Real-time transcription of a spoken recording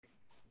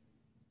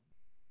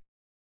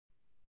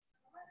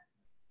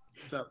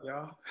What's up,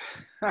 y'all?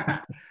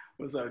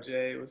 What's up,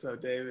 Jay? What's up,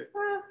 David?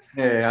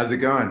 Hey, how's it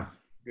going?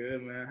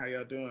 Good, man. How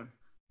y'all doing?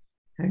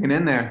 Hanging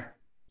in there.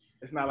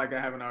 It's not like I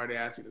haven't already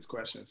asked you this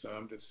question, so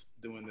I'm just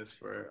doing this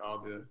for all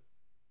the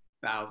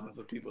thousands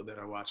of people that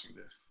are watching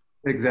this.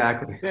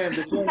 Exactly.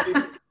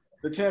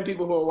 The 10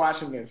 people who are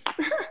watching this.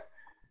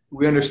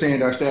 We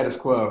understand our status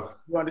quo.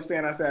 You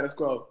understand our status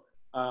quo.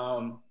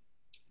 Um,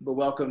 but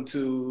welcome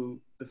to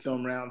the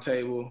Film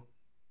Roundtable,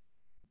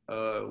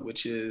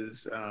 which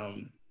is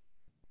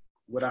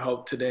what I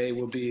hope today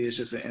will be is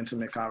just an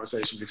intimate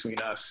conversation between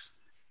us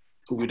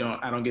who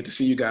I don't get to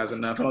see you guys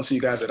enough. I don't see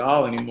you guys at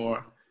all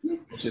anymore.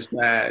 It's just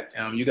that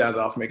you guys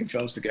are off making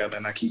films together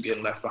and I keep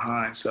getting left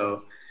behind.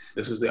 So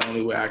this was the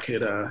only way I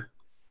could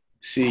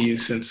see you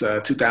since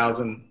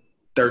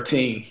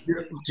 2013.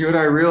 You know what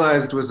I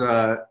realized was,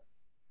 I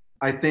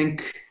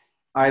think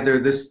either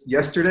this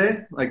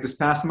yesterday, like this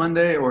past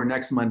Monday, or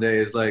next Monday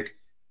is like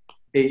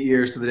 8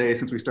 years to the day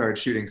since we started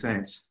shooting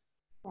Saints.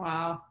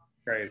 Wow.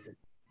 Crazy.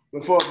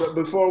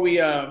 Before we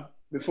get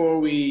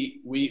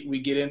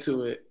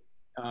into it,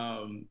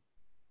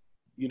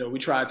 we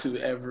try to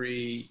the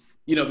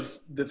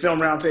Film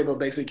Roundtable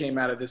basically came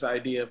out of this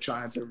idea of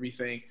trying to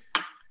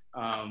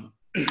um,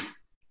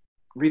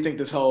 rethink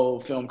this whole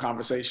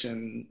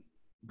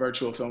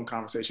virtual film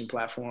conversation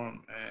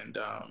platform, and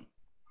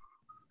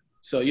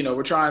so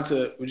we're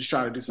just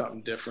trying to do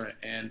something different,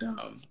 and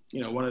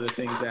one of the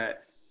things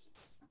that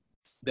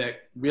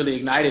really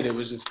ignited it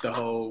was just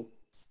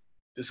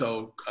this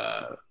whole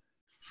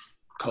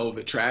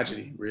COVID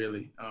tragedy,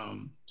 really.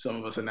 Some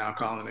of us are now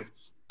calling it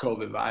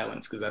COVID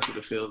violence because that's what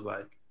it feels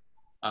like.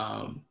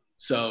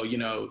 So,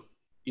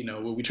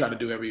 what we try to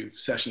do every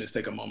session is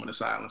take a moment of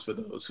silence for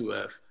those who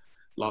have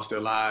lost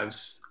their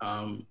lives.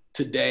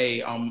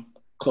 Today,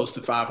 close to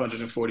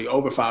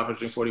over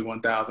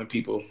 541,000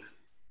 people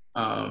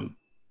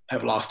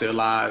have lost their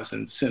lives.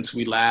 And since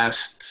our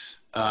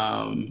last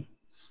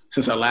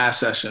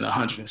session,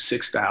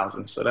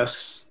 106,000. So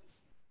that's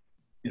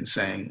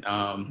insane.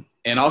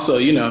 And also,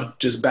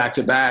 just back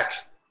to back,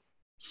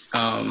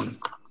 we're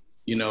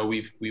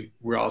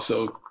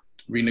also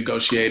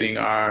renegotiating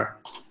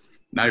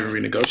not even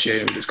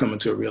renegotiating, we're just coming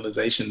to a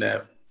realization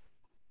that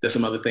there's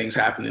some other things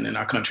happening in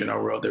our country and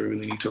our world that we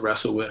really need to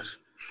wrestle with.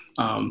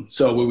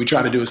 So what we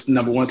try to do is,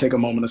 number one, take a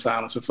moment of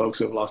silence for folks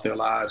who have lost their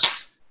lives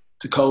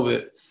to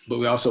COVID, but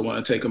we also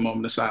want to take a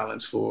moment of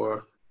silence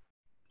for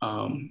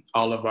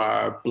all of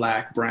our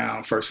Black,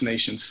 Brown, First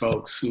Nations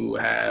folks who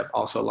have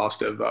also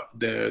lost their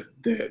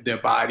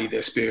body,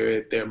 their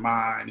spirit, their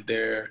mind,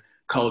 their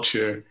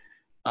culture,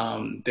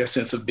 their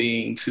sense of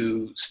being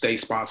to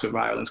state-sponsored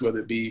violence, whether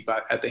it be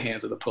at the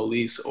hands of the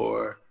police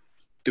or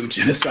through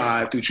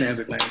genocide, through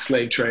transatlantic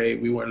slave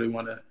trade. We really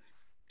want to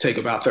take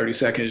about 30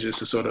 seconds just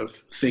to sort of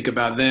think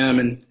about them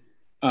and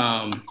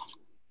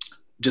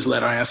just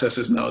let our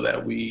ancestors know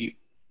that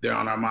they're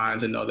on our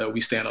minds and know that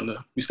we stand on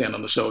the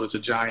shoulders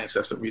of giants.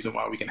 That's the reason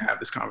why we can have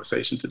this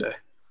conversation today.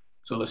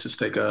 So let's just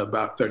take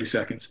about 30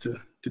 seconds to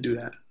do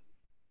that.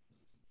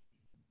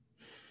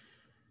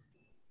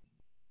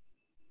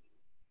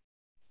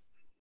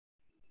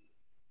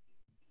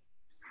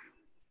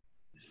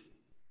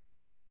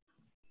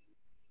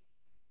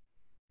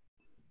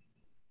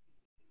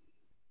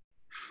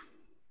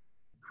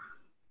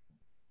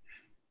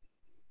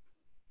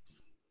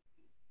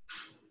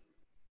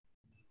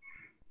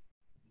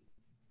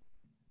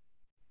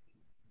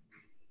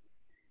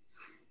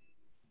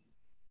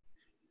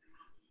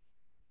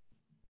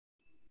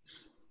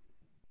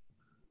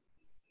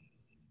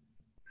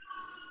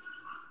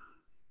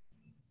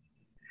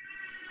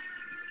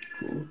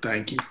 Cool.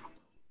 Thank you.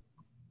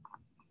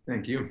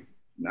 Thank you.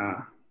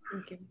 Nah.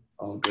 Thank you.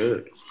 All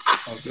good.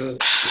 All good.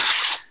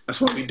 That's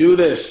why we do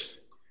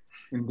this.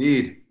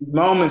 Indeed.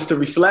 Moments to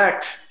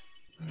reflect,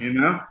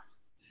 I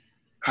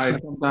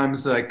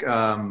sometimes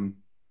am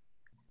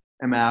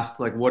asked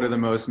like, what are the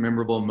most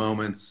memorable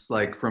moments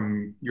like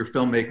from your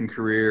filmmaking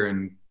career,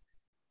 and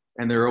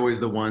they're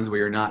always the ones where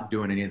you're not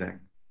doing anything.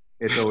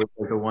 It's always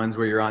like the ones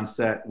where you're on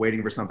set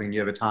waiting for something. You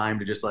have a time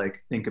to just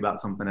like think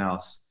about something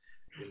else,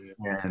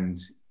 and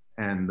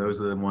those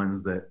are the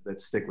ones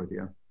that stick with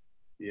you.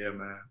 Yeah,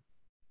 man.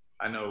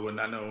 I know when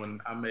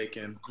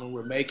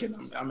we're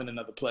making, I'm in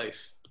another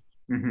place.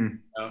 Mm-hmm.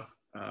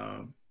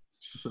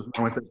 So,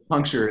 Moments that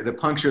puncture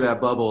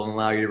that bubble and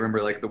allow you to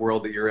remember like the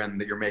world that you're in,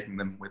 that you're making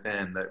them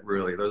within. That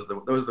really, those are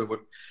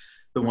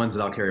the ones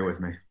that I'll carry with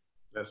me.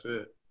 That's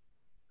it.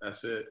 I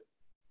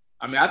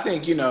mean, I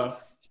think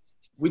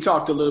we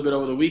talked a little bit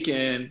over the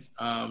weekend,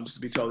 just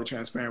to be totally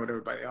transparent with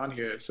everybody on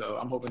here. So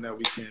I'm hoping that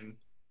we can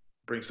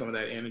bring some of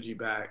that energy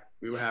back.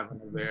 We were having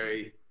more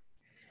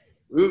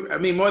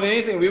than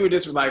anything, we were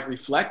just like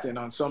reflecting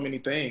on so many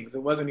things.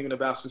 It wasn't even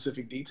about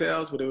specific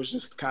details, but it was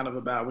just kind of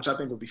about, which I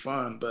think would be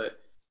fun, but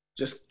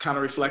just kind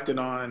of reflecting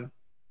on,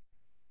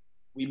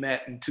 we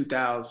met in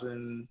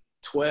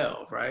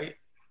 2012, right?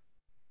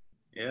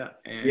 Yeah.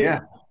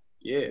 And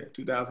yeah,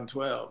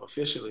 2012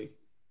 officially.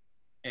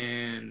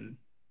 And,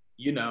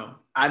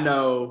 I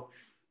know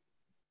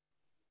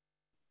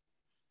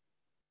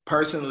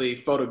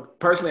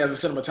personally as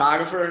a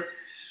cinematographer,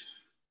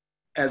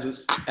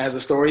 as a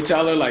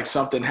storyteller, like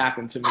something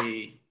happened to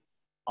me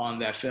on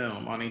that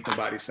film, on Ink and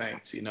Body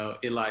Saints. You know,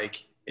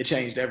 it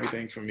changed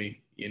everything for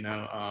me. You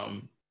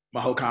know,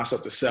 my whole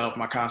concept of self,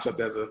 my concept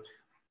as a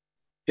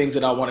things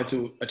that I wanted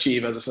to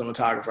achieve as a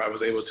cinematographer, I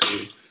was able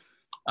to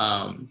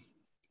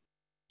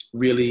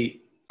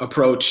really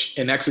approach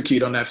and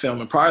execute on that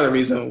film. And part of the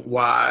reason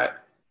why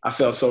I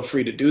felt so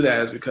free to do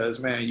that is because,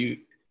 man,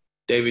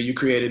 David, you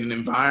created an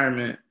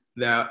environment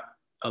that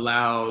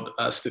allowed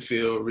us to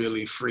feel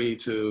really free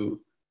to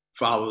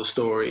follow the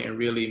story and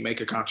really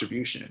make a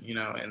contribution, you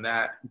know, and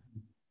that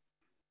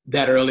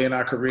early in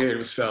our career,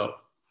 it felt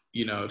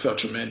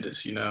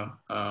tremendous, you know.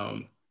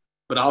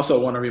 But I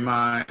also want to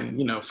remind,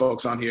 you know,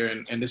 folks on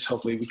here, and this,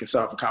 hopefully we can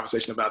start a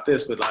conversation about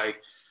this, but like,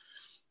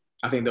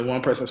 I think the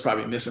one person that's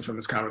probably missing from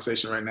this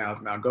conversation right now is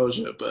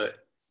Malgosia, but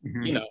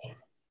you know,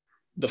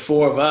 the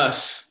four of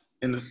us,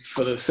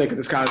 for the sake of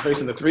this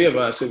conversation, the three of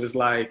us, it was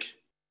like,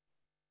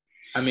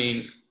 I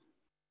mean,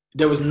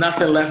 there was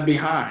nothing left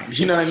behind.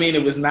 You know what I mean?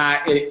 It was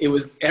not, it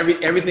was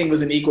everything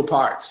was in equal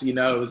parts, you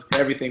know,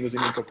 everything was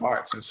in equal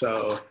parts. And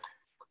so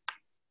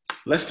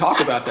let's talk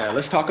about that.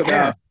 Let's talk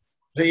about,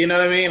 you know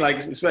what I mean? Like,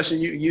 especially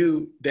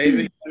you,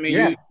 David, I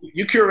mean,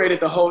 you curated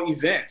the whole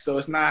event. So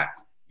it's not,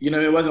 you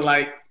know, it wasn't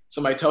like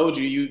somebody told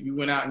you, you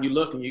went out and you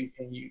looked and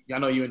I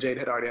know you and Jade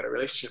had already had a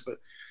relationship, but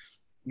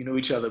you knew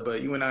each other,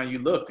 but you went out and you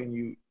looked and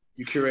you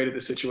curated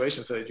the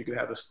situation so that you could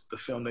have the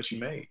film that you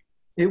made.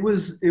 It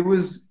was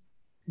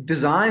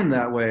designed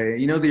that way.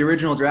 You know, the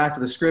original draft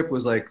of the script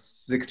was like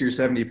 60 or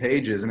 70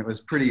 pages, and it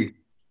was pretty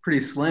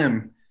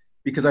slim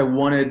because I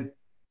wanted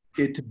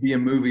it to be a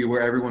movie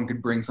where everyone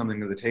could bring something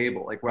to the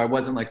table. Like, where I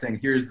wasn't like saying,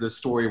 here's the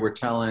story we're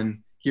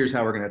telling, here's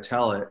how we're going to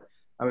tell it.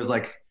 I was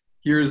like,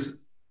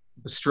 here's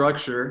the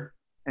structure,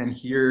 and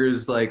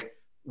here's like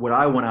what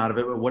I want out of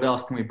it, but what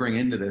else can we bring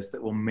into this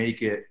that will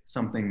make it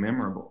something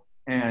memorable?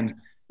 And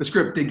the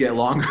script did get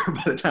longer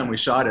by the time we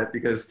shot it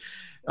because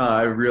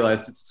I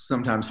realized it's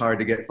sometimes hard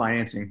to get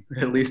financing,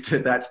 at least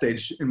at that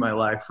stage in my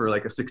life, for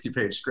like a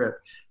 60-page script.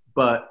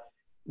 But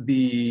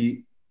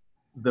that,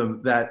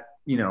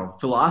 you know,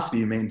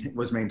 philosophy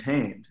was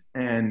maintained,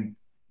 and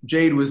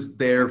Jade was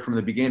there from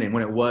the beginning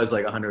when it was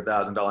like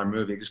 $100,000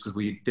 movie, just because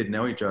we didn't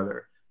know each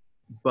other.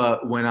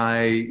 But when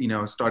I, you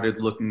know,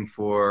 started looking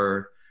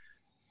for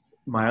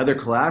my other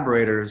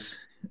collaborators,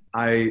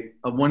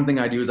 one thing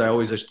I do is I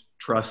always just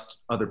trust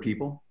other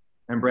people.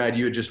 And Brad,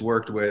 you had just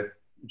worked with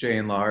Jay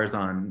and Lars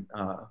on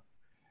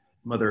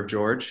Mother of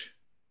George,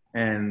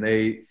 and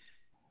they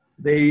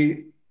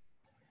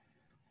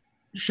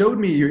showed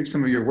me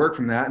some of your work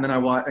from that. And then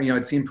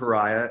I'd seen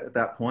Pariah at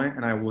that point,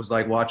 and I was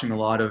like watching a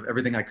lot of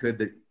everything I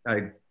could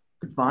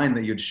find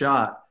that you'd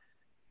shot.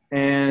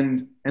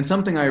 And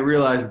something I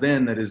realized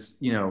then that is,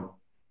 you know,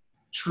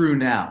 true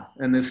now,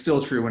 and is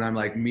still true when I'm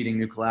like meeting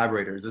new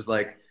collaborators, is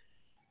like,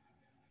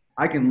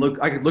 I could look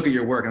at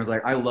your work and I was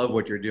like, I love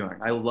what you're doing.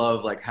 I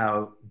love like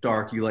how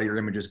dark you let your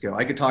images go.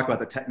 I could talk about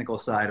the technical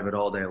side of it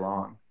all day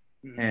long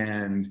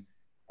and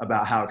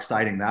about how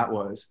exciting that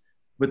was.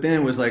 But then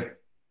it was like,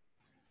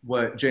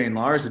 what Jay and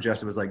Lars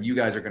suggested was like, you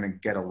guys are going to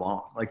get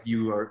along. Like,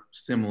 you are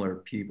similar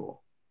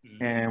people.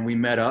 And we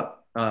met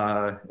up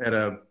at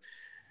a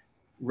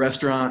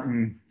restaurant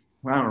in,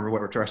 I don't remember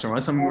what restaurant it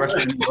was, some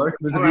restaurant in New York.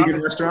 It was a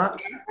vegan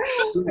restaurant.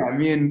 Yeah,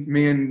 me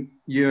and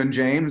you and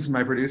James,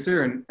 my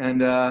producer,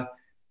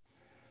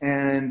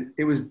 and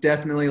it was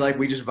definitely like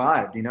we just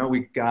vibed, you know.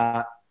 We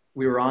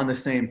were on the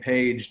same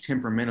page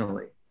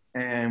temperamentally,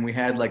 and we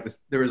had like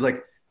this. There was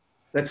like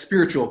that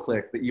spiritual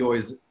click that you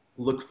always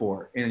look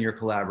for in your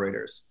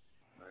collaborators,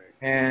 right.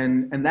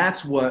 And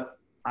that's what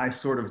I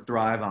sort of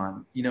thrive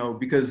on, you know,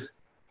 because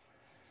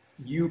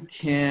you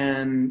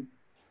can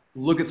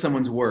look at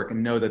someone's work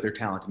and know that they're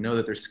talented, know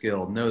that they're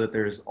skilled, know that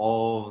there's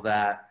all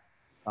that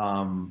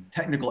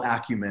technical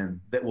acumen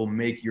that will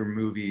make your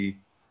movie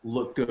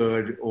look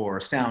good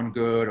or sound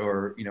good,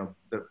 or, you know,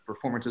 the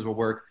performances will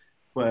work.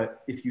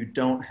 But if you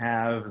don't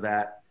have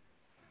that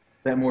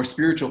more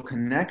spiritual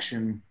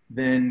connection,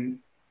 then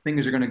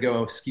things are going to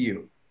go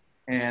askew.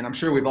 And I'm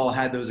sure we've all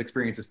had those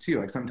experiences too.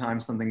 Like,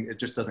 sometimes something, it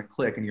just doesn't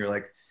click, and you're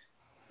like,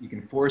 you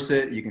can force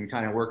it, you can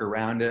kind of work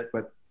around it,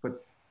 but the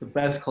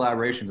best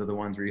collaborations are the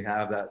ones where you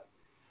have that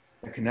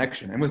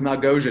connection. And with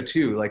Malgosia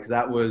too, like,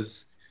 that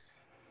was,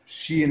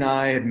 she and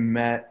I had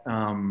met,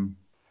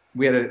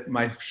 we had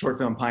my short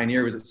film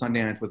Pioneer was at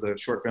Sundance with a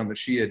short film that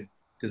she had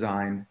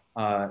designed,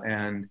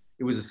 and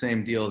it was the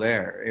same deal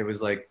there. It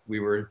was like we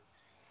were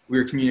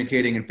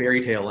communicating in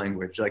fairy tale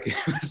language. Like, it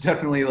was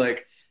definitely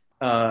like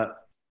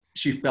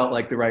she felt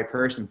like the right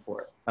person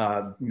for it,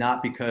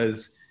 not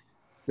because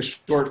the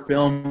short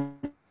film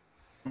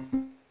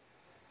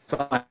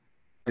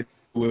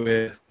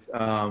with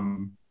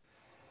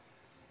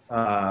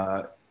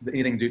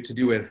anything to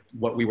do with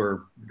what we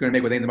were going to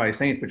make with Ink and Body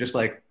Saints, but just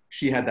like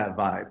she had that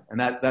vibe, and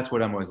that's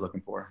what I'm always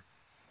looking for.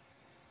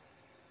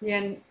 Yeah,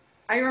 and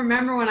I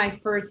remember when you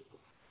first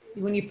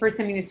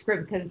sent me the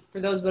script, because for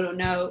those who don't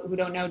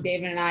know,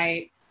 David and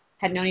I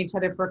had known each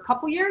other for a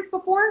couple years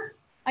before.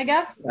 I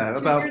guess. Yeah, 2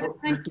 about years, I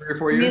think. 3 or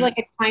 4 We made years. like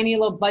a tiny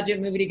little budget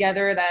movie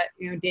together that,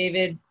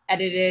 David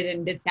edited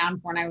and did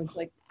sound for, and I was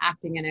like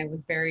acting in it. It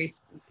was very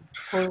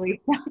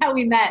totally, that's how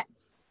we met.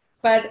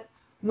 But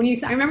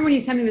I remember when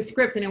you sent me the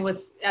script, and it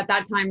was at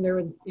that time there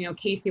was,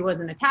 Casey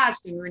wasn't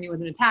attached and Rooney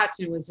wasn't attached,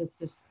 and it was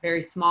just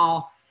very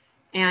small.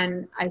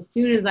 And as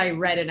soon as I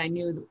read it, I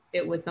knew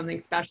it was something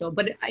special.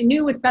 But I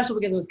knew it was special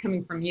because it was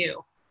coming from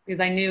you,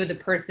 because I knew the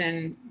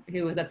person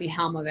who was at the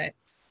helm of it.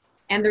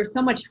 And there's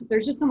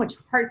just so much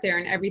heart there,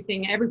 and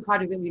every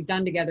project that we've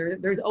done together,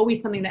 there's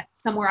always something that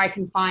somewhere I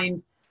can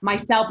find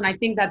myself. And I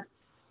think that's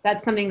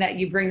something that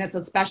you bring that's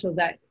so special,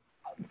 that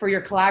for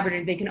your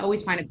collaborators, they can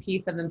always find a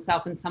piece of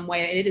themselves in some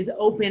way. It is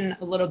open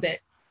a little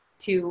bit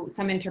to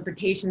some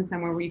interpretation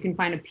somewhere where you can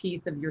find a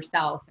piece of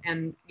yourself.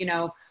 And,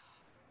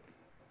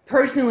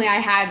 personally, I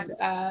had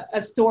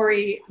a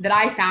story that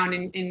I found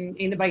in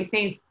the Bloody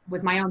Saints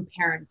with my own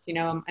parents, and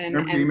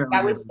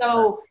that was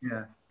so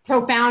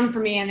profound for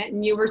me.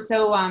 And you were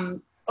so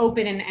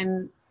open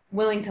and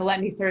willing to let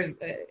me sort of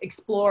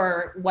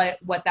explore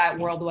what that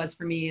world was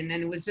for me. And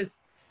it was just,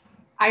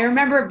 I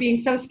remember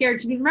being so scared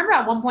to be, remember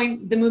at one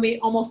point the movie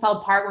almost fell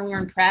apart when we were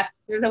in prep.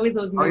 There's always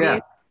those movies.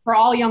 For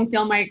all young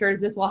filmmakers,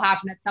 this will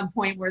happen at some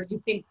point where you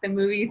think the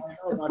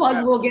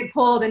plug will get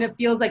pulled, and it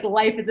feels like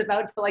life is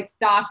about to like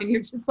stop, and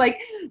you're just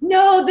like,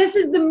 no, this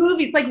is the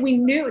movie. It's like we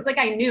knew. It's like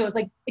I knew. It's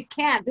like it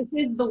can't. This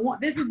is the one.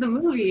 This is the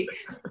movie,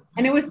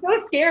 and it was so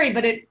scary,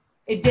 but it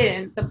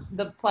didn't.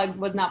 The plug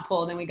was not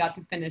pulled, and we got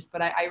to finish.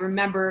 But I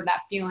remember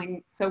that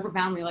feeling so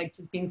profoundly, like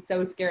just being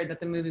so scared that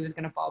the movie was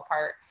going to fall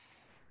apart.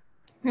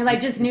 Because I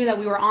just knew that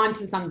we were on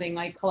to something,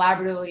 like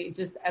collaboratively,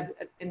 just as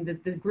in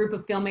this group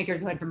of filmmakers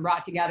who had been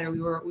brought together. We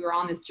were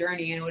on this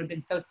journey, and it would have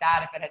been so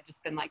sad if it had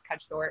just been like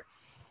cut short.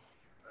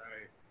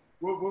 Right.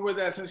 What were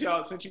that, since you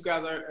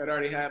guys had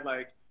already had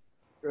like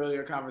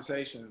earlier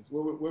conversations?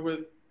 What were,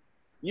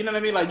 you know what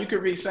I mean? Like you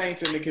could read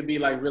Saints and it could be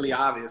like really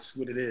obvious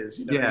what it is.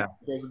 You know what I mean?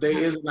 Because there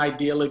is an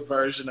idyllic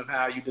version of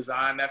how you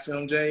design that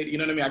film, Jade. You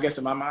know what I mean? I guess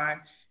in my mind.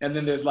 And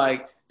then there's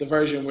like the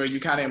version where you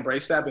kind of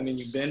embrace that, and then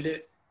you bend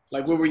it.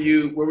 Like, what were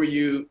you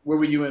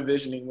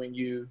envisioning when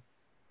you,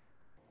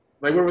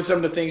 like, what were some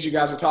of the things you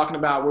guys were talking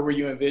about? What were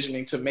you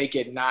envisioning to make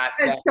it not?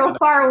 It's so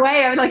far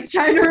away. I'm like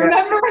trying to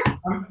remember.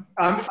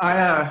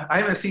 I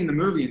haven't seen the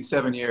movie in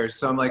 7 years,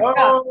 so I'm like,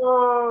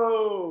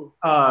 oh.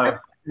 I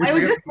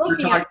was just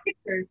looking at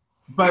pictures.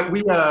 But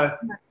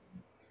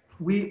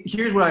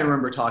here's what I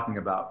remember talking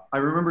about. I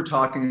remember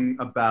talking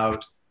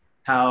about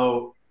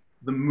how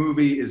the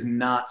movie is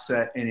not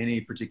set in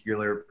any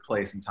particular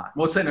place and time.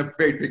 Well, it's set in a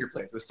very particular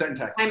place. It was set in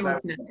Texas.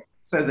 It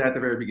says that at the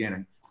very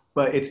beginning.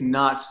 But it's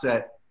not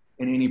set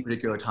in any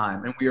particular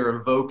time. And we are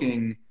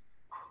evoking,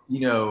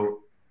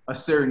 a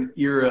certain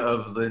era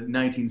of the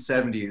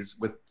 1970s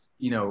with,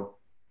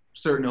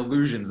 certain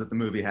illusions that the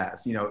movie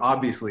has.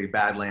 Obviously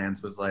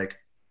Badlands was like,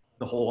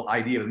 the whole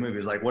idea of the movie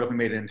was like, what if we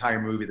made an entire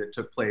movie that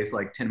took place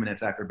like 10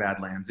 minutes after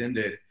Badlands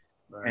ended,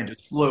 and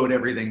just slowed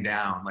everything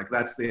down? Like,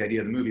 that's the idea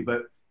of the movie.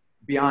 But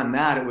beyond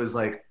that, it was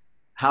like,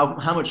 how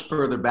much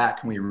further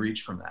back can we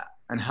reach from that,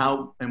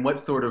 and what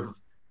sort of,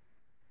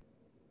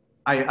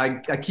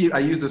 I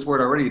use this word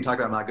already to talk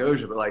about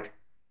Malgosia, but like,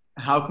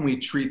 how can we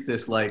treat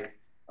this like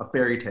a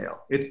fairy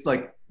tale? It's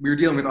like we were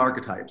dealing with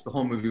archetypes. The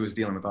whole movie was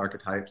dealing with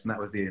archetypes, and that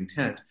was the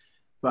intent.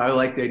 But I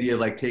like the idea of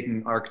like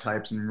taking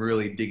archetypes and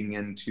really digging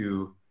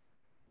into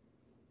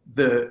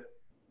the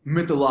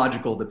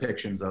mythological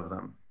depictions of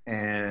them,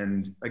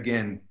 and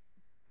again,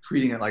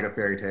 treating it like a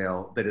fairy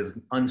tale that is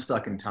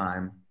unstuck in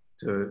time,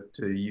 to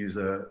use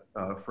a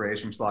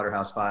phrase from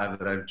Slaughterhouse-Five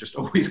that I've just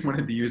always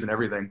wanted to use in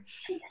everything.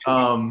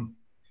 And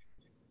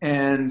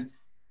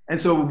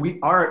so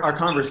our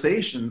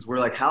conversations were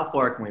like, how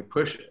far can we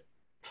push it?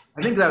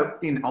 I think that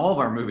in all of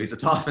our movies,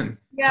 it's often,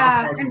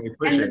 how far can we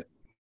push it?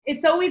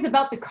 It's always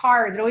about the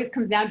cars. It always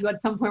comes down to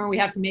at some point where we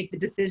have to make the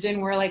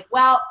decision. We're like,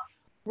 well,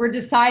 we're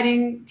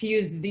deciding to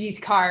use these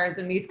cars,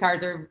 and these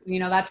cars are,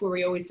 that's where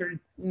we always sort of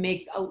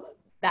make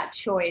that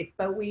choice.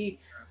 But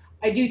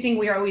I do think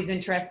we are always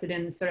interested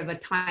in sort of a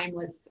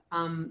timeless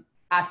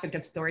aspect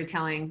of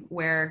storytelling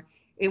where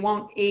it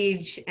won't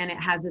age, and it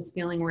has this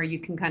feeling where you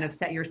can kind of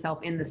set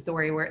yourself in the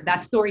story, where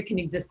that story can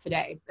exist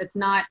today. It's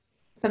not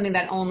something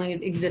that only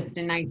existed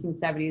in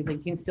 1970s. Like,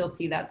 you can still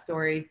see that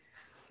story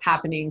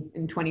happening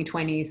in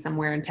 2020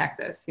 somewhere in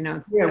Texas.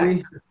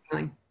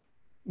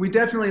 We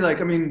definitely,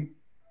 like, I mean,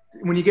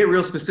 when you get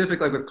real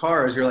specific, like with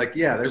cars, you're like,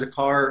 yeah, there's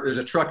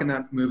a truck in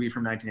that movie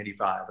from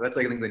 1985. That's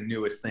like, I think, the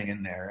newest thing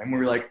in there. And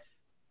we're like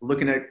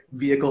looking at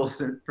vehicles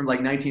from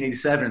like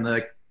 1987, and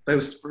like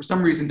those for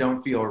some reason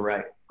don't feel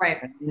right. Right.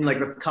 And like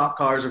the cop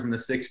cars are from the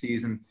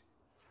 60s, and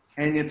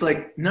it's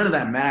like none of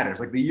that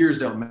matters. Like, the years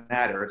don't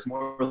matter. It's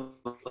more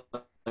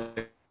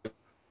like,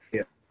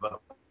 yeah,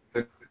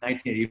 the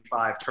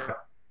 1985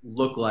 truck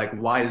look like?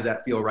 Why does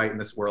that feel right in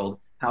this world?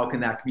 How can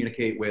that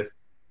communicate with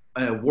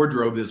a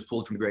wardrobe that is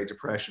pulled from the Great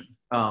Depression?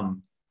 I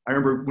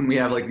remember when we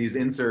have like these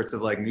inserts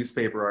of like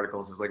newspaper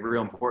articles, it was like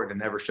real important to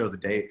never show the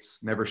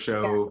dates, never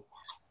show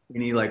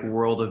any like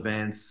world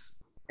events,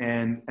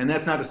 And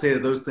that's not to say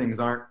that those things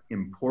aren't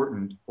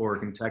important or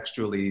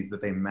contextually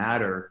that they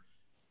matter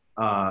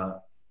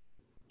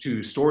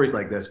to stories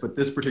like this, but in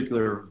this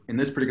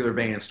particular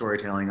vein of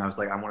storytelling, I was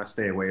like, I want to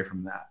stay away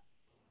from that.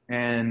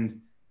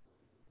 And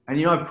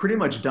you know, I've pretty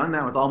much done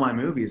that with all my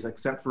movies,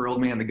 except for Old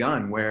Man the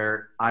Gun,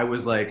 where I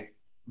was like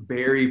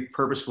very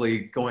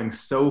purposefully going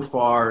so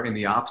far in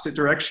the opposite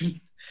direction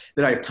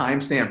that I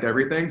timestamped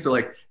everything. So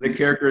like the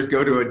characters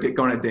go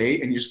on a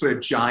date, and you just put a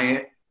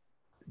giant,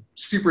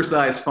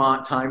 supersized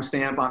font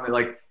timestamp on the,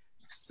 like,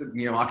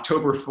 you know,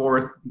 October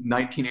 4th,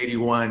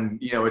 1981,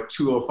 you know, at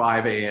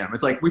 2:05 a.m.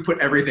 It's like we put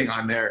everything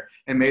on there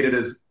and made it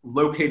as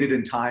located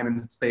in time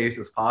and space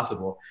as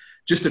possible,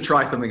 just to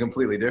try something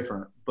completely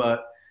different.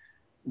 But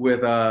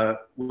with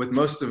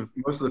most of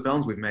the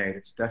films we've made,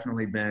 it's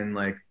definitely been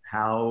like,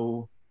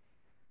 how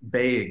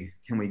vague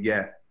can we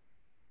get?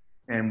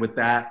 And with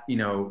that, you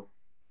know,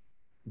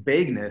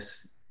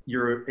 vagueness,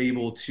 you're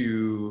able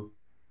to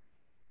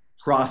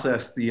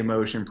process the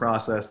emotion,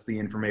 process the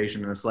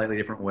information in a slightly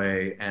different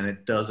way. And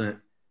it doesn't,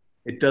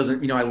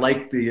 you know, I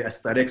like the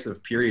aesthetics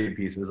of period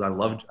pieces. I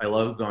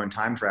love going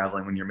time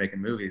traveling when you're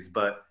making movies,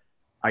 but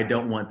I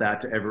don't want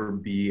that to ever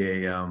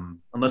be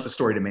unless the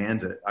story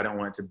demands it, I don't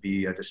want it to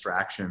be a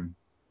distraction.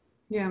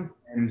 Yeah.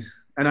 And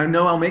I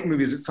know I'll make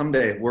movies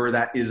someday where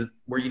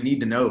you need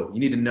to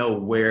know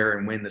where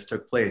and when this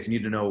took place. You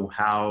need to know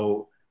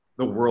how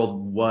the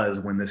world was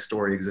when this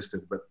story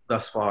existed. But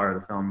thus far,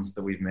 the films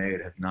that we've made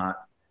have not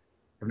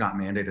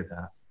mandated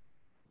that.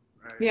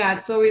 Right. Yeah,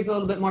 it's always a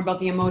little bit more about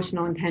the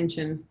emotional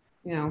intention,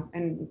 you know,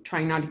 and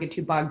trying not to get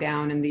too bogged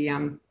down in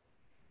the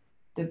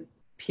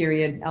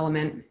period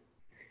element.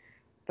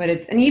 But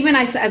and even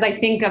I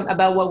think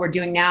about what we're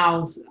doing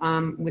now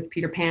with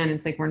Peter Pan.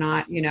 It's like, we're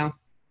not, you know,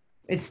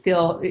 it's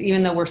still,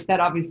 even though we're set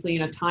obviously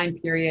in a time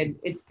period,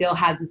 it still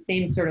has the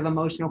same sort of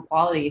emotional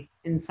quality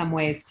in some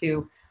ways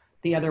to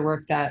the other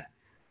work that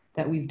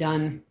we've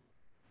done.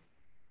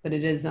 But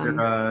it is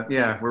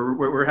yeah,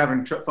 we're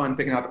having fun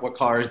picking out what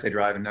cars they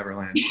drive in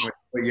Neverland.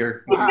 What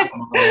year?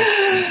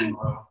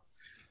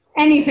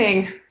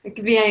 Anything. It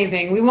could be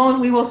anything. We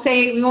won't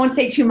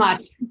say too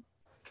much.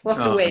 We'll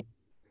have to wait.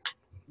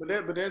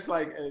 But there's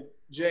like,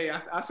 Jay,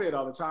 I say it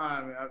all the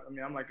time. I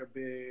mean, I'm like a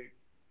big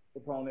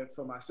proponent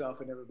for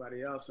myself and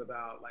everybody else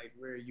about, like,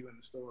 where are you in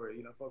the story?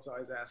 You know, folks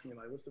always ask me,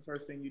 like, what's the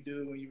first thing you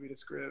do when you read a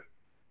script?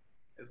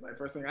 It's like,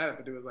 first thing I have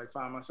to do is like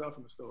find myself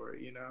in the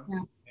story, you know?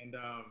 Yeah. And,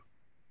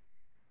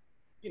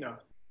 you know,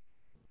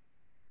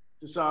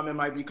 to some it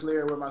might be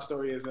clear where my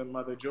story is in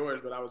Mother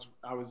George, but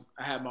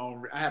I had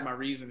my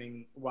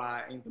reasoning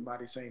why Ain't the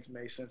Body Saints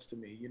made sense to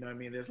me. You know what I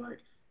mean?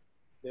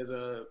 There's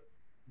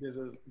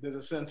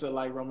a sense of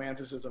like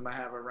romanticism I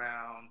have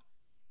around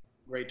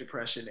Great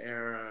Depression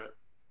era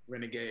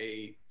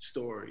renegade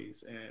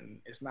stories, and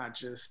it's not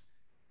just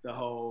the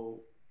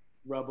whole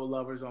rebel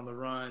lovers on the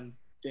run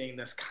thing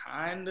that's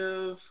kind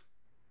of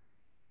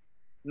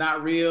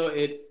not real.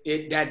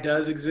 It that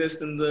does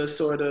exist in the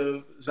sort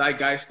of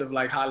zeitgeist of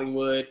like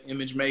Hollywood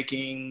image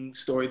making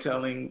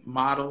storytelling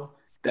model.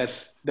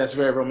 That's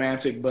very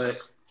romantic, but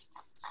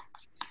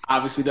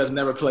obviously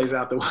never plays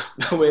out the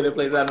way that it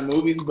plays out in the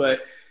movies. But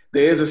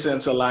there is a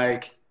sense of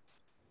like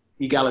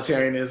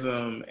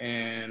egalitarianism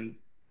and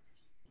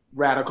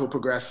radical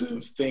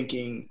progressive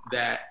thinking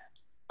that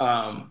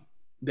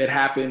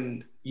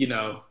happened, you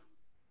know,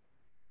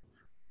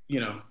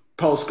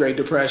 post Great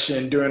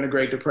Depression, during the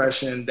Great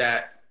Depression,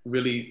 that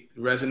really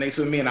resonates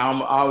with me. And I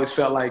always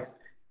felt like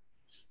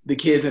the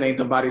kids in Ain't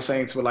the Body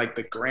Saints were like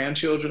the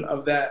grandchildren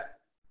of that,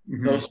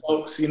 those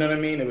folks, you know what I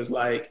mean? It was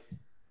like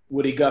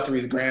Woody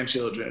Guthrie's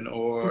grandchildren,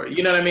 or,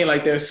 you know what I mean?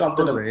 Like there's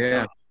something,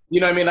 yeah. You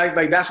know what I mean?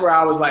 Like that's where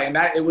I was like, and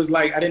that, it was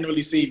like, I didn't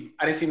see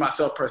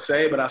myself per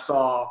se, but I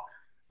saw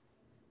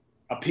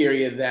a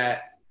period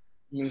that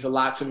means a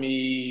lot to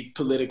me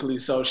politically,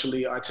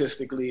 socially,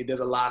 artistically.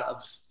 There's a lot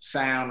of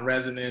sound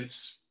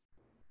resonance,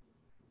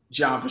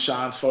 John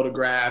Frusciante's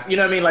photograph, you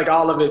know what I mean? Like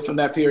all of it from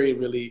that period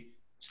really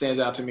stands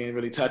out to me and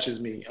really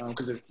touches me,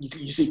 because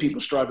you see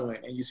people struggling,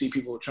 and you see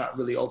people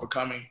really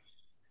overcoming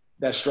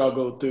that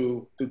struggle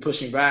through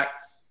pushing back.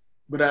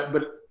 But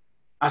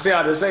I say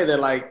all to say that,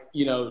 like,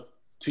 you know,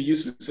 to you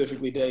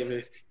specifically,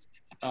 David,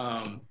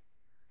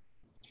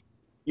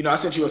 you know, I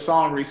sent you a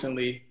song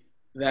recently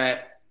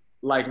that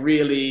like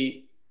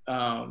really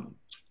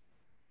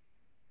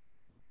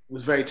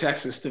was very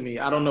Texas to me.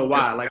 I don't know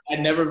why. Like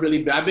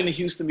I've been to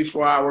Houston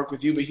before I worked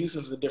with you, but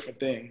Houston's a different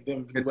thing.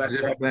 It's a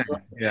different thing.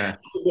 Yeah.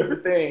 It's a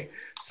different thing.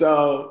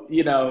 So,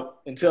 you know,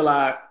 we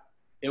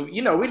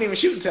didn't even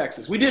shoot in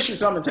Texas. We did shoot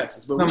some in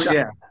Texas, but we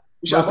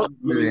shot most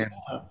movies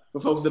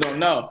for folks that don't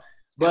know.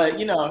 But,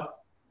 you know,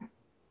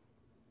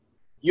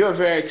 you're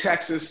very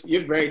Texas,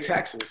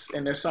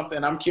 and there's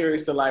something I'm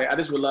curious to, like, I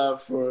just would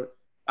love for,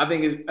 I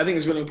think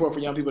it's really important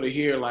for young people to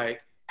hear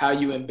like how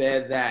you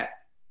embed that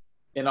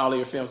in all of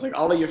your films. Like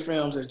all of your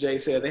films, as Jay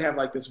said, they have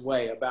like this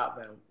way about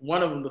them.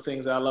 One of them, the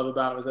things that I love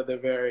about them is that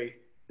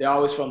they're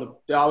always from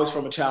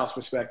a child's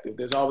perspective.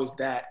 There's always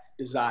that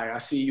desire. I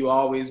see you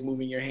always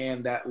moving your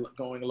hand, that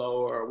going low,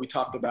 or we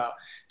talked about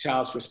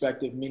child's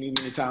perspective many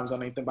times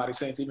on Ain't Them Body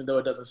Saints, even though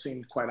it doesn't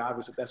seem quite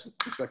obvious that that's what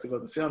the perspective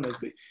of the film is,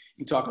 but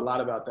you talk a lot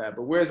about that.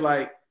 But where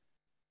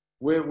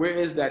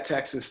is that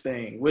Texas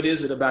thing? What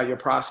is it about your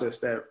process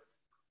that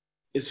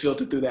is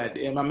filtered through that?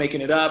 Am I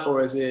making it up,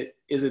 or is it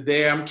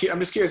there? I'm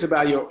just curious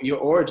about your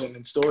origin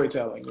and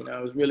storytelling. You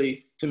know, it's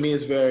really, to me,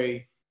 it's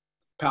very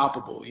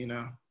palpable, you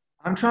know.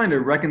 I'm trying to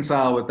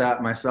reconcile with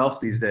that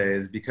myself these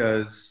days,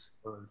 because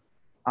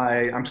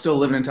I'm still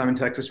living in time in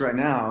Texas right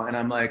now, and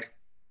I'm like,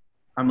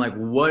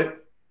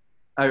 what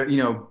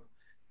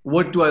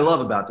do I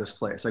love about this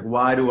place? Like,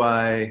 why do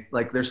I,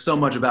 like, there's so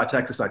much about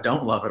Texas I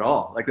don't love at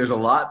all. Like, there's a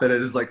lot that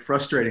is like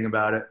frustrating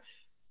about it,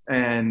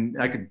 and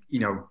I could,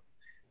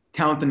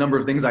 count the number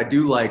of things I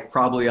do like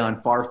probably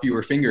on far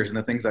fewer fingers than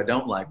the things I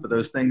don't like, but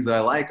those things that I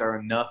like are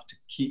enough to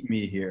keep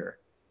me here.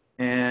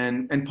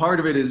 And part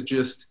of it is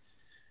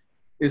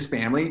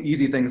family,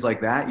 easy things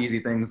like that, easy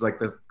things like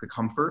the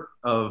comfort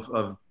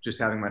of just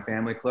having my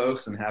family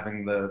close and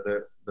having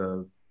the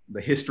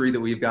history that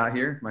we've got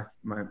here,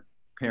 my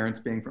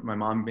parents my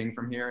mom being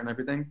from here and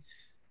everything.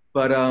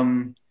 But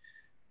I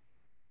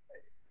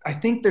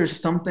think there's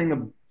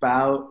something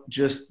about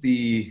just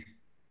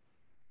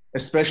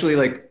especially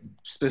like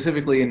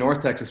specifically in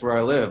North Texas where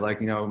I live,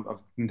 like,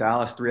 in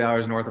Dallas, 3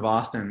 hours north of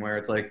Austin, where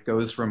it's like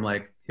goes from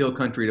like hill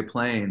country to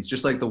plains,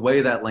 just like the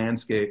way that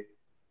landscape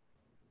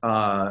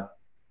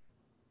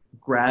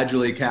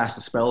gradually cast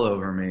a spell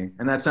over me.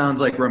 And that sounds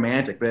like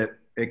romantic, but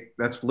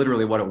that's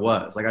literally what it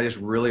was. Like, I just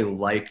really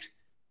liked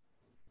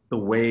the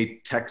way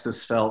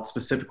Texas felt,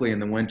 specifically in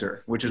the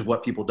winter, which is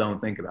what people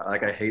don't think about.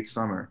 Like, I hate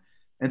summer.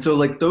 And so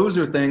like those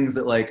are things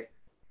that like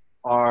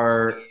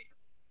are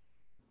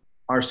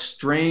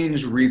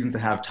strange reasons to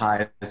have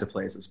ties to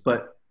places,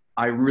 but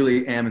I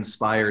really am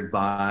inspired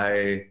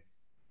by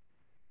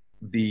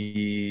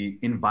the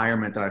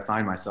environment that I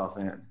find myself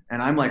in.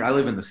 And I'm like, I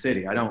live in the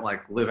city. I don't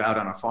like live out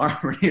on a farm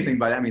or anything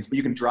by that means, but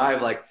you can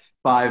drive like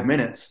 5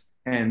 minutes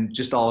and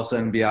just all of a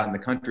sudden be out in the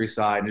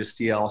countryside and just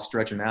see it all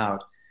stretching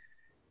out.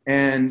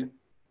 And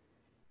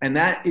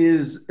that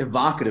is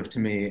evocative to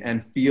me,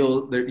 and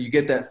feel that you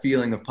get that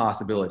feeling of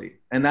possibility.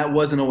 And that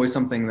wasn't always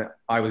something that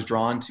I was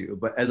drawn to,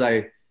 but as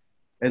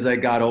I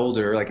got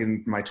older, like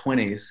in my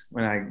 20s,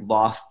 when I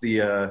lost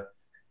the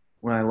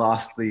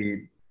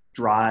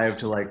drive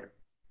to like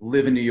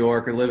live in New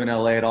York or live in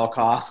LA at all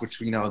costs, which,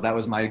 that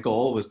was my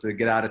goal, was to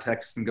get out of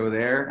Texas and go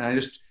there.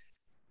 And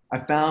I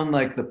found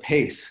like the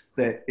pace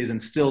that is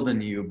instilled in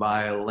you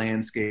by a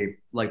landscape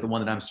like the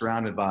one that I'm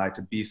surrounded by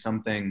to be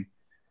something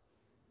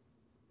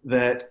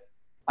that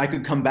I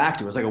could come back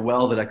to. It was like a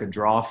well that I could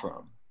draw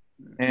from.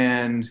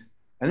 And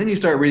then you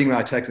start reading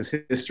about Texas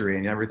history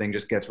and everything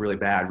just gets really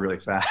bad really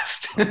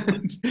fast.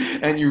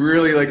 And you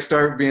really like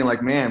start being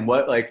like, man,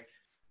 what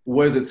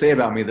does it say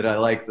about me that I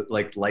like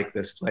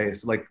this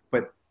place? Like,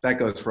 but that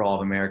goes for all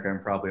of America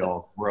and probably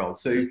all the world.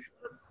 So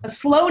a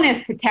slowness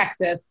to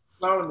Texas.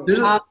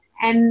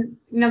 And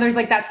there's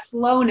like that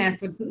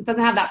slowness. It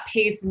doesn't have that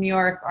pace in New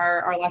York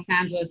or Los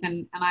Angeles.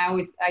 And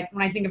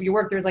when I think of your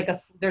work, there's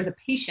a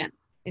patience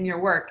in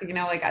your work,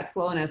 like that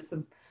slowness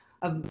of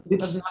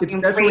it's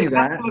definitely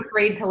that. I'm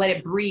afraid to let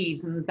it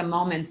breathe and the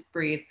moment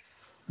breathe.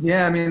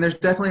 Yeah, I mean, there's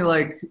definitely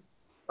like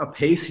a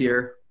pace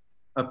here,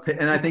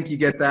 and I think you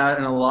get that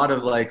in a lot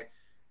of like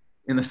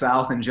in the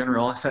South in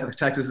general.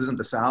 Texas isn't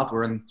the South;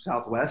 we're in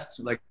Southwest.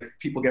 Like,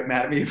 people get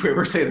mad at me if we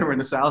ever say that we're in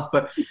the South,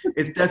 but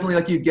it's definitely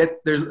like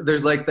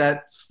there's like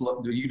that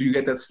you do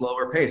get that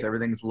slower pace.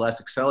 Everything's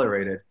less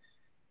accelerated,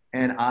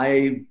 and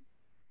I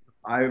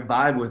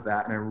vibe with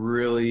that in a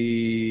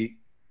really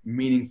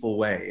meaningful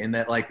way, and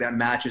that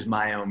matches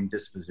my own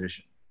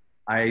disposition.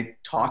 I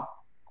talk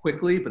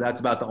quickly, but that's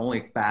about the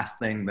only fast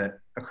thing that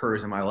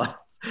occurs in my life.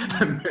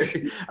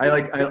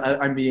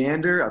 I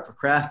meander, I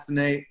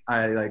procrastinate,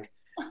 I like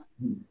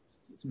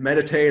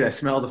meditate, I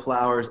smell the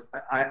flowers.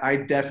 I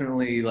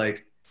definitely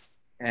like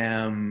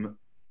am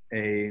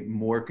a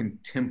more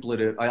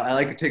contemplative. I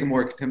like to take a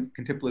more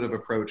contemplative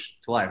approach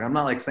to life. I'm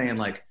not like saying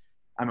like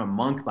I'm a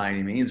monk by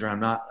any means, or I'm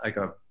not like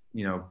a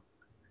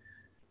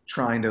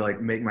trying to like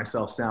make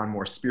myself sound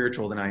more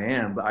spiritual than I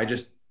am, but I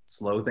just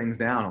slow things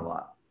down a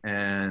lot.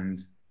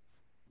 And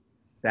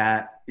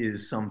that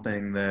is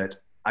something that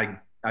I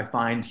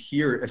find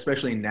here,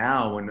 especially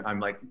now when I'm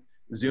like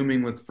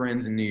Zooming with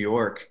friends in New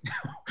York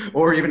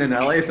or even in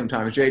LA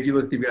sometimes. Jade, you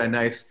look like you've got a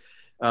nice,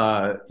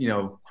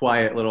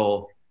 quiet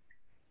little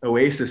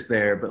oasis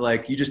there, but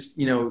like you just,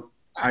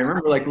 I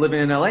remember like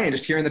living in LA and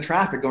just hearing the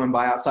traffic going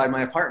by outside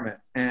my apartment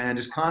and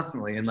just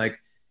constantly. And like,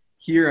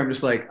 here, I'm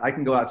just like, I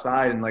can go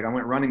outside and like, I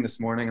went running this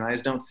morning and I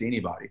just don't see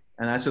anybody.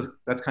 And that's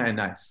kind of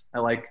nice.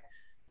 I like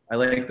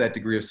that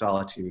degree of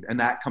solitude, and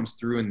that comes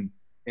through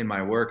in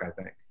my work. I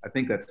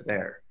think that's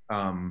there.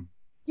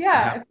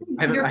 Yeah.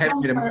 I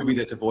haven't made a movie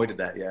that's avoided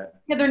that yet.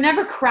 Yeah. They're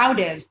never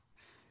crowded,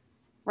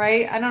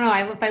 right? I don't know.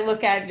 If I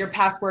look at your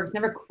past works,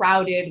 never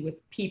crowded with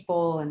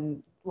people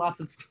and lots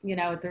of,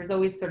 there's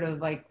always sort of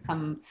like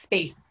some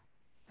space.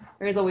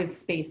 There is always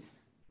space.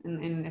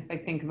 And if I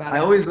think about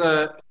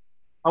it.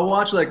 I'll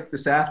watch like the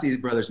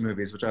Safdie brothers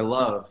movies, which I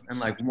love, and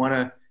like I'm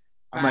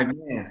like,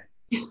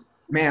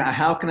 man,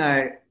 how can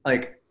I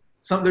like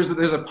there's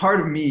a part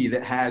of me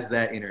that has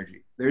that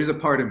energy. There's a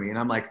part of me, and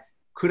I'm like,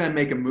 could I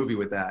make a movie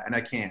with that? And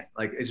I can't.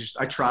 Like, it's just,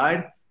 I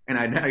tried, and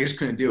I just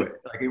couldn't do it.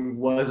 Like, it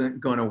wasn't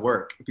going to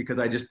work because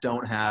I just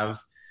don't have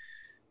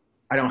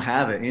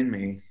it in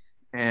me.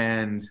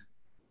 And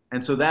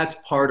so that's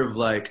part of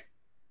like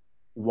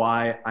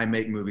why I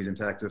make movies in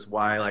Texas,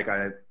 why like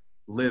I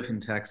live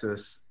in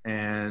Texas.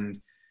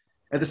 And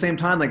at the same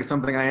time, like, it's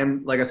something I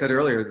am, like I said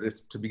earlier,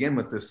 to begin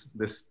with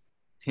this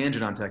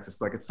tangent on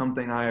Texas, like, it's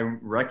something I'm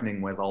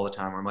reckoning with all the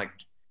time. I'm like,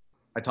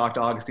 I talked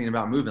to Augustine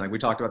about moving. Like, we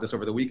talked about this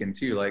over the weekend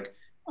too. Like,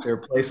 there are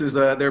places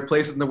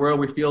in the world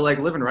we feel like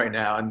living right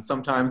now, and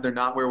sometimes they're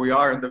not where we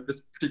are in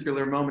this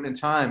particular moment in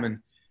time. And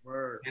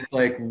it's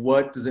like,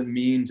 what does it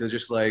mean to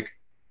just like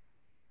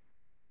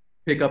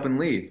pick up and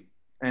leave?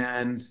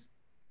 And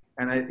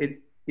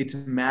it's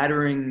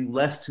mattering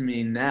less to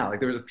me now. Like,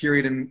 there was a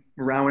period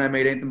around when I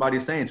made Ain't the Body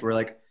Saints where,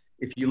 like,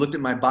 if you looked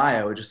at my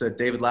bio, it just said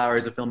David Lowery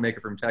is a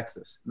filmmaker from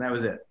Texas, and that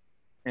was it.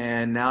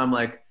 And now I'm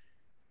like,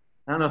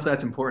 I don't know if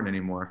that's important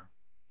anymore.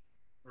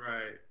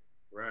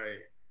 Right.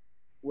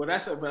 Well,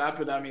 that's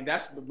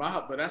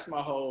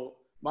my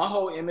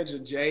whole image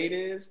of Jade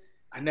is,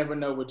 I never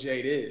know what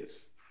Jade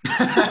is.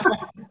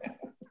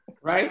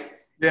 Right?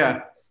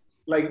 Yeah.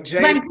 Like,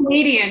 Jade, I'm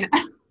Canadian.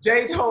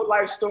 Jade's whole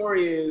life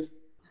story is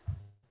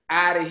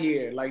out of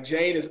here. Like,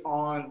 Jade is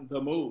on the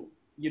move.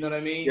 You know what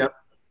I mean? Yep.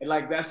 And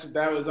like,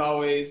 that was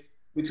always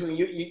between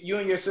you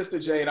and your sister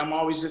Jade. I'm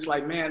always just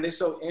like, man, they're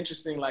so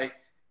interesting. Like,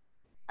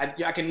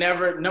 I can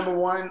never, number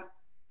one,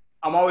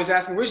 I'm always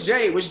asking, where's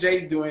Jade? What's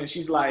Jade's doing?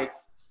 She's like,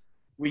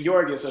 with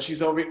Yorgis, so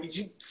she's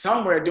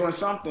somewhere doing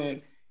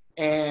something.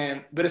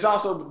 But it's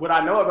also, what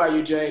I know about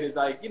you, Jade, is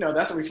like, you know,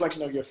 that's a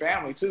reflection of your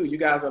family too. You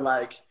guys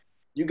are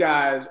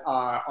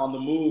on the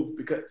move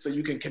so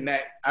you can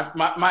connect.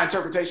 My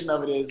interpretation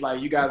of it is like,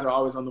 you guys are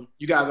on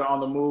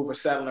the move, or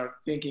settling, or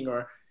thinking,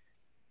 or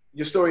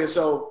your story is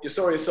so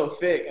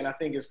thick. And I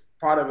think it's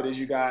part of it is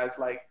you guys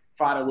like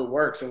finding what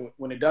works, and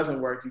when it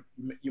doesn't work,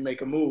 you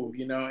make a move,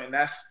 you know. And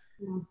that's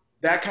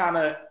that kind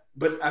of.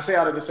 But I say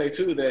all that to say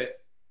too that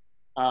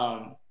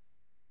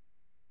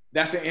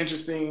that's an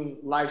interesting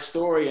life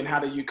story. And how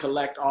do you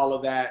collect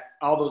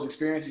all those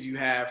experiences you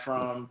have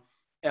from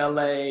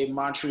LA,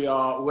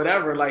 Montreal,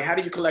 whatever? Like, how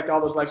do you collect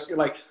all those life?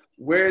 Like,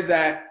 where is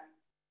that?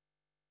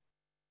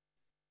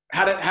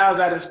 How does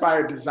that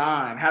inspire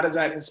design? How does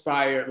that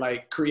inspire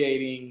like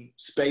creating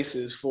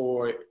spaces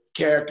for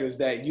characters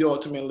that you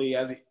ultimately,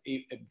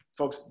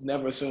 folks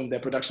never assume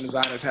that production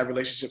designers have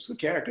relationships with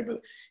character,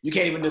 but you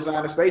can't even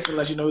design a space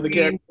unless you know who the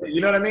character is.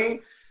 You know what I mean?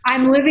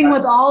 I'm living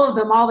with all of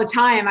them all the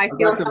time. I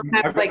feel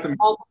sometimes like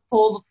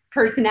multiple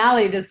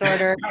personality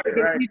disorder.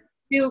 Right. You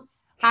do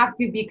have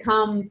to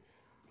become,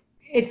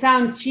 it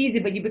sounds cheesy,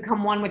 but you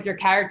become one with your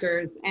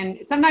characters. And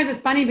sometimes it's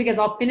funny because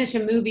I'll finish a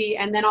movie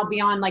and then I'll be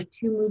on like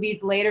 2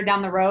 movies later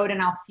down the road, and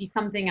I'll see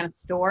something in a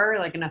store,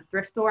 like in a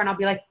thrift store, and I'll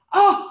be like,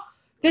 oh,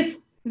 this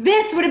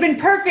would have been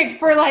perfect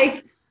for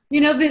like,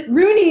 you know, the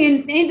Rooney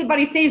and Ain't the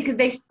Body Saints, because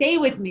they stay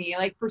with me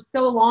like for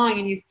so long,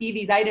 and you see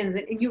these items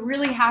and you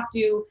really have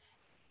to.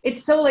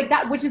 It's so like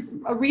that, which is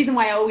a reason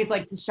why I always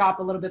like to shop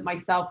a little bit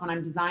myself when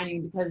I'm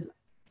designing, because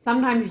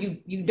sometimes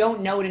you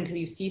don't know it until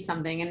you see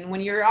something. And when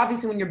you're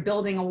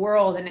building a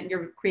world and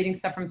you're creating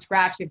stuff from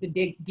scratch, you have to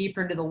dig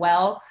deeper into the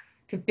well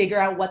to figure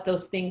out what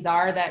those things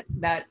are that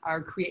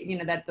are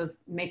that those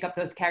make up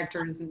those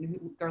characters and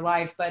their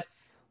lives. But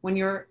when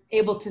you're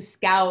able to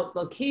scout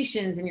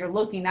locations and you're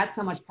looking, that's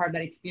so much part of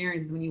that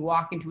experience, is when you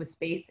walk into a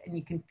space and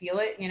you can feel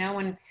it, you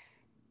know.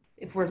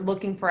 If we're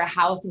looking for a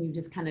house and you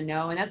just kind of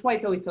know, and that's why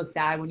it's always so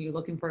sad when you're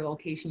looking for a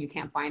location, you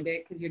can't find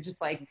it, because you're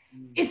just like,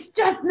 it's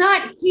just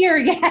not here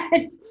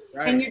yet.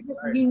 Right, and you're just,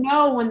 you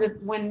know,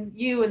 when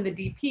you and the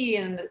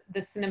DP and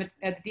the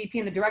DP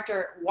and the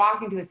director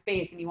walk into a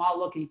space and you all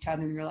look at each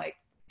other and you're like,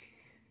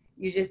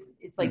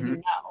 it's like, you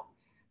know.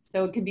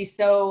 So it could be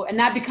and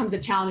that becomes a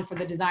challenge for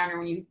the designer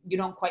when you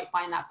don't quite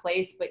find that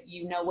place, but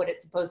you know what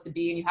it's supposed to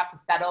be, and you have to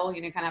settle,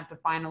 you know, kind of have to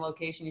find a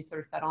location, you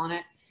sort of settle on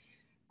it.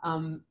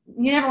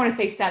 You never want to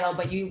say settle,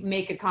 but you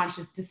make a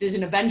conscious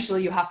decision.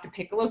 Eventually you have to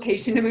pick a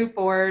location to move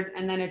forward.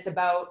 And then it's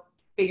about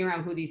figuring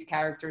out who these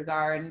characters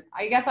are. And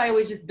I guess I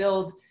always just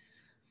build,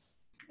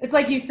 it's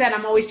like you said,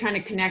 I'm always trying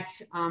to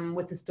connect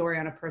with the story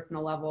on a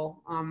personal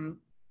level.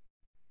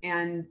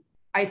 And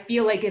I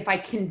feel like if I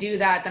can do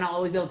that, then I'll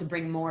always be able to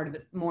bring more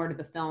to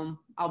the film.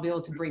 I'll be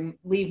able to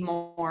leave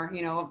more,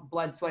 you know,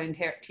 blood, sweat, and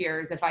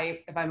tears if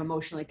I'm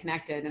emotionally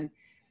connected. And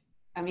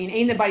I mean,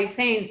 Ain't the Body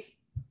Saints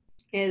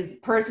is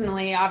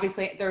personally,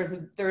 obviously, there's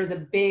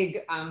a big,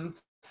 it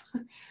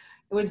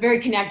was very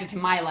connected to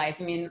my life.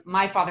 I mean,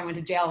 my father went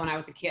to jail when I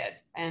was a kid,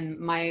 and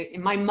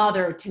my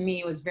mother, to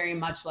me, was very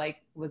much like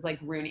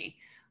Rooney.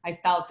 I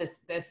felt this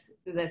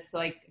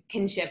like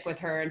kinship with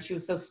her, and she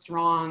was so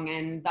strong.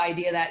 And the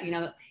idea that, you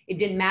know, it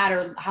didn't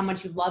matter how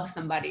much you love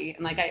somebody.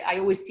 And like, I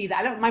always see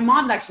that. My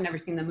mom's actually never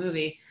seen the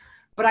movie,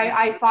 but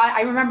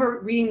I remember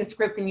reading the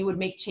script, and you would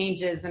make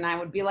changes, and I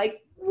would be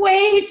like,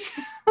 wait,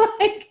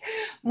 like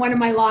one of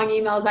my long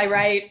emails I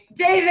write,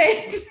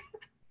 David,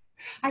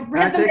 I've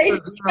read the mail.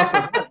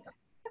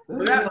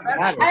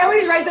 I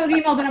always write those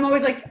emails and I'm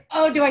always like,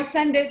 oh, do I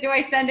send it?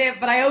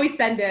 But I always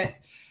send it.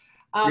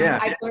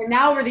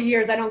 Now over the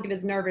years, I don't get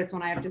as nervous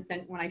when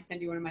I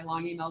send you one of my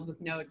long emails with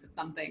notes of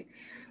something.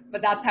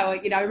 But that's how,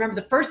 I remember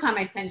the first time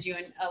I sent you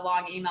a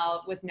long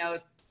email with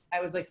notes, I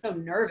was like so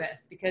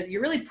nervous because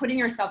you're really putting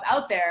yourself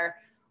out there.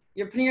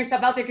 You're putting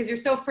yourself out there because you're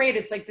so afraid.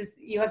 It's like this,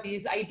 you have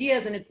these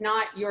ideas and it's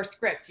not your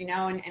script, and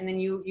then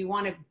you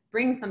want to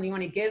bring something, you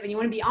want to give, and you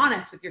want to be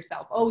honest with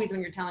yourself always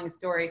when you're telling a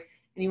story,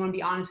 and you want to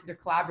be honest with your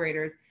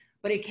collaborators.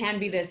 But it can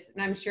be this,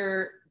 and I'm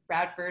sure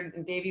Bradford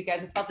and Dave, you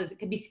guys have felt this, it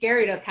can be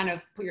scary to kind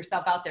of put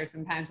yourself out there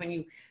sometimes when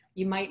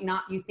you might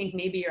not, you think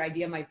maybe your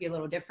idea might be a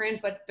little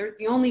different, but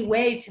the only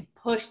way to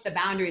push the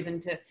boundaries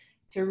and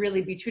to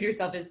really be true to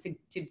yourself is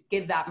to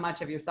give that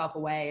much of yourself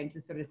away and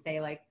to sort of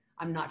say like,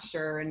 I'm not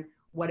sure, and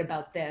what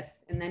about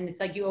this? And then it's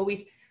like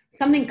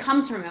something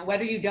comes from it,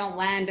 whether you don't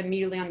land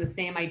immediately on the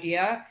same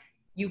idea,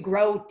 you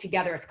grow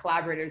together as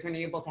collaborators when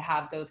you're able to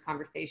have those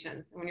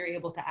conversations, when you're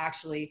able to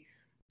actually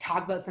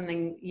talk about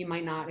something you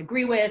might not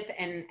agree with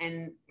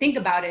and think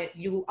about it,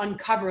 you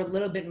uncover a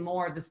little bit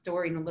more of the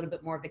story and a little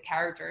bit more of the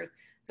characters.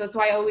 So that's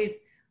why I always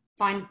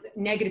find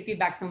negative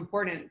feedback so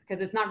important,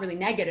 because it's not really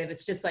negative.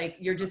 It's just like,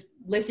 you're just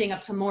lifting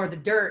up some more of the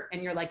dirt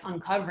and you're like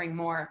uncovering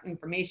more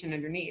information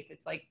underneath.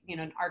 It's like,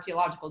 an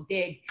archaeological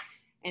dig,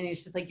 and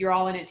it's just like, you're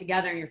all in it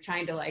together and you're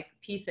trying to like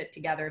piece it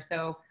together.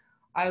 So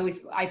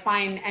I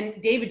find,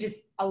 and David just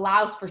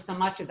allows for so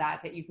much of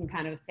that you can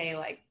kind of say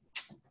like,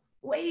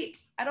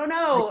 wait, I don't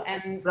know.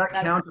 And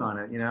I count on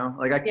it,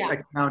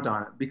 I count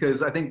on it,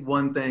 because I think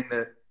one thing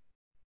that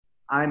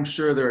I'm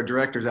sure there are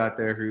directors out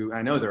there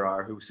I know there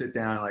are, who sit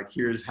down and like,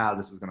 here's how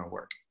this is going to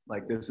work.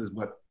 Like, this is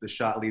what the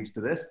shot leads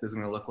to this. This is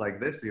going to look like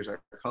this. Here's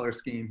our color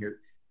scheme here.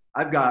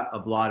 I've got a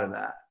lot of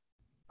that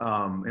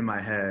in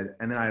my head.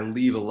 And then I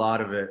leave a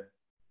lot of it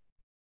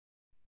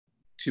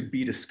to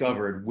be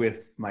discovered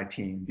with my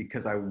team,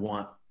 because I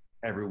want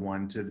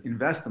everyone to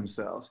invest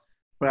themselves.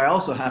 But I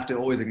also have to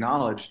always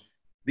acknowledge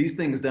these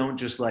things don't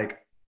just like,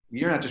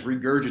 you're not just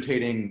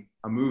regurgitating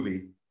a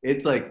movie.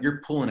 It's like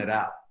you're pulling it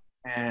out.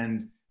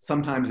 And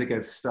sometimes it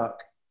gets stuck.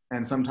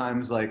 And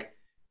sometimes, like,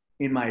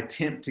 in my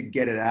attempt to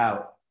get it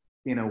out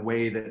in a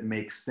way that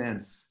makes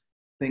sense,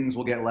 things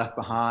will get left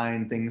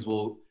behind.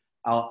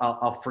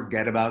 I'll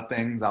forget about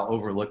things. I'll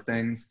overlook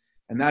things.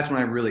 And that's when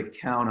I really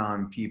count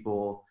on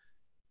people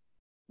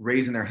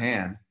raising their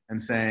hand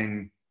and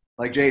saying,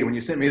 like, Jade, when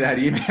you sent me that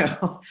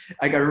email,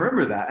 I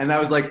remember that. And I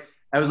was like,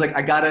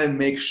 I gotta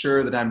make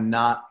sure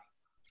that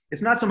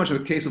it's not so much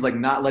of a case of like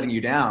not letting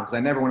you down, because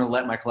I never want to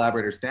let my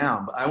collaborators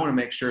down, but I want to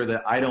make sure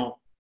that I don't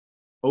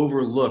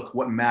overlook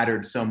what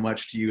mattered so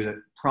much to you that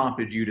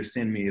prompted you to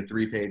send me a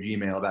 3-page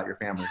email about your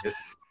family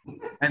history.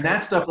 And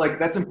that stuff, like,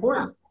 that's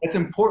important. It's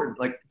important,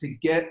 like, to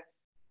get,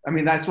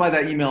 that's why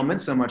that email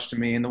meant so much to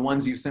me. And the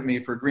ones you sent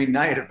me for Green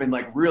Knight have been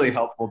like really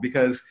helpful,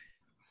 because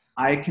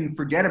I can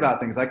forget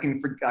about things. I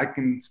can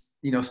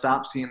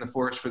stop seeing the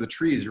forest for the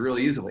trees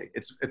really easily.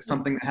 It's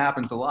something that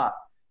happens a lot,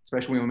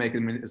 especially when we make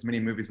as many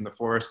movies in the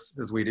forest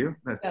as we do.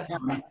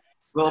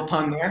 Little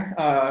pun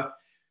there,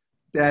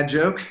 dad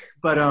joke,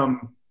 but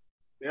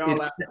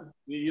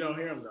you don't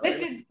hear him though.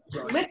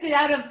 Lifted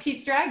out of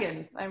Pete's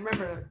Dragon. I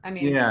remember.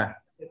 Yeah,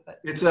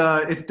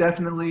 it's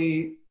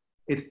definitely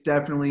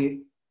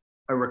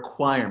a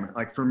requirement,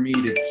 like, for me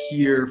to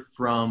hear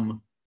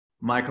from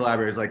my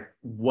collaborators, like,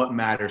 what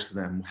matters to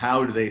them,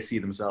 how do they see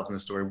themselves in the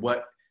story,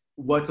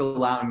 what's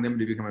allowing them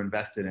to become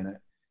invested in it,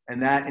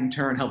 and that in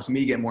turn helps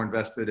me get more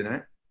invested in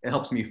it. It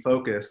helps me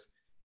focus,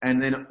 and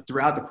then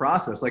throughout the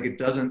process, like, it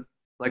doesn't,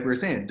 like we were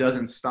saying, it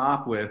doesn't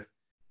stop with,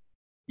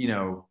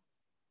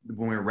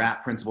 when we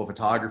wrap principal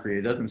photography.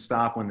 It doesn't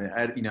stop when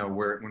when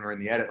we're in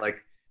the edit, like,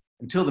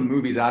 until the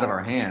movie's out of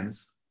our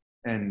hands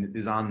and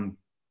is on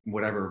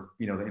whatever,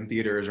 in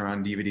theaters or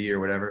on DVD or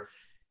whatever.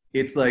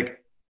 It's like,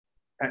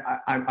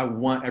 I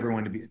want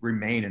everyone to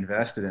remain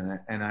invested in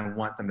it, and I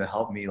want them to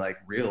help me like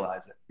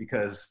realize it,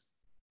 because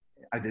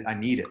I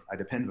need it. I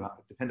depend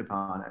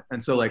upon it.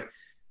 And so, like,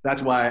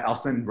 that's why I'll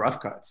send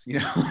rough cuts,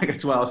 like,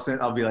 that's why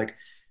I'll be like,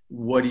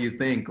 what do you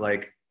think?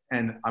 Like,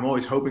 and I'm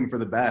always hoping for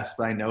the best,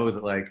 but I know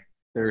that, like,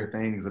 there are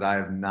things that I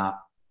have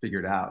not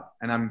figured out.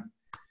 And I'm,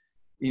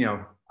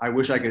 I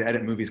wish I could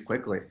edit movies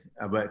quickly,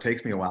 but it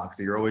takes me a while, because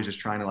you're always just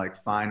trying to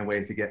like find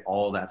ways to get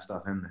all that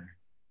stuff in there.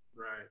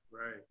 Right.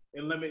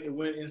 And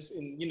when it's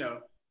in,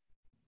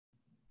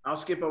 I'll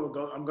skip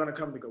over. I'm gonna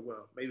come to go.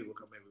 Well, maybe we'll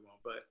come, maybe we won't.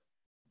 But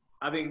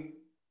I think,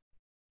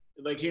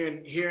 like,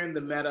 hearing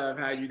the meta of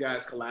how you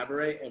guys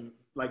collaborate and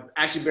like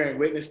actually bearing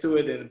witness to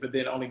it, but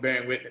then only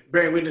bearing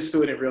witness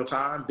to it in real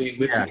time, being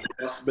with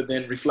you, but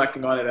then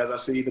reflecting on it as I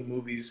see the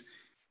movies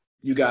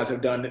you guys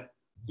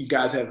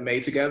have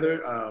made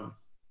together.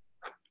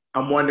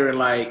 I'm wondering,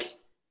 like,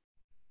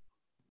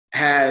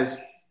 has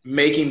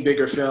making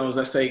bigger films,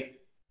 let's take,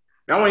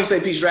 I don't want to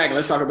say Pete's Dragon,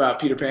 let's talk about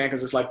Peter Pan,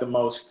 because it's like the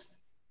most,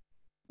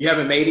 you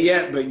haven't made it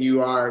yet, but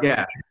you are,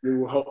 you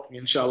will hope,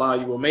 inshallah,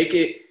 you will make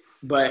it.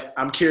 But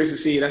I'm curious to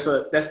see, that's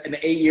an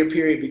 8-year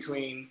period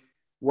between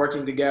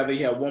working together.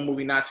 You have one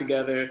movie not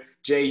together.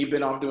 Jay, you've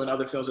been off doing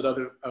other films with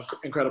other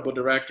incredible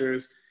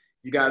directors.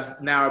 You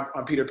guys now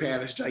on Peter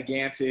Pan, this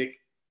gigantic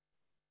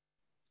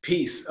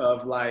piece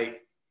of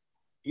like,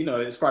 you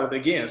know, it's part of,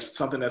 again, it's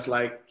something that's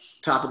like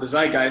top of the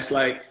zeitgeist.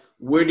 Like,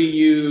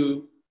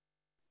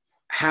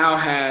 how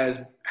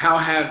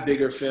have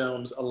bigger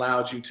films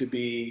allowed you to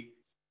be,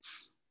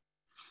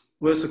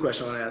 what's the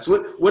question I want to ask?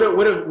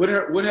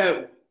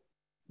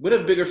 What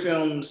have bigger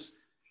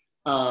films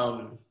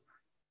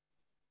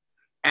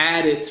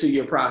added to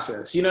your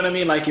process? You know what I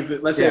mean? Like,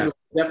 let's say a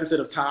deficit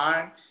of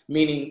time,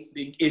 meaning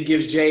it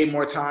gives Jay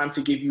more time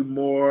to give you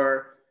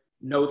more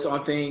notes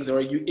on things, or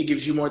it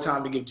gives you more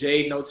time to give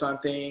Jay notes on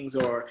things,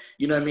 or,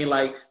 you know what I mean?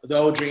 Like the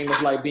old dream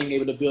of like being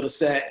able to build a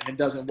set and it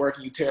doesn't work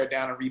and you tear it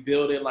down and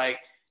rebuild it. Like,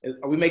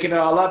 are we making it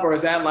all up, or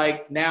is that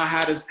like, now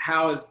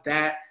how is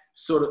that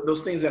sort of,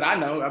 those things that I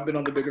know, I've been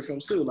on the bigger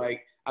films too.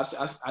 Like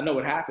I know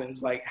what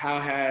happens. Like,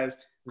 how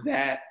has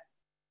that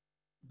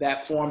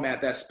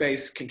format, that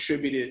space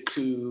contributed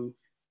to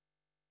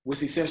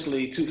what's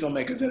essentially two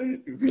filmmakers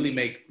that really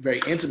make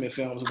very intimate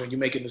films? When you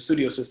make it in the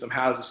studio system,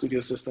 how does the studio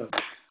system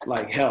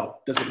like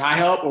help? Does it not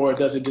help, or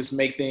does it just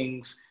make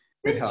things?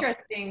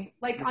 Interesting.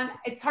 Like,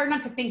 it's hard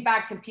not to think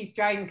back to Pete's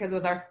Dragon, because it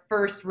was our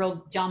first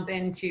real jump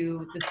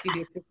into the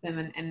studio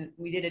system, and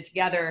we did it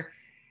together.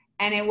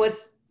 And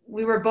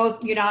we were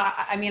both, you know,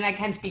 I mean, I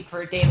can speak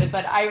for David,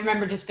 but I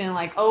remember just feeling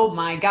like, oh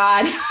my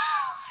God,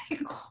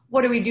 like,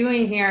 what are we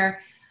doing here?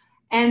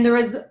 And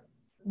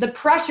the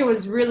pressure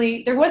was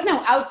really, there was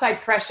no outside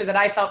pressure that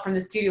I felt from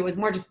the studio. It was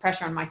more just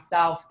pressure on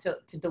myself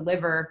to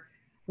deliver.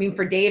 I mean,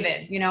 for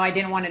David, you know, I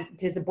didn't want to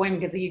disappoint him,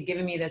 because he had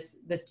given me this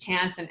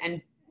chance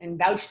and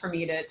vouched for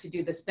me to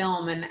do this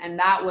film. And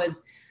that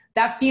was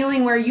that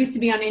feeling where it used to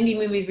be on indie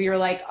movies where you're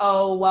like,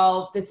 oh,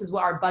 well, this is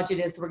what our budget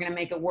is, so we're going to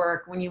make it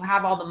work. When you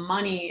have all the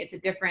money, it's a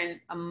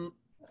different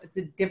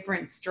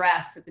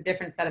stress. It's a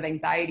different set of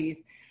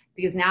anxieties,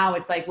 because now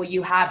it's like, well,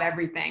 you have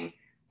everything.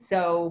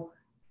 So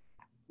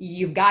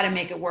you've got to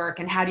make it work.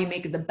 And how do you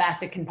make it the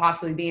best it can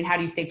possibly be? And how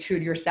do you stay true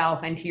to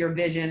yourself and to your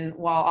vision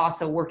while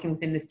also working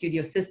within the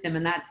studio system?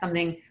 And that's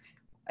something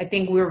I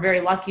think we were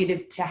very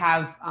lucky to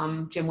have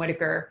Jim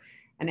Whittaker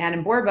and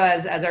Adam Borba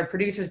as our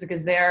producers,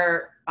 because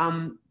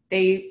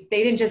they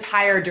didn't just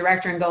hire a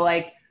director and go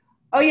like,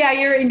 oh yeah,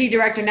 you're an indie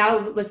director, now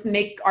let's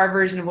make our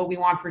version of what we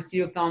want for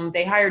studio film.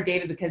 They hired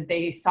David because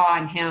they saw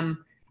in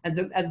him as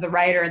the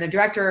writer and the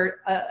director,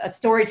 a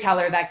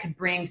storyteller that could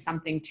bring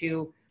something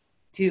to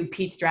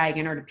Pete's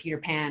Dragon or to Peter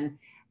Pan.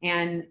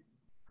 And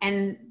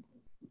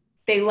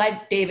they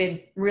let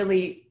David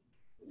really,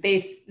 they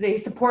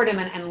support him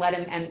and let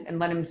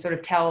him sort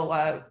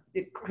of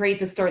create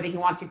the story that he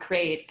wants to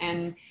create.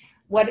 And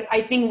what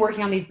I think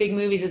working on these big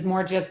movies is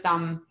more just,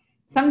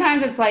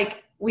 sometimes it's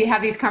like we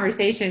have these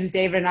conversations,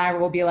 David and I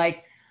will be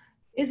like,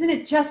 isn't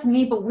it just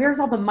me, but where's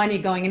all the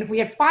money going? And if we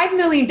had $5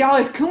 million,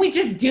 can we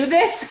just do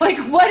this? Like,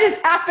 what is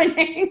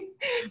happening?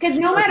 Because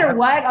no matter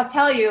what, I'll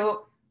tell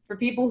you, for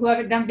people who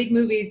haven't done big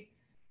movies,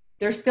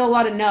 there's still a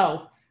lot of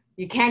no.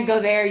 You can't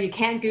go there, you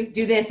can't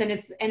do this. And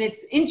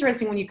it's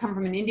interesting when you come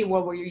from an indie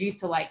world where you're used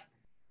to like,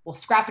 we'll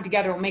scrap it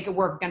together, we'll make it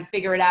work, we're gonna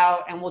figure it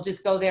out, and we'll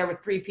just go there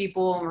with 3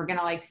 people and we're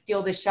gonna like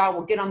steal this shot,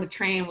 we'll get on the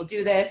train, we'll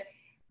do this.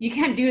 You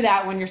can't do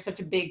that when you're such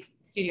a big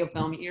studio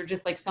film. You're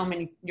just like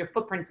your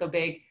footprint's so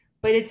big.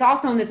 But it's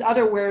also in this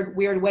other weird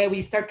way where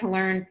you start to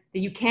learn that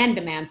you can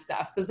demand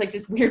stuff. So it's like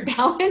this weird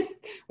balance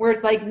where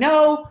it's like,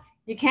 no,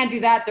 you can't do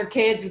that. They're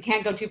kids. We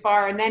can't go too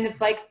far. And then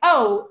it's like,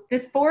 oh,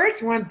 this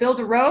forest, you want to build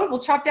a road? We'll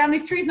chop down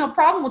these trees. No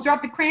problem. We'll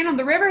drop the crane on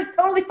the river. It's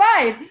totally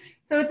fine.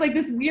 So it's like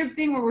this weird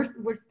thing where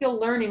we're still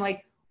learning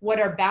like what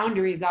our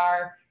boundaries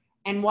are,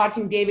 and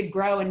watching David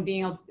grow and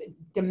being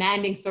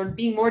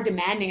more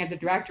demanding as a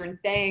director and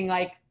saying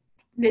like,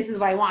 this is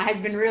what I want, has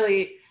been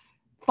really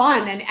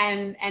fun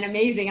and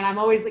amazing. And I'm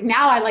always like,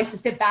 now I like to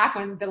sit back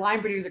when the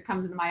line producer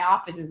comes into my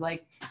office and is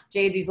like,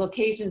 Jay, these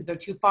locations are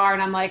too far.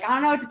 And I'm like, I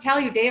don't know what to tell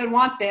you. David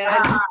wants it.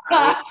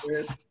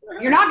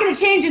 You're not going to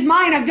change his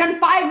mind. I've done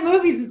 5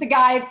 movies with the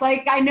guy. It's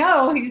like, I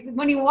know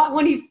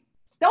when he's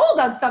sold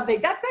on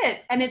something, that's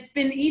it. And it's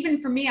been,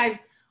 even for me,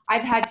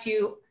 I've had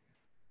to,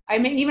 I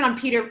mean, even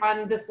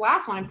on this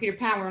last one, on Peter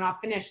Pan, we're not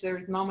finished. There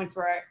was moments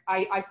where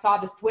I saw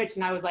the switch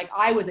and I was like,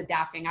 I was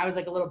adapting. I was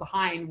like a little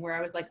behind, where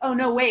I was like, oh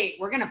no, wait,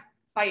 we're going to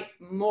fight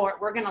more.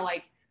 We're going to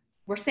like,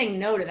 we're saying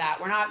no to that.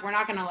 We're not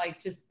going to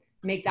like, just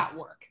make that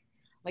work.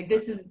 Like,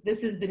 this is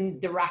the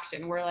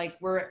direction.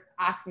 We're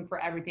asking for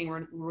everything.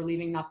 We're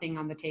leaving nothing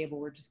on the table.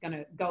 We're just going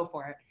to go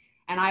for it.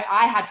 And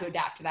I had to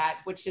adapt to that,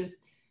 which is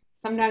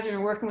sometimes when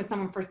you're working with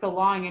someone for so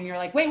long and you're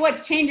like, wait,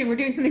 what's changing? We're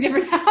doing something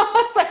different now.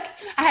 It's like,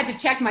 I had to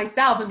check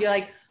myself and be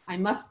like, I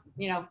must,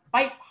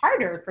 fight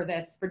harder for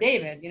this, for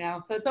David,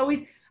 So it's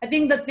always, I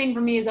think the thing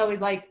for me is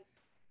always like,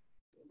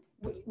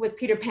 with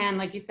Peter Pan,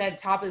 like you said,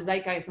 top of the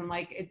zeitgeist, and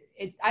like,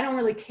 I don't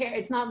really care.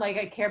 It's not like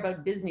I care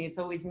about Disney. It's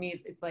always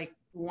me. It's like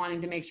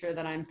wanting to make sure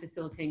that I'm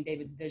facilitating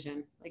David's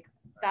vision. Like,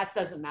 that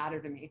doesn't matter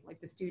to me. Like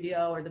the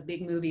studio or the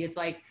big movie, it's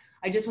like,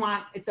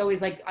 it's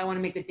always like, I want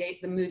to make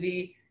the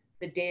movie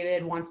that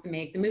David wants to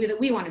make, the movie that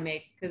we want to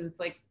make. Cause it's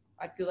like,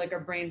 I feel like our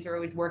brains are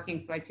always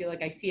working. So I feel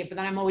like I see it, but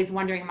then I'm always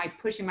wondering, am I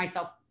pushing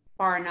myself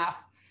far enough?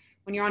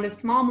 When you're on a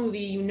small movie,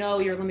 you know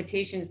your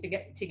limitations to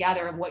get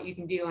together of what you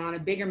can do. And on a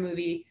bigger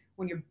movie,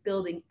 when you're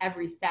building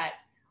every set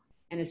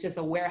and it's just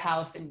a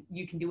warehouse and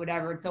you can do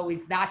whatever, it's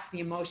always, that's the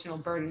emotional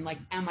burden. Like,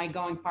 am I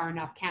going far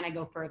enough? Can I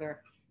go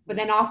further? But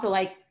then also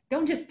like,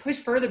 don't just push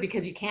further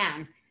because you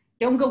can.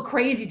 Don't go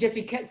crazy just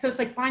because. So it's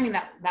like finding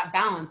that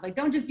balance. Like,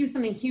 don't just do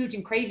something huge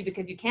and crazy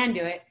because you can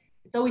do it.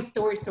 It's always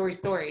story, story,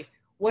 story.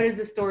 What does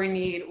the story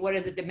need? What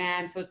does it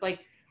demand? So it's like,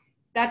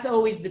 that's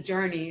always the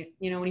journey.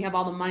 You know, when you have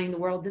all the money in the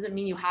world, doesn't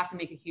mean you have to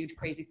make a huge,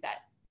 crazy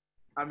set.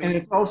 I mean, and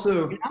it's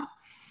also, you know?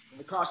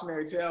 The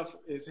cautionary tale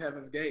is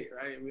Heaven's Gate,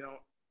 right? We don't.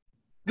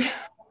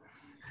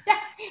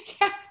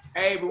 Yeah.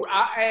 Hey, but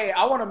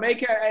I want to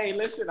make it. Hey,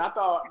 listen, I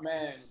thought,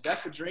 man,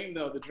 that's the dream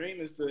though. The dream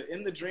is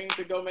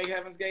to go make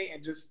Heaven's Gate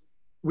and just.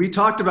 We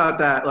talked about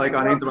that like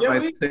on Ain't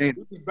the Saint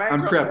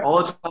on Prep all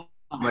the time.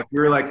 Like we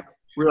were like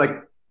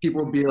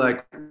people would be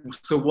like,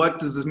 so what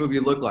does this movie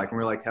look like? And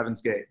we're like,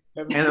 Heaven's Gate.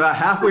 And about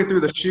halfway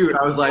through the shoot,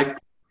 I was like,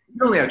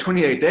 we only have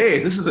 28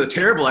 days. This is a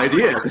terrible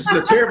idea. This is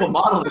a terrible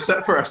model to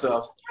set for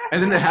ourselves.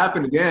 And then it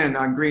happened again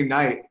on Green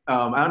Knight.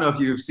 I don't know if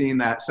you've seen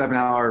that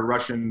 7-hour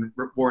Russian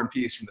War and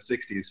Peace from the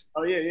 60s.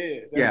 Oh, yeah.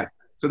 Yeah.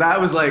 So that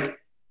was like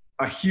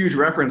a huge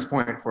reference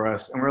point for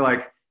us. And we're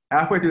like,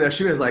 halfway through that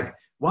shoot, I was like,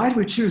 why did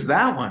we choose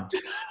that one?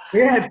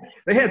 They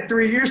had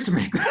 3 years to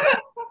make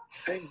that.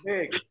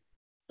 Big.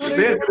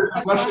 They had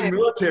the Russian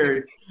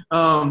military.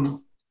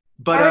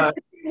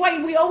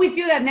 Why we always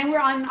do that, and then we're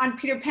on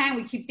Peter Pan.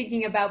 We keep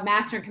thinking about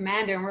Master and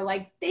Commander, and we're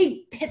like,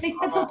 they spent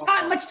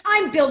much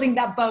time building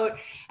that boat.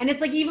 And it's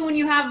like, even when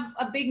you have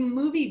a big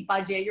movie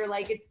budget, you're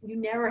like, you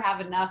never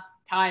have enough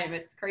time.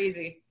 It's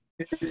crazy.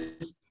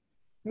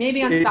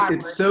 Maybe on Star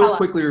Wars. It so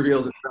quickly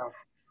reveals itself.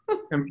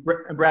 And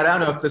Brad, I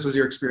don't know if this was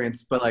your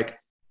experience, but like,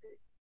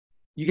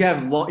 you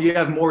have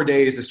more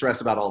days to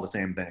stress about all the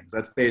same things.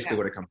 That's basically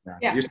what it comes down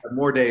to. Yeah. You just have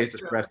more days to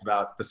stress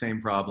about the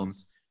same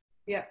problems.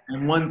 Yeah.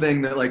 And one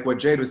thing that, like what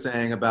Jade was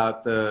saying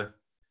about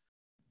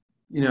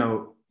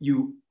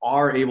you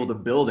are able to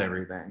build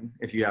everything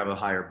if you have a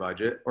higher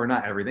budget, or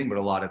not everything, but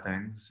a lot of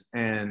things.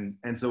 And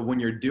so when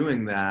you're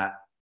doing that,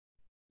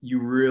 you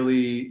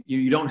really,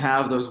 you don't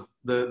have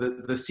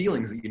the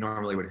ceilings that you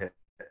normally would hit.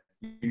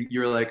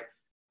 You're like,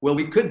 well,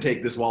 we could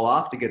take this wall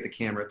off to get the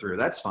camera through.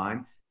 That's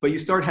fine. But you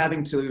start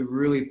having to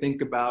really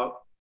think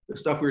about the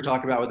stuff we were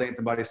talking about with Ain't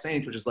the Body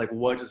Saints, which is like,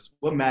 what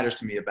matters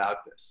to me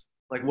about this?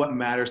 Like, what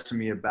matters to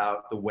me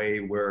about the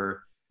way we're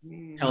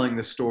telling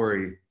the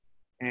story?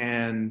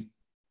 And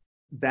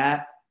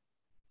that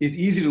is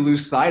easy to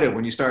lose sight of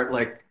when you start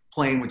like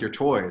playing with your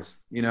toys,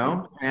 you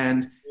know?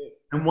 And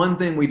one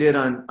thing we did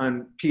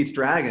on Pete's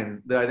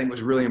Dragon that I think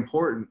was really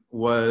important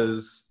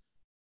was,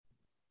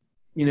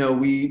 you know,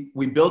 we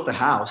built the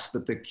house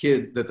that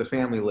the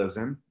family lives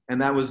in.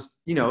 And that was,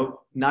 you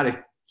know, not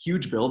a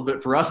huge build,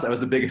 but for us, that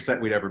was the biggest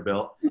set we'd ever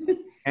built.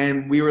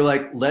 And we were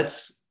like,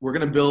 we're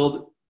going to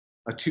build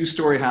a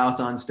 2-story house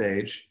on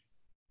stage.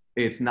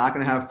 It's not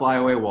going to have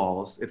flyaway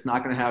walls. It's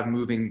not going to have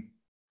moving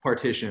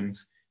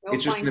partitions.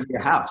 It's just going to be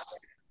a house.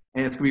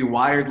 And it's going to be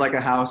wired like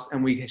a house.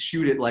 And we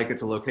shoot it like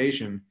it's a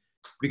location,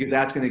 because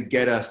that's going to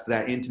get us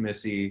that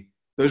intimacy.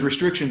 Those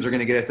restrictions are going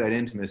to get us that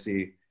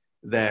intimacy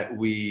that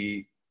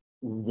we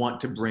want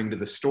to bring to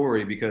the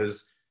story,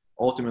 because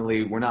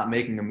ultimately we're not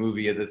making a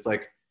movie that's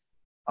like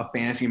a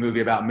fantasy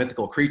movie about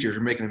mythical creatures.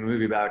 We're making a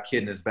movie about a kid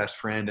and his best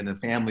friend and a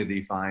family that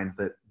he finds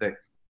that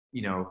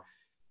you know,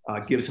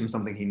 gives him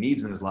something he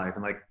needs in his life.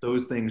 And like,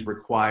 those things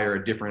require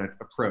a different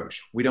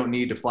approach. We don't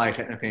need to fly a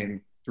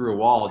technoplane through a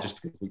wall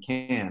just because we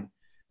can.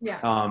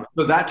 Yeah.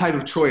 So that type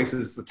of choice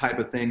is the type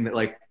of thing that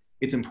like,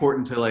 it's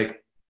important to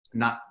like,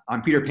 not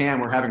on Peter Pan,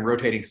 we're having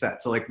rotating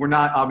sets. So like, we're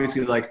not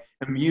obviously like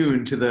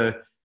immune to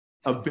the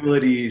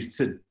abilities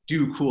to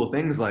do cool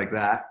things like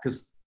that,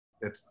 because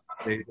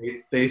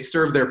they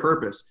serve their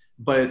purpose.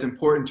 But it's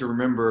important to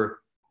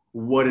remember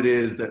what it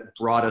is that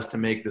brought us to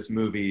make this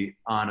movie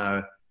on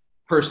a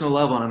personal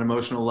level, on an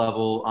emotional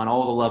level, on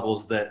all the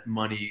levels that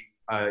money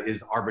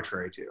is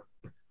arbitrary to.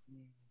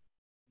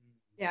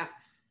 Yeah.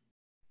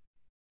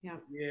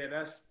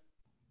 That's.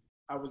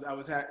 I was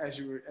as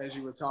you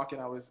were talking,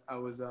 I was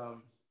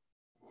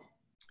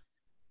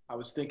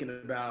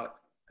thinking about,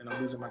 and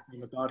I'm losing my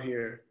train of thought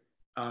here.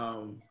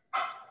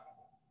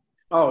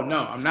 Oh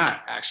no, I'm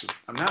not actually.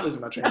 I'm not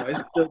losing my train of thought.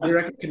 It's still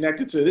directly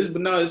connected to this,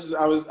 but no, this is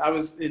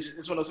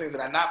it's one of those things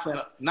that I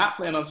not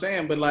plan on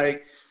saying, but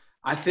like,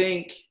 I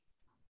think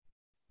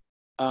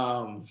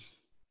the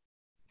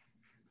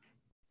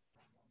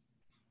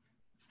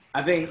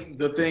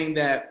thing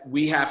that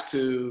we have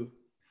to,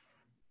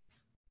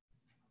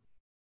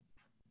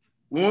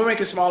 when we're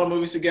making smaller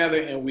movies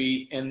together, and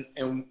we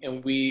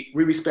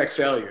respect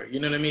failure, you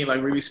know what I mean?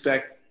 Like, we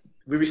respect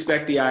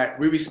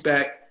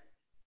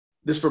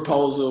this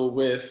proposal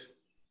with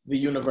the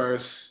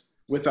universe,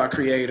 with our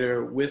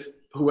creator, with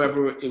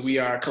whoever we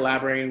are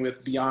collaborating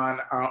with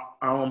beyond our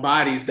own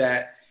bodies,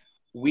 that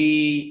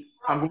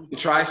I'm going to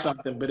try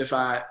something, but if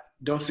I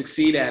don't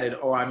succeed at it,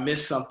 or I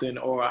miss something,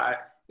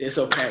 it's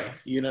okay.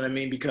 You know what I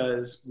mean?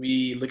 Because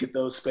we look at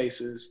those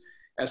spaces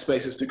as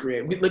spaces to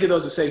create. We look at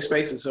those as safe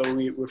spaces. So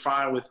we're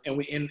fine with,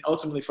 and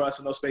ultimately for us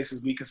in those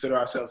spaces, we consider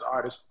ourselves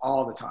artists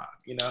all the time,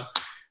 you know,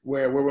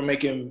 where we're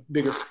making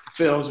bigger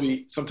films.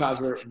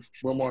 Sometimes we're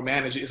more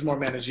it's more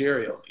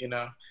managerial, you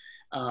know,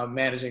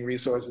 managing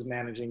resources,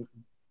 managing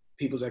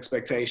people's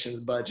expectations,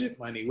 budget,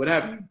 money,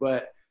 whatever.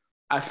 But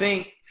I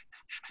think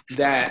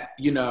that,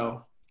 you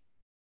know,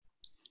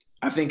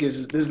 this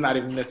is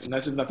nothing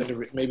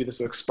to, maybe this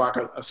will spark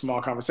a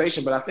small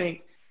conversation, but I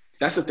think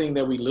that's the thing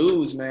that we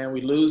lose, man.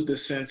 We lose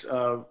this sense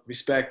of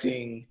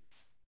respecting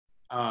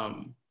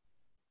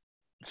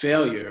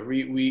failure.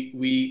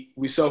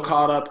 We so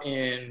caught up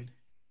in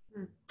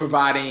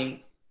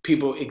providing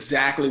people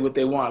exactly what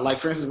they want. Like,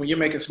 for instance, when you're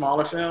making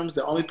smaller films,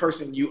 the only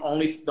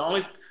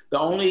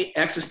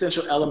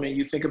existential element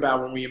you think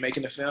about when you're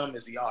making a film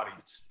is the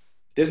audience.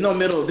 There's no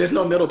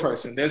middle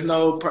person. There's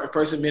no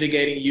person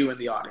mitigating you in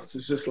the audience.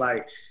 It's just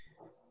like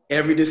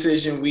every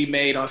decision we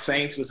made on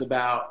Saints was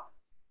about,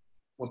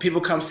 when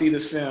people come see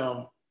this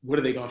film, what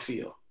are they going to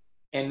feel?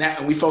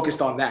 And we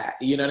focused on that.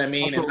 You know what I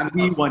mean? And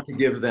we want to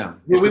give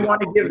them. We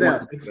want to give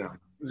them.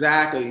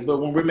 Exactly. But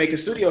when we're making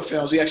studio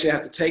films, we actually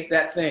have to take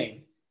that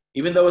thing,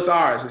 even though it's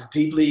ours, has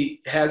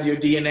your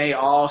DNA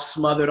all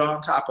smothered on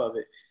top of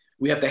it.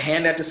 We have to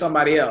hand that to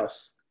somebody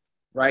else,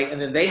 right?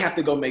 And then they have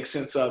to go make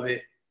sense of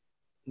it.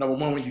 Number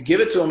one, when you give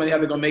it to them, they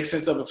have to go make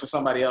sense of it for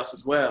somebody else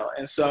as well.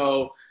 And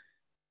so,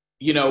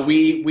 you know,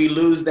 we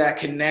lose that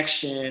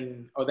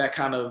connection, or that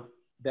kind of,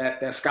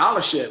 that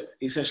scholarship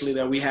essentially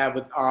that we have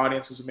with our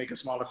audiences who make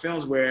smaller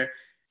films, where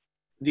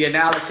the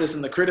analysis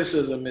and the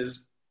criticism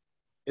is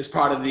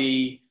part of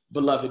the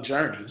beloved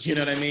journey. You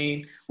know what I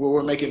mean? Where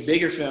we're making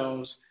bigger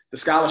films, the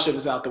scholarship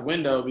is out the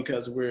window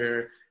because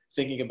we're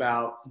thinking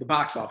about the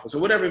box office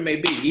or whatever it may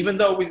be. Even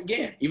though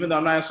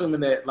I'm not assuming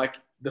that, like,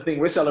 the thing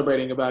we're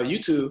celebrating about you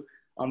two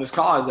on this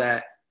call is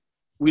that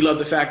we love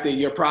the fact that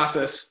your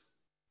process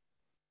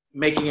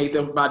making Eighth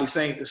Body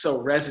Saints is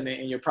so resonant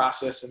in your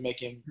process of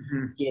making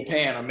Peter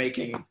Pan or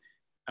making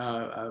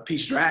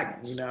Peach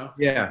Dragon, you know?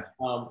 Yeah.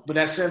 But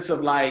that sense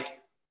of like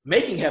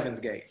making Heaven's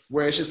Gate,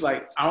 where it's just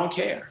like, I don't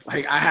care.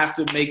 Like,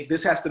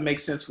 this has to make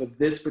sense for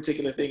this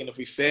particular thing. And if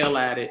we fail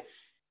at it,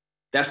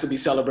 that's to be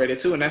celebrated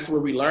too. And that's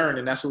where we learn,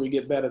 and that's where we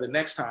get better the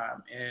next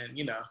time. And,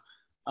 you know,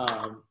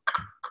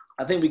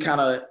 I think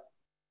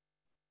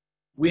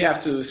we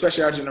have to,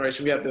 especially our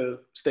generation, we have to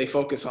stay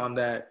focused on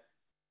that.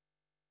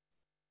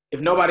 If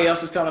nobody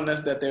else is telling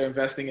us that they're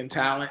investing in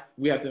talent,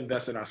 we have to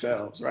invest in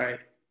ourselves, right?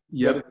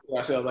 Yeah.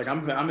 Ourselves, like,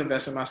 I'm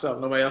investing in myself.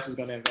 Nobody else is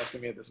going to invest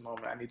in me at this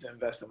moment. I need to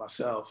invest in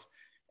myself.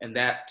 And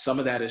that, some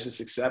of that is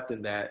just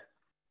accepting that,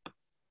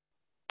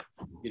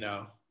 you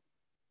know,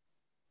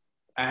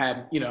 I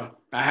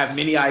have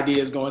many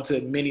ideas going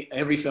to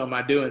every film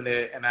I do in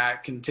there, and I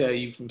can tell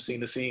you from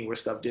scene to scene where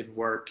stuff didn't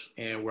work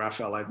and where I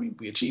felt like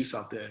we achieved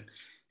something.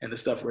 And the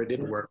stuff where it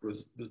didn't work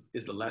is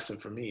the lesson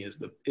for me, is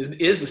the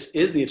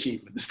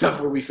achievement. The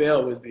stuff where we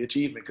failed was the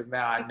achievement, because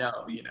now I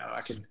know, you know,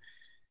 I can.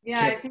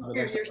 Yeah, I think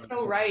you're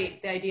so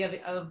right. The idea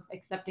of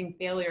accepting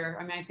failure.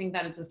 I mean, I think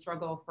that it's a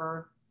struggle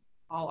for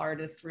all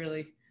artists,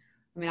 really.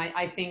 I mean,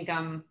 I think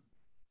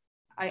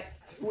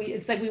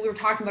it's like we were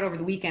talking about over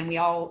the weekend.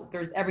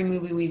 There's every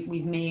movie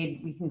we've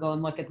made, we can go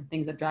and look at the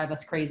things that drive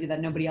us crazy that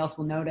nobody else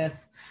will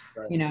notice.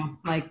 Right. You know,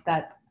 like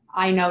that.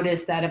 I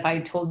noticed that if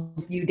I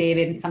told you,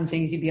 David, some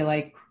things, you'd be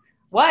like,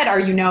 what? Or,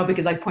 you know,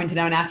 because I pointed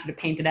out and asked you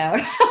to paint it out.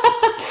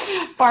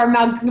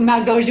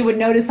 Malgosia would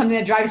notice something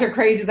that drives her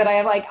crazy that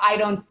I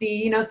don't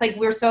see. You know, it's like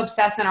we're so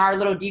obsessed in our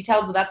little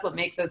details, but that's what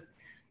makes us,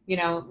 you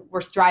know,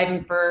 we're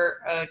striving for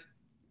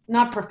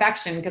not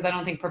perfection, because I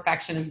don't think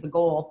perfection is the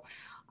goal,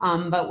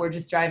 but we're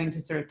just striving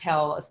to sort of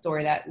tell a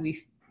story that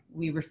we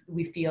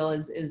feel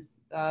is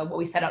what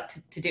we set out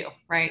to do,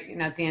 right? You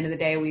know, at the end of the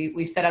day,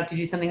 we set out to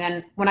do something.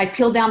 Then when I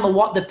peel down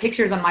the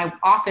pictures on my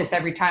office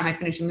every time I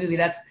finish a movie,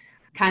 that's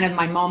kind of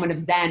my moment of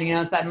Zen. You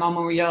know, it's that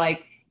moment where you're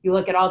like, you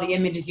look at all the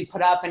images you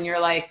put up and you're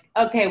like,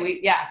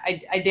 okay,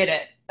 I did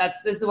it.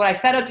 This is what I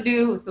set out to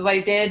do. This is what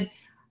I did.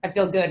 I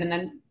feel good. And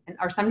then,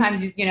 or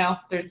sometimes, you know,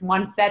 there's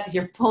one set that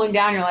you're pulling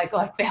down. You're like, oh,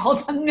 I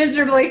failed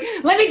miserably.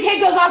 Let me take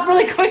those off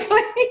really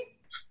quickly.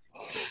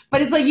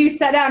 But it's like you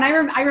set out,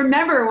 and I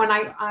remember when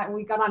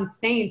we got on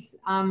Saints,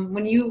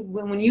 when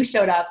you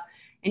showed up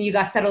and you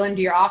got settled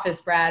into your office,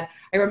 Brad.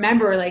 I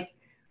remember like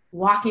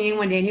walking in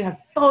one day and you had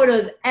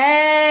photos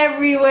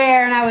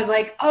everywhere, and I was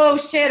like, oh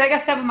shit, I got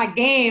to step up my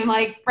game.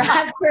 Like,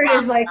 Bradford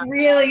is like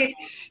really,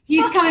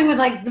 he's coming with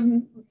like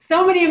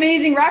so many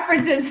amazing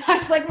references. I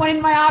was like, one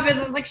in my office,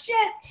 I was like,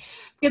 shit.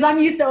 Because I'm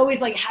used to always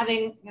like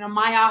having, you know,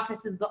 my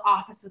office is the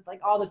office with like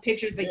all the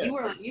pictures, but you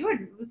were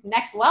this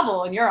next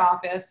level in your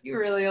office. You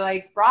really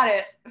like brought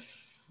it.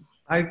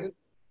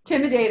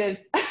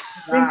 Intimidated.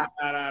 No.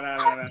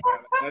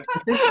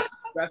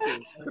 That's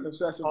an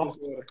obsessive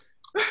disorder.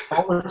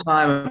 All the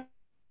time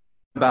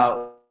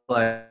about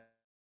like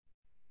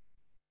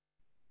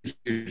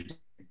huge,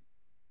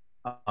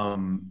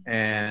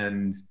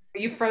 and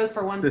you froze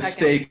for 1 the second.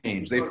 stake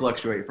change. They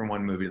fluctuate from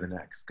one movie to the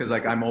next because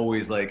like I'm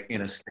always like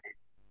in a state.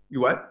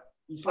 You what?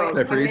 You froze.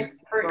 Did I freeze?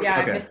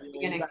 Yeah, okay. I missed the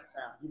beginning.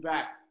 You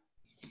back.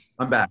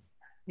 I'm back.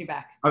 You're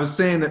back. I was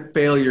saying that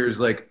failure is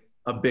like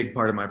a big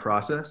part of my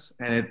process,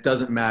 and it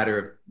doesn't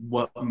matter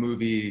what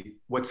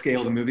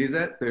scale the movie is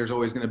at. It's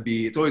always going to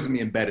be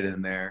embedded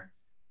in there.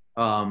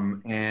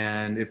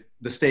 And if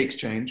the stakes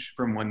change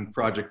from one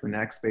project to the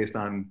next based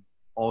on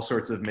all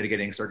sorts of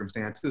mitigating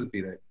circumstances, be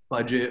it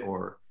budget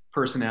or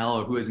personnel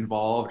or who is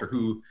involved or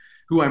who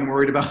I'm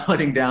worried about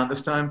letting down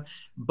this time.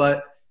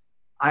 But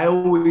I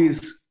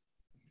always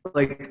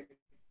like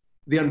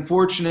the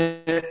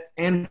unfortunate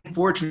and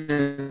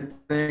fortunate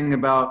thing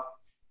about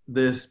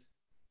this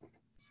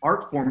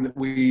art form that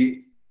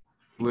we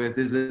with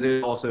is that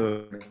it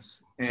also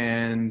is.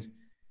 And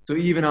so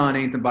even on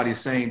Ain't the Body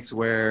Saints,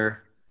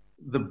 where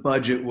the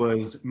budget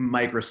was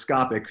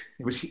microscopic,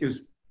 it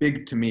was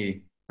big to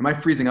me. Am I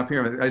freezing up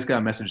here? I just got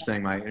a message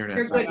saying my internet.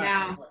 You're good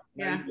now.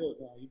 Yeah.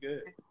 You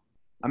good.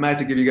 I might have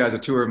to give you guys a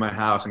tour of my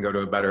house and go to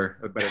a better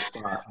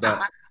spot.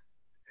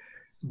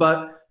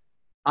 But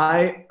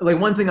I like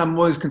one thing I'm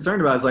always concerned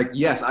about is like,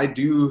 yes, I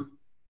do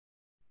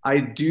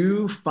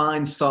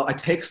find I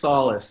take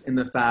solace in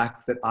the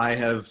fact that I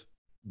have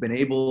been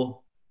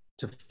able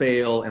to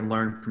fail and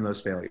learn from those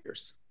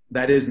failures.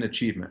 That is an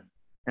achievement.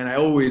 And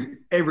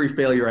every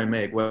failure I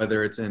make,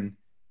 whether it's in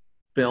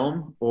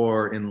film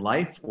or in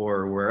life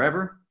or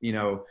wherever,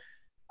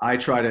 I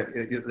try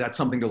to, that's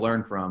something to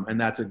learn from, and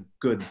that's a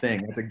good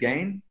thing. It's a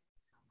gain.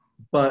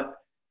 But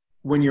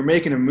when you're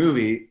making a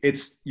movie,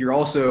 you're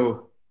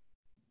also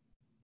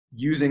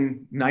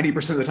using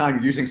 90% of the time,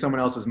 you're using someone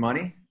else's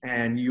money,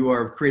 and you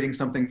are creating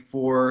something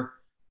for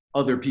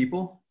other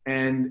people.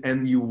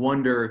 And you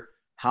wonder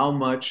how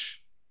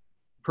much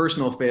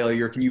personal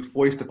failure can you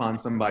foist upon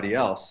somebody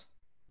else,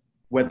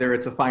 whether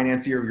it's a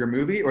financier of your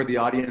movie or the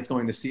audience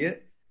going to see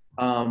it.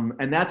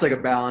 And that's like a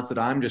balance that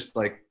I'm just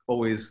like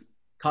always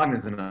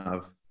cognizant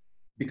of,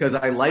 because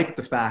I like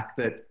the fact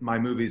that my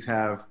movies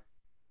have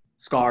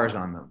scars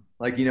on them.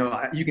 Like,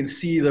 you can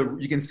see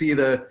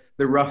the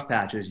rough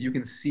patches. You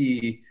can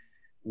see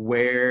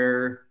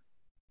where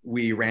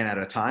we ran out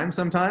of time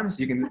sometimes.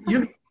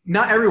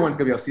 Not everyone's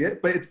gonna be able to see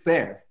it, but it's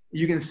there.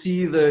 You can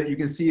see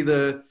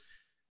the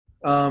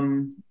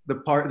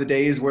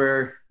days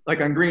where, like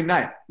on Green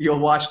Knight, you'll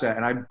watch that,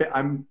 and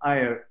I'm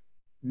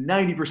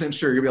 90%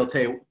 sure you'll be able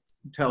to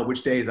tell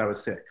which days I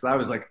was sick, because I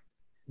was like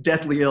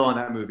deathly ill on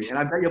that movie, and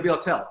I bet you'll be able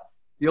to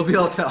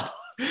tell.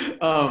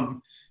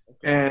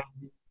 And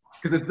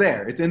because it's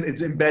there, it's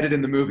embedded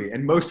in the movie,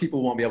 and most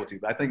people won't be able to,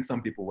 but I think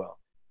some people will.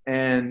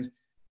 And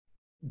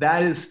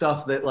that is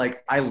stuff that,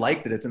 like, I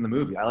like that it's in the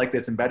movie. I like that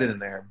it's embedded in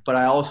there, but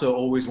I also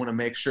always want to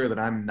make sure that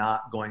I'm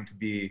not going to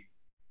be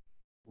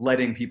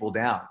letting people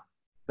down.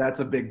 That's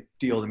a big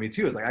deal to me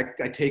too. It's like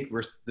I take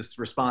this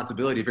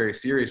responsibility very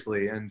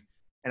seriously, and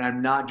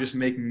I'm not just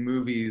making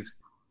movies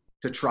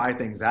to try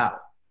things out.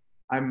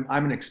 I'm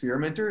an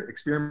experimenter.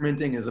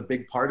 Experimenting is a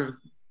big part of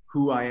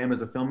who I am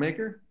as a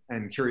filmmaker,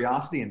 and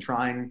curiosity and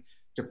trying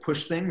to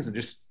push things and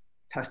just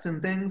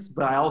testing things.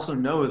 But I also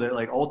know that,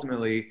 like,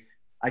 ultimately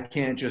I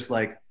can't just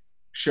like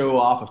show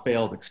off a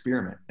failed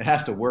experiment. It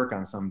has to work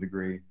on some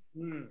degree.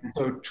 And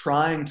so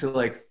trying to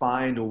like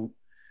find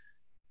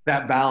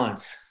that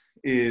balance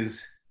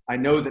is, I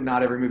know that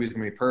not every movie is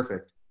going to be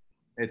perfect.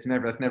 That's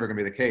never going to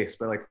be the case.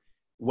 But like,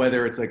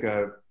 whether it's like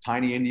a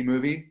tiny indie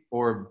movie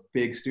or a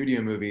big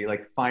studio movie,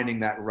 like finding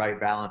that right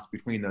balance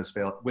between those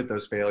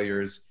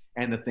failures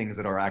and the things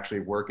that are actually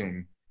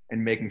working,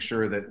 and making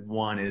sure that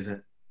one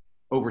isn't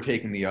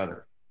overtaking the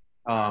other.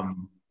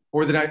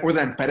 Or that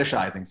I'm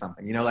fetishizing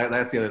something, like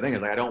that's the other thing,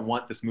 is like, I don't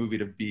want this movie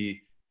to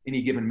be,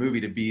 any given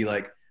movie to be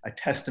like a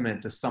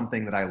testament to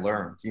something that I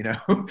learned,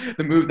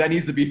 the movie that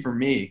needs to be for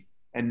me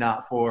and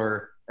not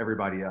for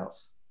everybody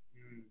else.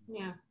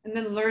 Yeah. And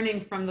then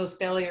learning from those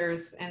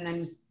failures and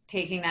then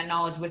taking that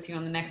knowledge with you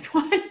on the next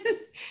one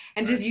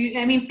and just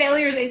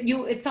failures,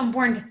 it's so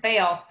important to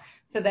fail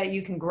so that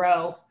you can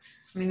grow.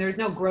 There's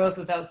no growth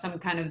without some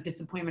kind of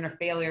disappointment or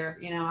failure.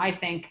 I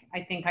think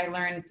I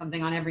learned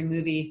something on every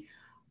movie.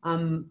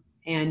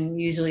 And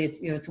usually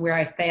it's where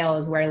I fail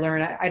is where I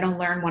learn. I don't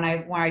learn when I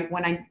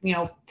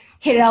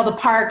hit it out of the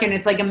park and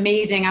it's like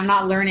amazing. I'm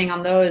not learning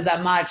on those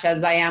that much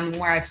as I am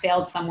where I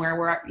failed somewhere,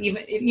 where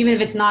even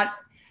if it's not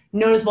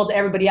noticeable to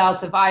everybody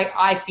else, if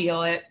I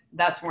feel it,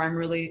 that's where I'm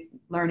really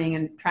learning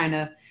and trying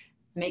to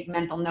make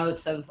mental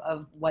notes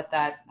of what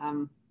that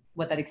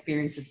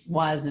experience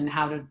was and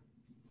how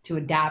to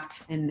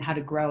adapt and how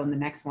to grow in the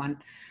next one.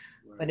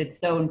 Right. But it's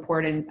so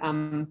important.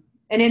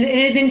 And it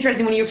is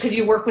interesting because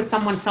you work with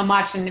someone so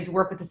much, and if you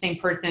work with the same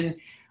person,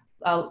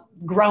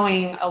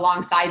 growing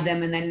alongside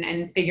them,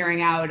 and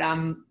figuring out,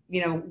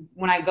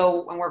 when I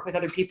go and work with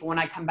other people, when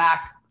I come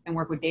back and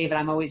work with David,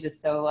 I'm always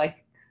just so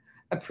like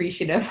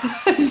appreciative,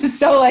 just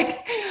so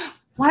like,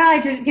 why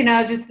don't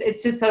I just,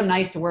 it's just so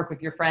nice to work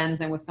with your friends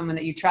and with someone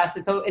that you trust.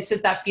 It's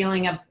just that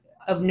feeling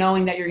of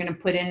knowing that you're going to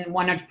put in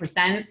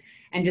 100%,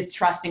 and just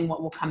trusting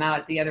what will come out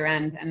at the other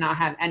end, and not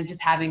have, and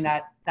just having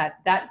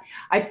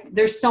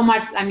there's so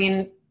much, I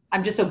mean,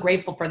 I'm just so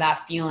grateful for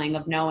that feeling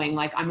of knowing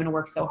like I'm going to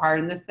work so hard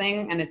in this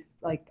thing. And it's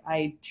like,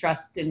 I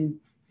trust in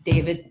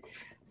David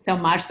so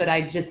much that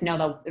I just know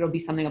that it'll be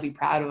something I'll be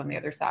proud of on the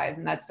other side.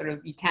 And that's sort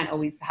of, you don't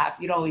always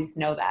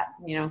know that,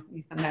 you know,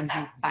 sometimes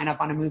you sign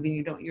up on a movie and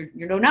you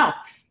don't know,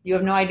 you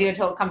have no idea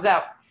until it comes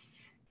out.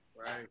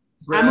 Right.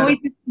 I'm always,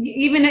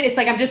 even, it's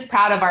like, I'm just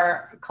proud of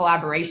our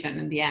collaboration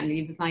in the end.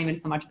 It's not even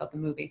so much about the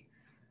movie.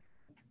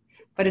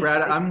 But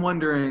Brad, I'm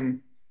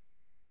wondering,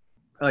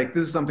 like,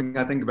 this is something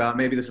I think about.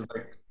 Maybe this is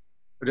like,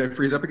 did I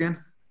freeze up again?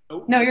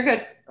 No, you're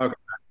good. Okay.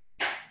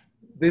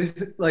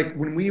 This, like,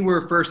 when we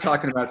were first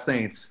talking about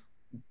Saints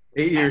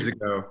 8 years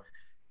ago,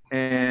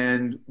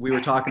 and we were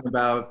talking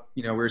about,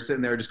 you know, we were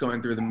sitting there just going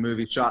through the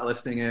movie, shot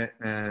listing it,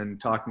 and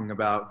talking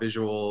about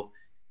visual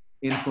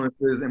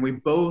influences. And we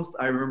both,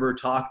 I remember,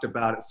 talked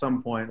about at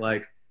some point,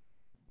 like,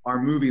 our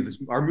movie's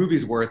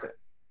worth it.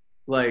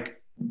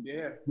 Like,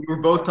 yeah, we were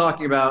both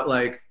talking about,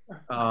 like,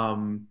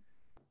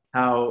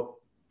 how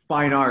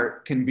fine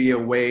art can be a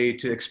way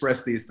to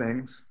express these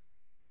things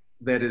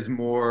that is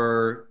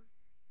more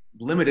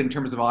limited in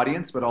terms of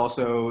audience, but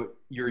also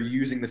you're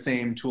using the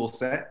same tool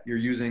set, you're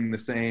using the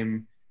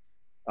same,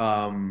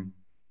 a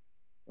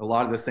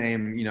lot of the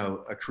same, you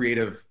know, a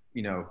creative,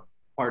 you know,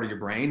 part of your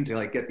brain to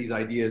like get these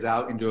ideas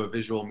out into a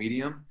visual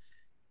medium.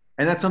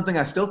 And that's something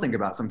I still think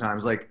about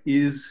sometimes, like,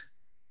 is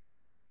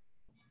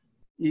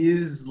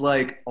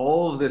like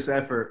all of this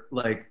effort,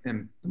 like,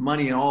 and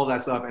money and all of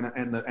that stuff,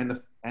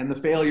 and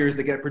the failures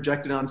that get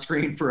projected on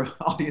screen for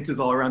audiences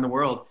all around the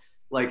world,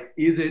 like,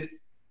 is it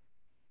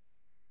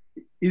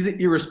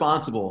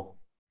irresponsible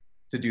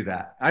to do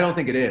that? I don't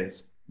think it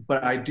is,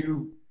 but I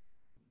do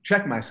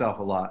check myself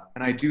a lot,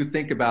 and I do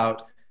think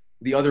about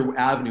the other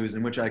avenues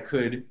in which I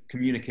could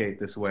communicate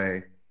this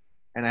way,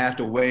 and I have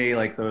to weigh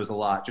like those a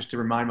lot just to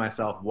remind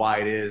myself why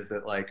it is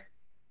that like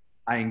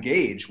I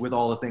engage with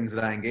all the things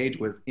that I engage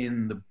with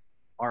in the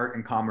art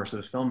and commerce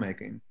of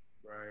filmmaking.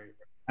 Right.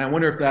 And I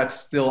wonder if that's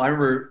still, I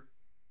remember,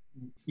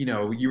 you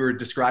know, you were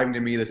describing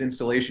to me this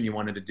installation you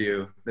wanted to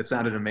do that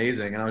sounded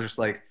amazing. And I was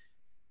like,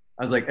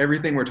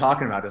 everything we're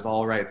talking about is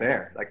all right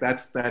there. Like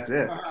that's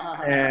it.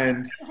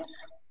 And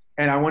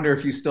I wonder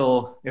if you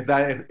still, if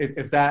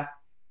that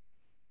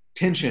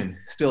tension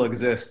still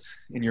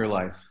exists in your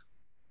life.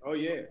 Oh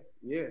yeah.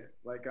 Yeah.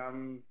 Like,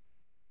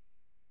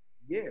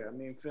 yeah, I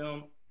mean,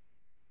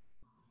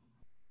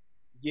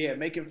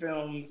 making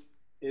films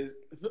is,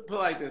 put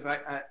like this,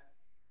 I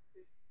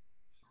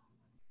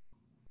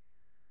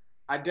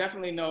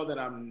definitely know that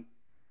I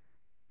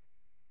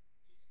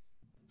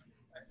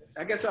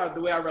guess the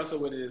way I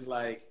wrestle with it is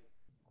like,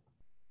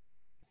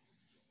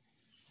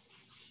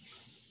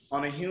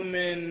 on a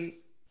human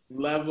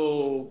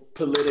level,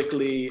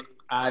 politically,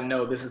 I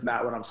know this is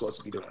not what I'm supposed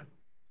to be doing.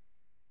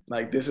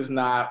 Like, this is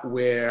not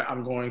where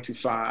I'm going to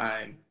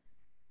find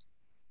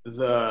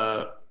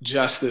the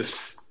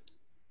justice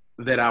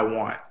that I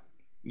want,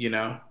 you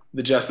know,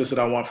 the justice that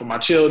I want for my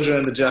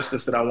children, the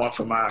justice that I want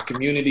for my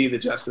community, the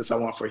justice I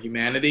want for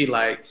humanity.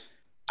 Like,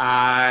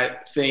 I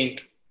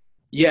think,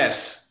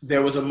 yes,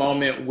 there was a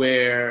moment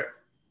where,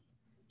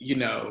 you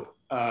know,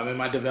 in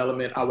my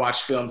development, I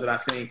watched films that I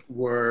think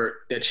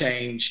that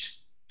changed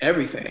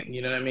everything.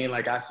 You know what I mean?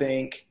 Like, I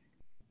think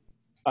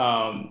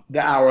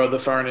The Hour of the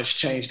Furnace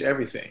changed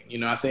everything. You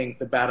know, I think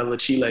The Battle of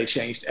Chile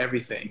changed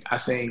everything. I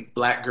think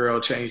Black Girl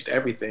changed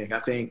everything. I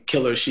think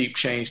Killer Sheep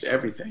changed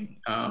everything.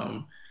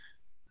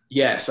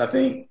 Yes, I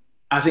think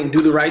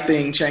Do the Right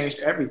Thing changed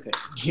everything.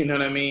 You know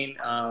what I mean?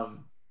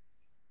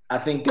 I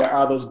think there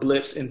are those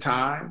blips in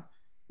time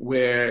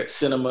where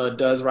cinema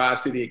does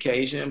rise to the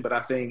occasion, but I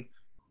think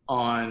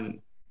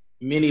on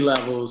many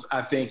levels,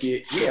 I think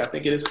it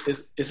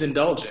is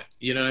indulgent.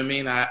 You know what I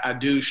mean? I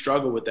do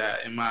struggle with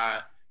that in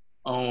my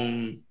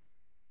own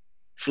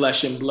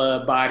flesh and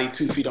blood body,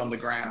 2 feet on the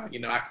ground. You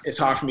know, it's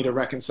hard for me to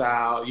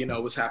reconcile, you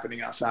know, what's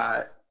happening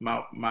outside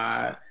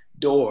my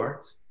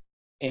door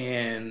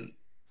and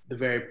the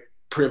very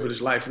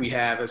privileged life we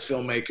have as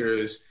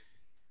filmmakers,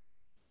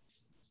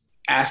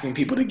 asking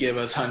people to give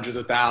us hundreds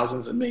of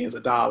thousands and millions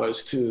of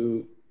dollars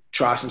to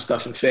try some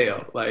stuff and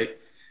fail. Like,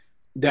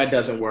 that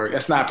doesn't work.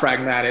 That's not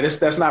pragmatic.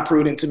 That's not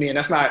prudent to me. And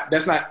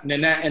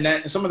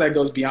and some of that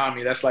goes beyond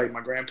me. That's like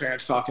my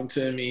grandparents talking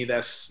to me.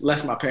 That's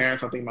less my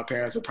parents. I think my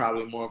parents are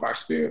probably more of our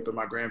spirit, but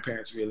my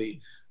grandparents really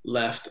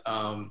left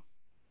an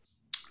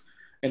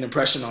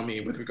impression on me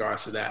with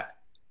regards to that.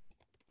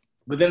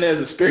 But then there's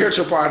a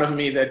spiritual part of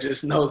me that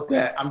just knows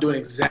that I'm doing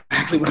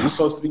exactly what I'm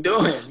supposed to be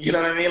doing. You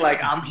know what I mean?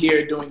 Like, I'm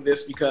here doing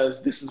this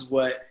because this is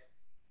what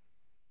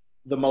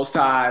the Most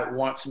High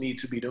wants me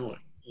to be doing,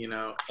 you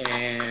know,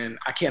 and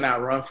I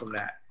cannot run from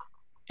that.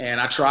 And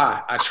I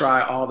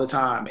try all the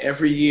time.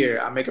 Every year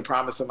I make a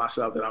promise to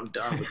myself that I'm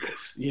done with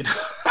this, you know,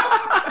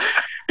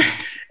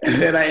 and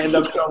then I end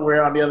up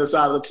somewhere on the other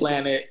side of the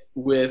planet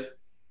with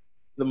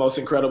the most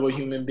incredible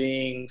human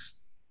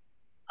beings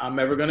I'm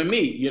ever going to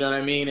meet, you know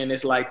what I mean? And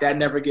it's like, that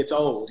never gets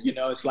old. You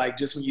know, it's like,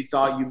 just when you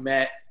thought you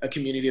met a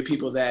community of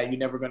people that you're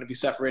never going to be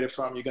separated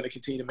from, you're going to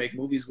continue to make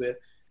movies with,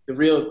 the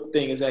real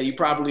thing is that you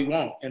probably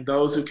won't. And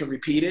those who can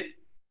repeat it,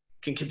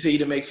 can continue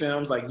to make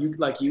films like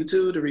you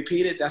two, to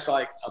repeat it, that's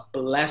like a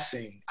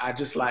blessing. I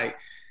just like,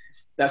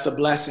 that's a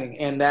blessing.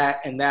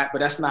 But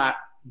that's not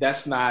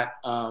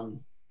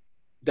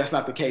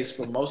the case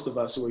for most of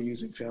us who are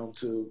using film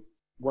to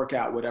work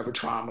out whatever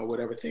trauma,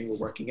 whatever thing we're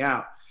working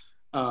out.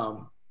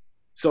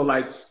 So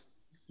like,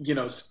 you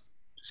know,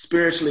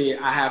 spiritually,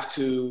 I have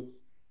to,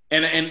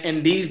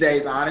 and these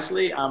days,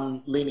 honestly,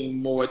 I'm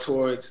leaning more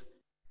towards,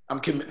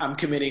 I'm trying to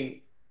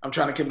commit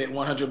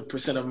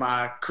 100% of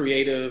my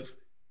creative,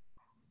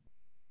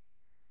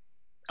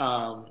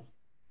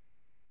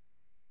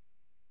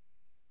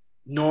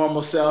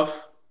 normal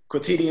self,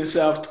 quotidian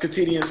self to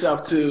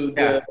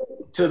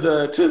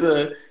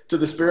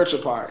the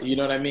spiritual part. You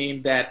know what I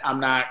mean? That I'm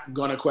not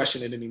going to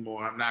question it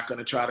anymore. I'm not going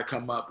to try to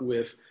come up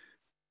with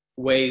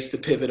ways to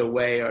pivot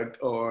away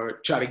or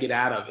try to get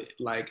out of it.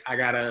 Like, I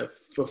gotta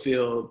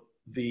fulfill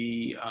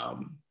the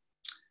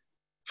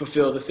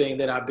thing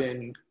that I've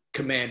been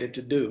commanded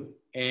to do.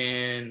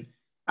 And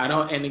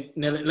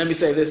let me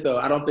say this though,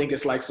 I don't think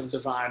it's like some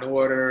divine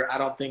order. I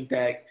don't think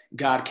that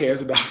God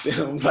cares about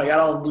films. Like, I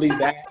don't believe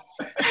that.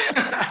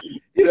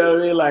 You know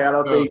what I mean? Like, I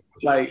don't think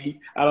it's like,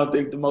 I don't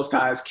think the Most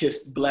High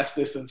has blessed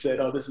this and said,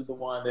 oh, this is the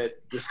one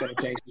that's going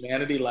to change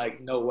humanity. Like,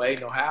 no way,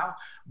 no how.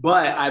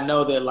 But I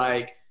know that,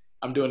 like,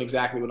 I'm doing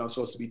exactly what I'm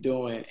supposed to be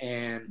doing.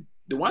 And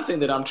the one thing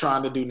that I'm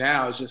trying to do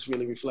now is just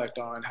really reflect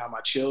on how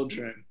my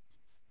children,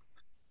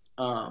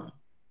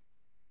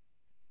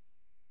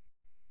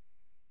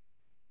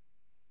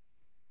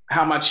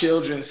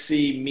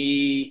 see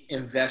me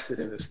invested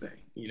in this thing.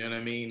 You know what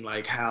I mean?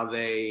 Like, how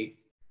they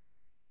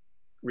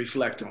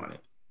reflect on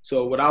it.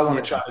 So what I want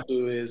to try to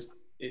do is,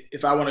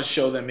 if I want to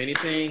show them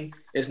anything,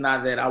 it's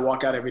not that I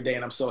walk out every day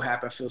and I'm so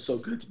happy, I feel so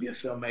good to be a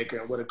filmmaker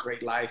and what a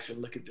great life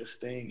and look at this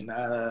thing and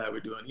we're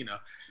doing,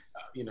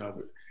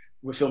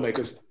 what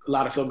filmmakers, a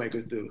lot of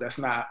filmmakers do. That's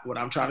not what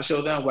I'm trying to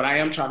show them. What I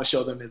am trying to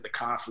show them is the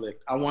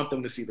conflict. I want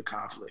them to see the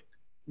conflict.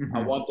 Mm-hmm.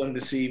 I want them to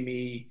see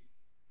me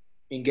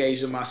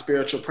engaged in my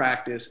spiritual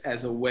practice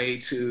as a way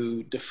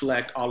to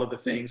deflect all of the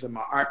things in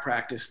my art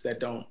practice that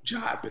don't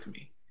jive with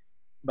me.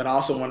 But I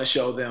also want to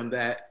show them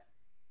that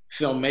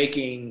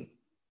filmmaking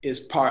is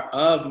part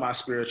of my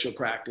spiritual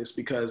practice,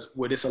 because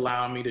what it's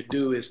allowing me to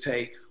do is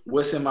take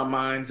what's in my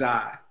mind's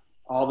eye,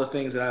 all the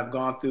things that I've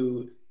gone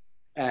through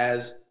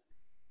as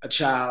a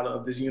child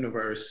of this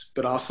universe,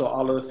 but also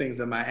all of the things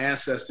that my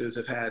ancestors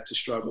have had to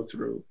struggle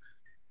through,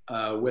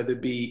 whether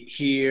it be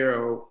here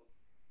or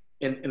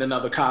in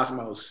another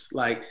cosmos.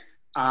 Like,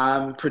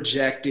 I'm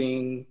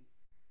projecting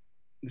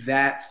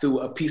that through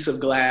a piece of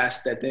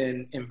glass that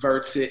then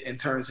inverts it and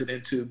turns it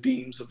into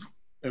beams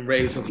and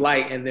rays of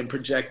light, and then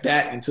project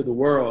that into the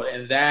world.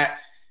 And that's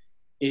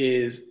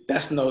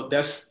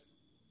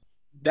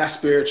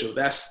spiritual.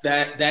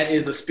 That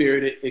is a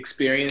spirited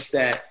experience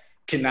that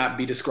cannot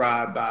be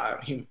described by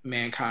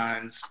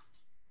mankind's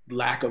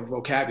lack of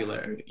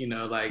vocabulary. You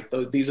know, like,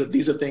 these are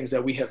things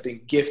that we have been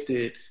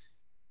gifted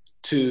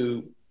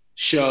to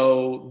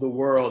show the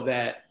world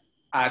that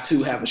I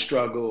too have a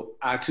struggle.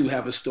 I too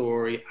have a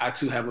story. I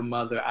too have a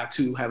mother. I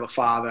too have a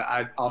father.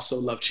 I also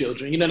love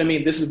children. You know what I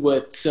mean? This is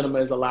what cinema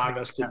is allowing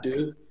us to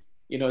do.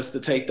 You know, it's to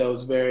take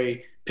those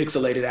very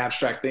pixelated,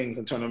 abstract things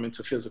and turn them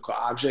into physical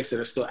objects that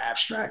are still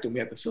abstract, and we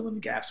have to fill in the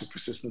gaps with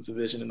persistence of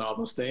vision and all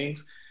those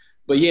things.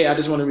 But yeah, I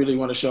just really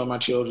want to show my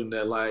children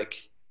that,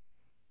 like,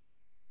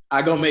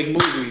 I go make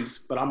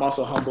movies, but I'm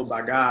also humbled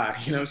by God.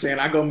 You know what I'm saying?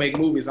 I go make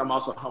movies, I'm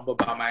also humbled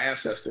by my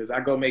ancestors. I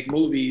go make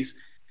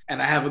movies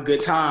and I have a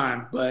good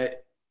time,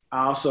 but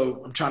I'm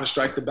trying to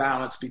strike the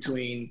balance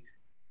between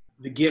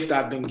the gift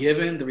I've been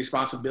given, the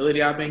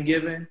responsibility I've been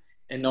given,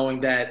 and knowing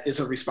that it's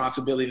a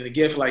responsibility and a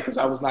gift. Like, because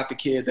I was not the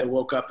kid that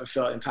woke up and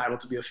felt entitled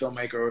to be a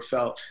filmmaker, or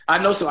I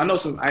know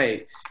some,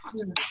 hey,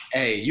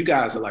 you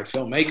guys are like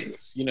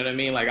filmmakers. You know what I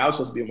mean? Like, I was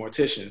supposed to be a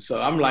mortician.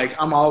 So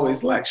I'm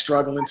always like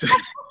struggling to,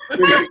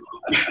 you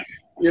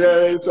know what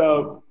I mean?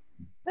 So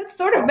that's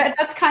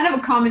kind of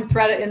a common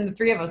thread in the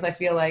three of us. I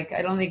feel like,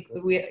 I don't think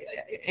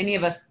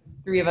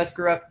three of us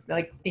grew up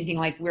like thinking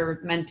like we were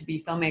meant to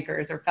be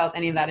filmmakers or felt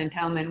any of that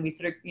entitlement. We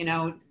sort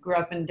of, grew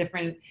up in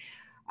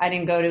I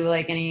didn't go to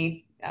like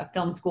any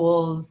film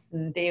schools,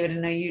 and David, I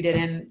know you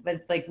didn't, but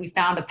it's like we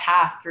found a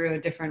path through a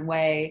different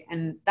way.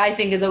 And I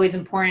think is always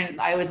important.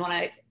 I always want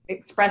to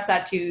express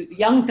that to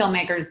young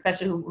filmmakers,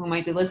 especially who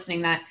might be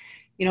listening, that,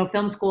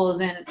 film schools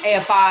and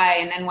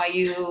AFI and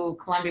NYU,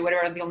 Columbia,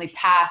 whatever, are the only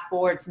path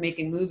forward to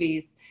making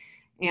movies.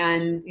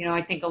 And,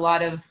 I think a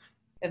lot of,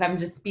 if I'm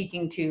just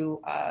speaking to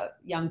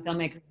young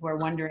filmmakers who are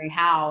wondering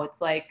how,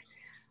 it's like,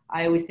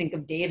 I always think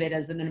of David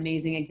as an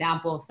amazing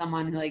example of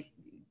someone who like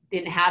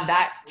didn't have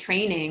that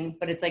training,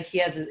 but it's like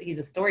he's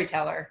a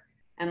storyteller.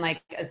 And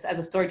like as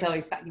a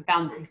storyteller, he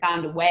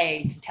found a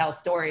way to tell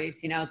stories.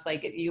 It's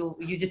like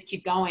you just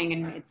keep going,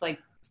 and it's like,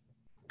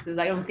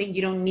 I don't think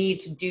you don't need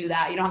to do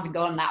that. You don't have to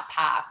go on that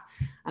path.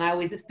 And I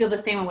always just feel the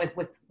same with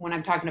when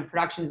I'm talking to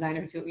production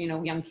designers who,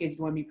 young kids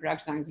who want to be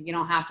production designers. You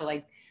don't have to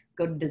like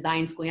go to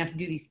design school. You have to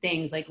do these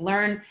things, like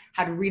learn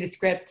how to read a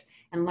script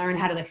and learn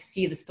how to like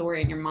see the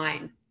story in your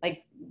mind.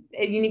 Like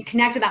you need to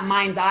connect to that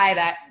mind's eye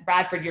that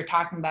Bradford you're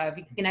talking about. If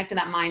you can connect to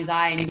that mind's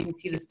eye and you can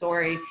see the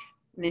story,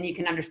 and then you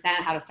can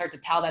understand how to start to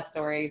tell that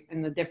story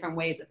in the different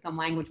ways that film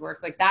language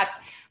works. Like that's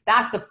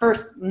the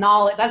first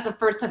knowledge. That's the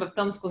first type of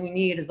film school you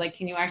need, is like,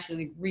 can you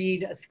actually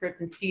read a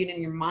script and see it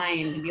in your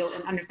mind and be able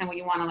to understand what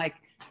you want to like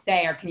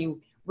say, or can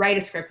you write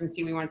a script and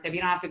see what you want to say? But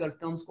you don't have to go to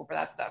film school for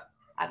that stuff.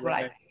 That's what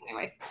I think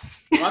anyways.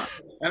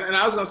 And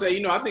I was going to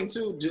say, I think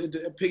too,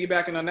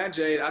 piggybacking on that,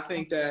 Jade, I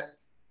think that,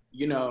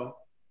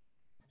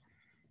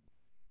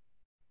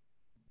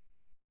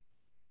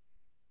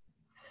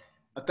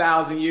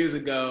 1,000 years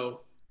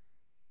ago,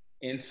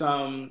 in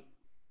some,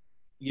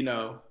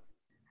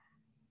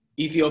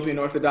 Ethiopian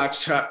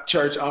Orthodox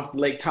church off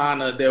Lake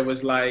Tana, there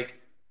was like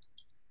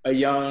a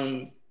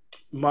young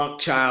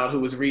monk child who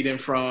was reading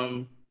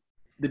from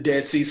the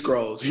Dead Sea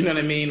Scrolls, you know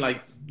what I mean?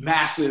 Like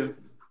massive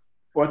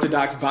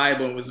Orthodox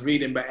Bible, and was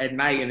reading, but at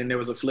night, and then there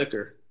was a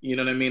flicker, you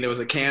know what I mean? There was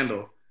a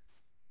candle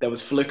that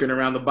was flickering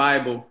around the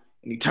Bible,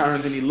 and he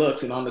turns and he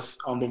looks, and on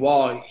the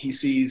wall, he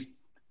sees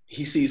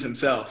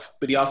himself,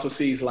 but he also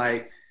sees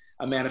like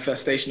a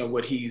manifestation of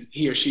what he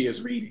or she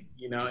is reading,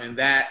 and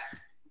that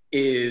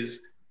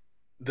is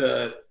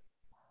not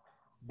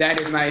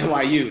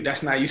NYU,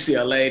 that's not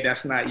UCLA,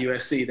 that's not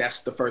USC,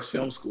 that's the first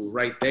film school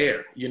right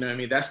there, you know what I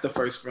mean? That's the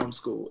first film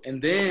school.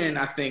 And then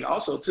I think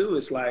also too,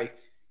 it's like,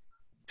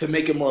 to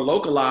make it more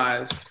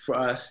localized for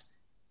us,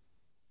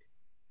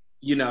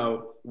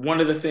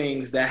 one of the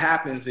things that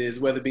happens is,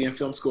 whether it be in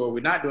film school or we're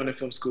not doing a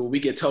film school, we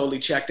get totally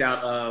checked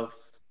out of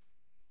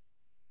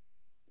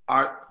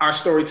our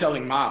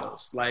storytelling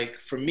models. Like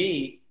for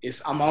me,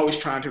 I'm always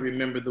trying to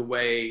remember the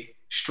way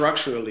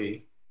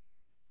structurally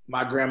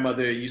my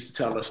grandmother used to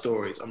tell us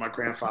stories, or my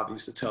grandfather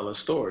used to tell us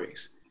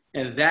stories.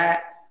 And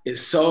that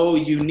is so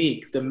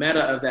unique. The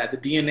meta of that, the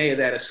DNA of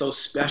that is so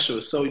special,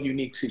 it's so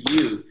unique to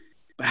you.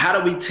 But how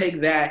do we take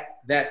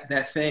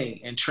that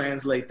thing and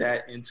transpose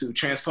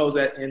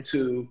that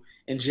into,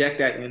 inject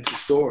that into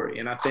story?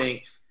 And I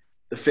think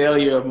the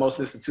failure of most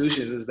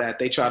institutions is that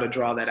they try to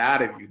draw that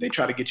out of you. They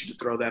try to get you to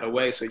throw that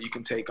away so you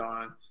can take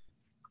on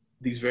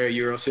these very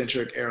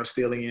Eurocentric,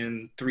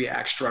 Aristotelian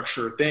 3-act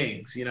structure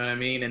things, you know what I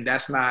mean? And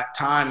that's not,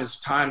 time is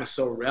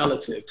so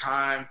relative.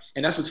 Time,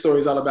 and that's what story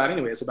is all about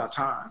anyway. It's about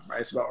time,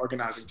 right? It's about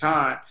organizing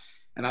time.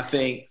 And I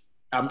think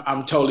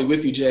I'm totally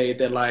with you, Jay,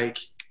 that like,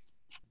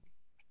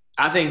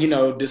 I think,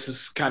 this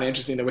is kind of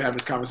interesting that we're having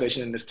this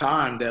conversation in this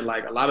time, that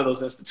like a lot of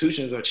those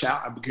institutions are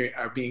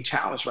being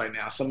challenged right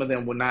now. Some of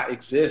them will not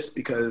exist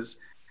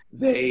because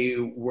they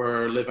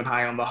were living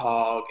high on the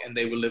hog, and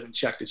they were living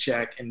check to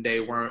check, and they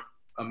weren't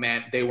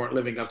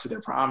living up to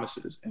their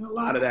promises. And a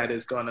lot of that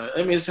is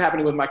it's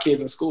happening with my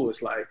kids in school.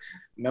 It's like,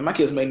 my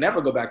kids may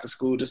never go back to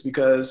school just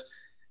because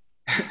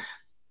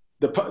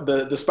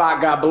the spot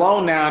got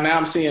blown now. Now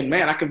I'm seeing,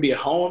 man, I can be at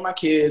home with my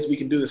kids. We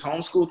can do this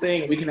homeschool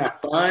thing. We can have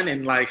fun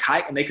and like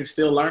hike, and they can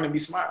still learn and be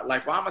smart.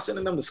 Like, why am I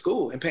sending them to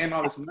school and paying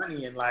all this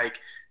money? And like,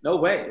 no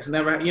way. It's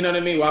never, you know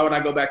what I mean? Why would I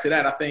go back to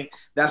that? I think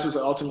that's what's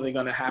ultimately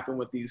going to happen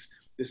with this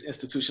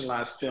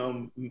institutionalized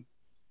film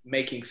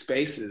making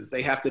spaces.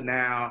 They have to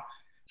now,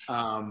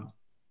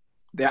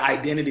 their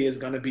identity is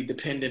going to be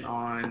dependent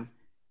on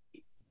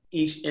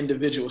each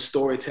individual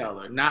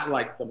storyteller, not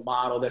like the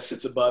model that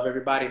sits above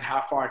everybody, and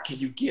how far can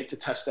you get to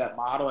touch that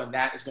model, and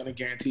that is going to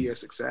guarantee your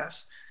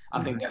success.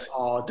 I think that's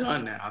all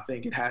done now. I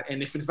think it has,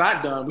 and if it's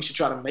not done, we should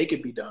try to make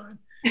it be done,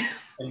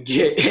 and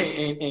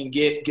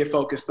get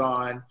focused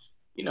on,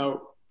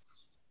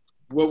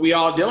 what we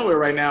all dealing with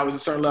right now is a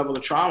certain level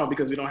of trauma,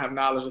 because we don't have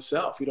knowledge of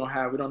self. We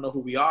don't know who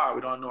we are.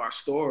 We don't know our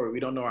story.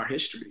 We don't know our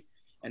history,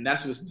 and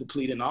that's what's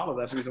depleting all of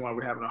us. That's the reason why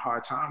we're having a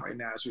hard time right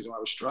now. That's the reason why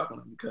we're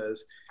struggling,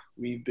 because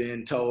we've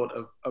been told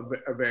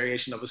a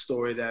variation of a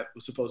story that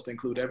was supposed to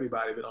include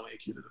everybody, but only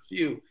included a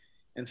few.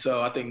 And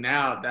so I think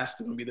now that's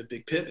going to be the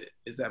big pivot,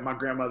 is that my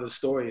grandmother's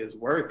story is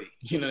worthy.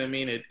 You know what I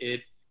mean?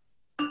 It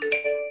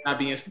not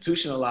be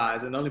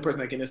institutionalized, and the only person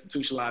that can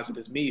institutionalize it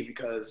is me,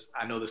 because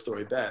I know the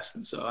story best.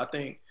 And so I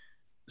think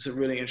it's a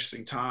really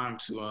interesting time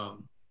to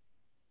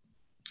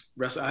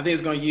wrestle. I think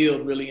it's going to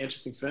yield really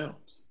interesting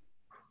films.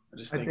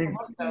 I think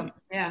so.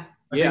 Yeah.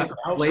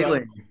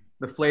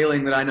 The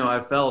flailing that I know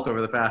I've felt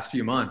over the past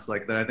few months,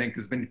 like that I think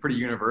has been pretty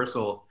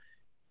universal,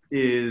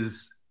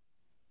 is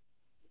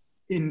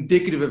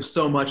indicative of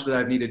so much that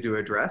I've needed to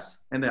address,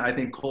 and that I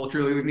think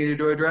culturally we've needed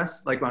to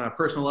address, like on a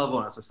personal level,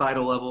 on a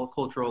societal level,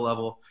 cultural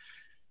level.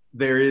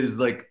 There is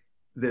like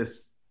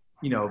this,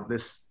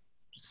 this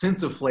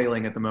sense of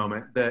flailing at the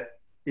moment that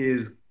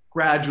is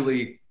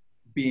gradually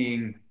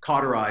being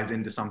cauterized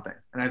into something,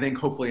 and I think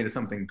hopefully into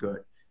something good.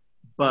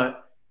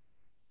 But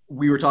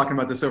we were talking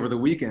about this over the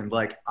weekend.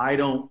 Like,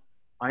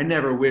 I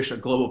never wish a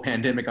global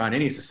pandemic on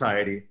any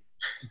society,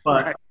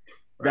 but right.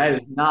 That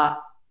is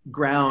not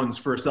grounds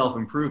for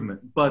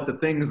self-improvement. But the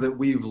things that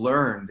we've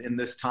learned in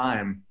this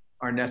time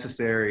are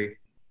necessary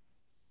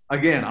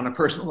again, on a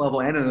personal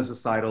level and on a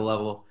societal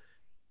level.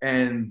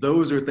 And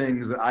those are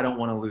things that I don't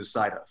want to lose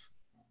sight of.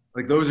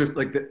 Like those are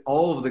like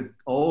all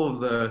of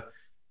the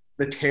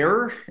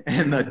terror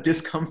and the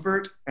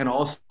discomfort, and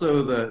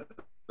also the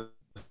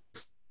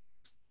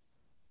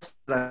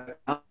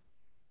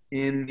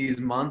in these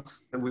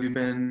months that we've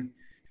been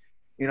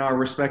in our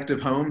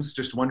respective homes,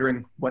 just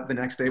wondering what the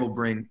next day will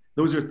bring.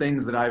 Those are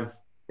things that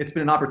it's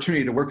been an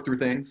opportunity to work through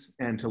things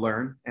and to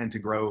learn and to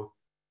grow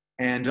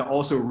and to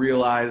also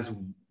realize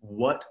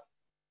what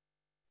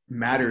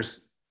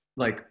matters,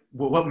 like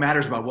what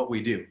matters about what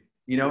we do,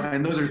 you know?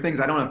 And those are things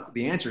I don't have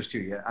the answers to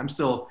yet. I'm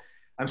still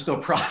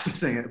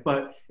processing it,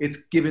 but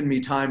it's given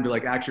me time to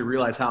like actually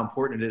realize how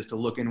important it is to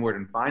look inward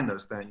and find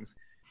those things.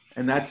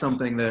 And that's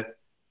something that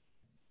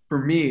for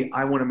me,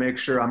 I want to make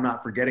sure I'm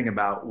not forgetting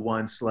about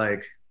once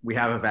like we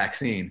have a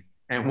vaccine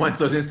and once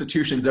those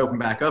institutions open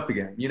back up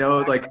again, you know,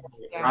 like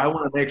I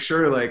want to make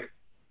sure like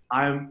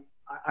I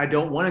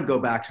don't want to go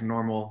back to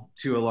normal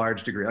to a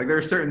large degree. Like there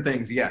are certain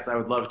things, yes, I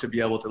would love to be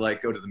able to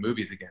like go to the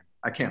movies again.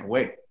 I can't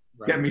wait.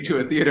 Right. Get me to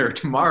a theater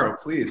tomorrow,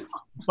 please.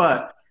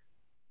 But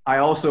I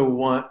also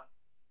want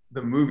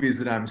the movies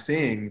that I'm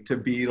seeing to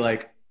be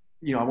like,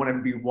 you know, I want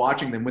to be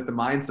watching them with the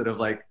mindset of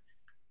like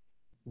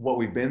what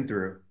we've been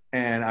through.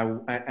 And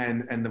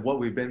what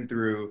we've been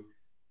through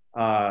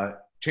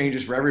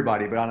changes for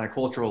everybody. But on a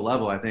cultural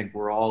level, I think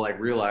we're all like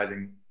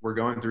realizing we're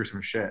going through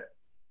some shit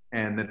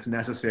and that's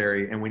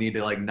necessary. And we need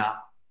to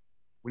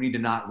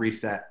not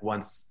reset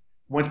once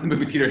the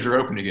movie theaters are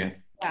open again.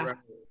 Yeah.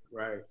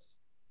 Right.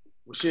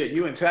 Well, shit,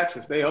 you in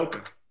Texas, they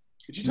open.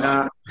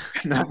 Not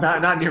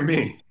near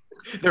me.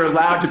 They're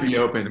allowed to be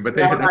open, but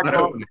they're not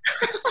open.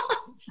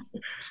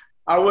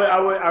 I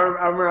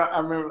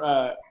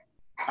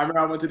remember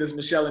I went to this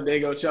Michelle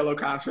Indego cello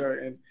concert,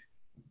 and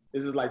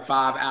this is like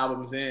 5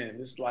 albums in.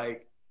 This is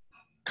like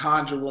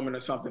Conjure Woman or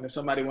something, and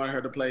somebody wanted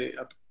her to play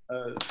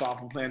a song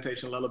from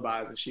Plantation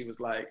Lullabies, and she was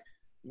like,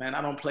 man,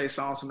 I don't play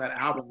songs from that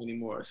album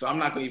anymore. So I'm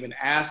not going to even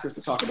ask us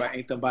to talk about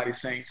Ain't Them Body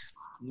Saints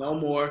no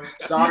more.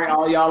 Sorry,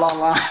 all y'all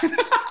online.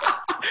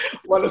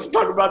 Want us to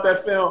talk about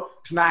that film?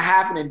 It's not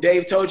happening.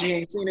 Dave told you he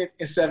ain't seen it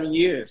in 7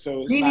 years.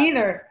 So it's Me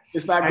neither.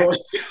 It's not going.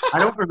 I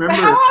don't remember. But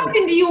how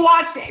often do you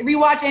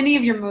rewatch any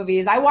of your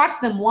movies? I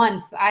watched them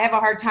once. I have a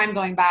hard time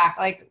going back.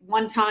 Like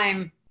one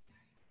time,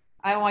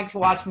 I don't like to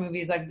watch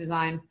movies I've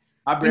designed.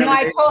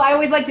 I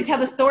always like to tell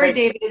the story,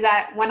 David, is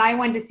that when I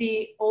went to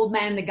see Old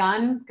Man and the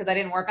Gun, because I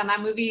didn't work on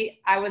that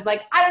movie, I was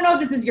like, I don't know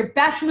if this is your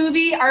best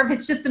movie or if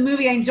it's just the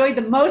movie I enjoyed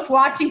the most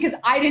watching because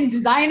I didn't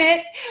design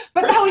it,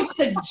 but that was just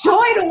a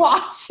joy to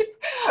watch.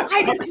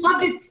 I just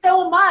loved it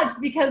so much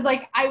because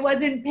like I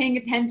wasn't paying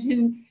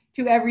attention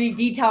to every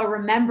detail,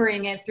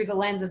 remembering it through the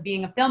lens of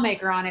being a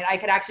filmmaker on it. I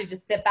could actually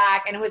just sit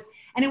back, and it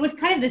was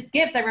kind of this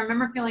gift. I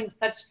remember feeling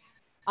such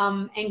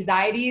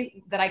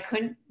anxiety that I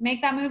couldn't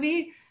make that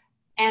movie.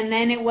 And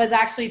then it was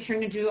actually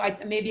turned into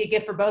maybe a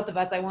gift for both of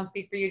us. I won't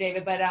speak for you,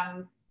 David, but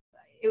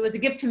it was a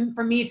gift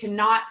for me to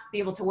not be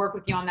able to work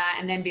with you on that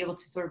and then be able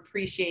to sort of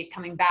appreciate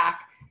coming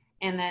back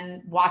and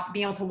then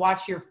being able to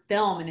watch your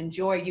film and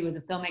enjoy you as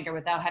a filmmaker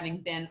without having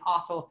been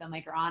also a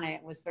filmmaker on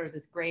it was sort of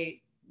this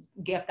great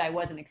gift I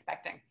wasn't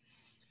expecting.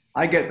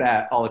 I get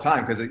that all the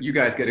time because you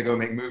guys get to go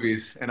make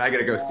movies and I get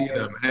to go see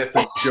them. And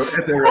I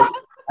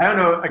don't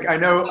know. Like, I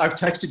know I've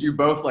texted you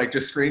both like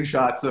just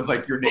screenshots of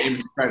like your name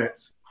and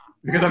credits.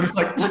 Because I'm just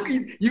like, look,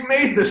 you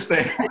made this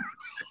thing.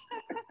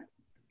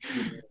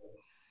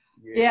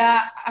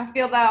 Yeah, I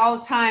feel that all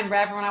the time,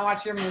 Brad, when I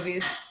watch your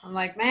movies. I'm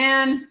like,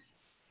 man,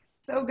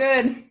 so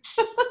good.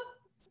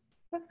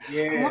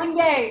 Yeah. One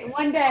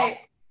day.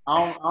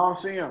 I don't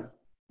see him.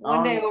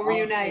 One day we'll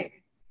reunite.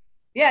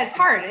 Yeah, it's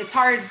hard. It's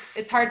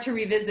hard to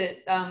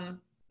revisit.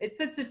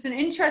 It's an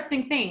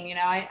interesting thing, you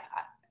know. I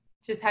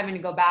just having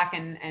to go back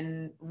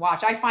and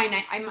watch. I find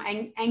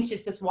I'm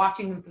anxious just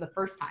watching them for the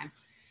first time.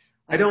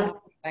 Like,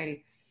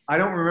 I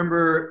don't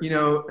remember, you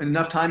know,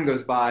 enough time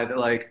goes by that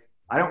like,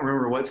 I don't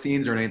remember what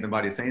scenes are in Ain't Them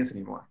Body Saints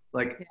anymore.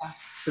 Like,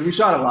 so we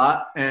shot a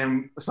lot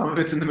and some of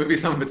it's in the movie,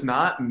 some of it's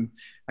not. And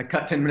I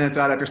cut 10 minutes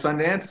out after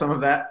Sundance. Some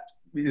of that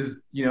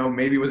is, you know,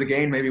 maybe was a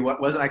gain, maybe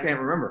what wasn't, I can't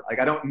remember. Like,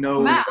 I don't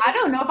know. Matt, I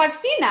don't know if I've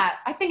seen that.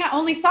 I think I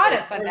only saw it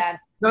at Sundance.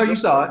 No, you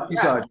saw it. You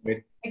saw it,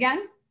 Jade.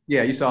 Again?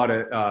 Yeah, you saw it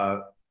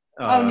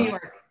at, New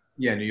York.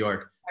 Yeah, New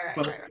York.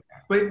 All right.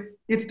 But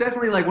it's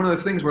definitely like one of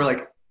those things where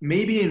like,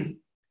 maybe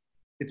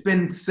it's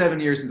been 7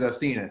 years since I've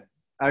seen it.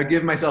 I would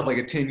give myself like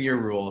a 10-year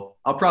rule.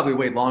 I'll probably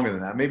wait longer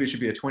than that. Maybe it should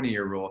be a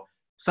 20-year rule.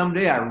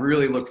 Someday I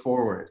really look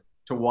forward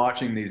to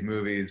watching these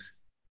movies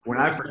when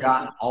I've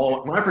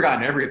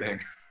forgotten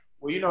everything.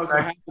 Well, you know what's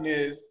going to happen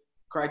is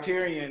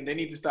Criterion, they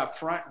need to stop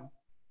fronting.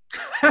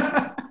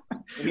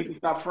 They need to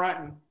stop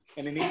fronting,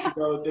 and they need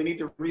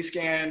to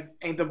rescan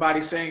Ain't Them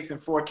Body Saints in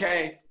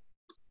 4K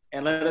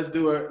and let us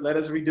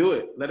redo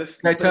it.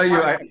 Can I tell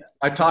you,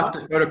 I talked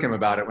to Photokim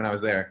about it when I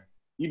was there.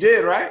 You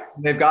did, right?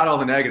 And they've got all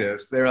the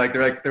negatives. They're like,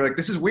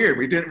 this is weird.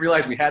 We didn't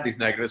realize we had these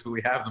negatives, but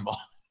we have them all.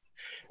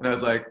 And I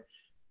was like,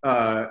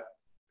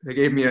 they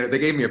gave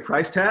me a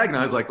price tag, and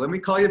I was like, let me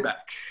call you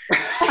back.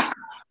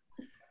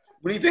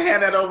 We need to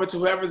hand that over to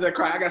whoever's at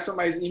Criterion. I got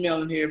somebody's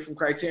email in here from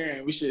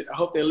Criterion. I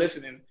hope they're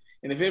listening.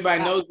 And if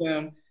anybody knows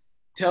them,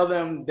 tell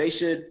them they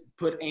should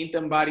put Ain't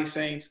Them Body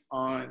Saints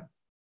on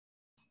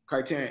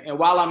Criterion. And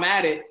while I'm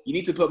at it, you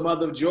need to put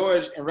Mother of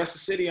George and Rest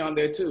of City on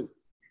there too.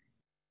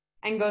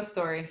 And Ghost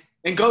Story.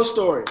 And Ghost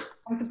Story.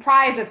 I'm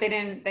surprised that they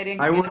didn't.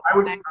 I would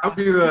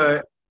do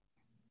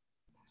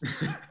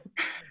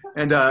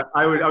and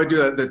I would do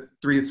the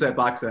 3-set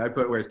box set. I'd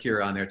put Where's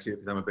Kira on there too,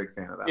 because I'm a big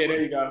fan of that. Yeah,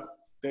 there you go.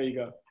 There you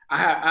go.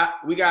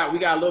 We got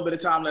a little bit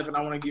of time left, and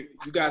I want to give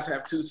you guys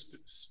have two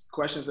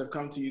questions that have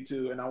come to you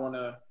too, and I want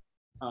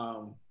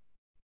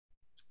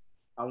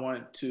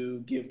to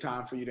give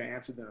time for you to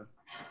answer them.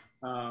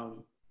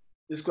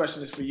 This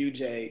question is for you,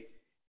 Jay.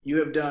 You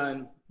have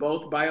done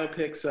both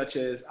biopics such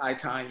as I,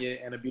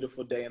 Tonya and A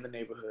Beautiful Day in the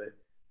Neighborhood.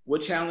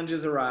 What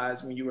challenges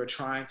arise when you are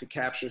trying to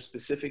capture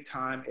specific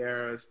time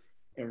eras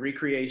and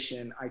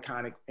recreating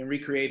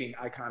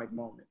iconic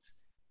moments?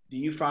 Do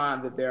you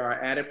find that there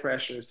are added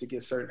pressures to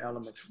get certain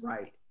elements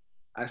right?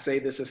 I say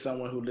this as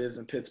someone who lives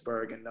in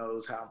Pittsburgh and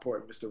knows how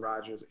important Mr.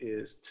 Rogers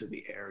is to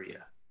the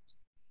area.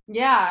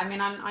 Yeah, I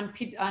mean,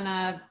 on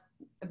a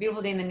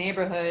Beautiful Day in the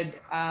Neighborhood,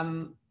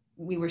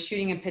 we were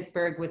shooting in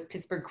Pittsburgh with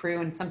Pittsburgh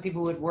crew and some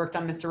people who had worked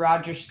on Mr.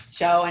 Rogers'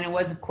 show. And it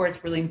was, of course,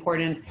 really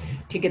important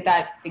to get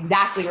that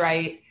exactly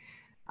right.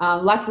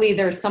 Luckily,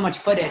 there's so much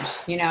footage,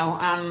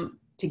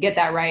 to get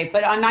that right.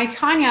 But on I,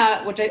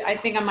 Tonya, which I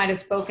think I might have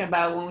spoken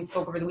about when we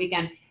spoke over the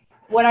weekend,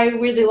 what I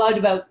really loved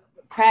about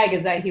Craig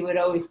is that he would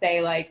always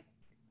say, like,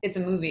 it's a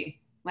movie.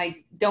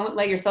 Like, don't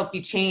let yourself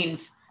be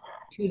chained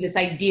to this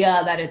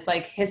idea that it's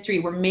like history,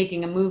 we're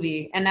making a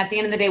movie. And at the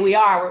end of the day, we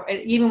are.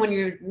 Even when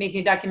you're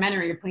making a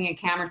documentary, you're putting a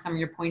camera somewhere,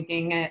 you're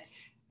pointing it,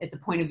 it's a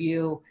point of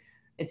view,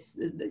 it's,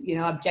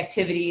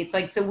 objectivity. It's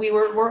like, so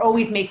we're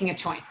always making a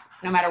choice,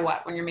 no matter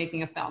what, when you're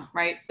making a film,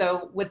 right?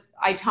 So with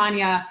I,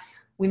 Tonya,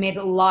 we made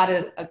a lot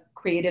of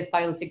creative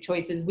stylistic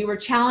choices. We were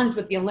challenged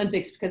with the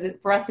Olympics because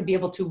for us to be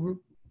able to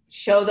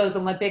show those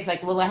Olympics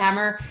like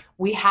Lillehammer,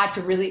 we had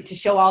to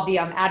show all the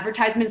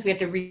advertisements, we had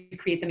to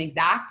recreate them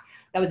exact.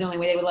 That was the only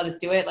way they would let us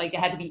do it. Like, it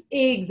had to be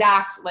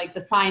exact, like the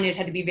signage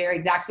had to be very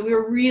exact. So we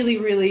were really,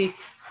 really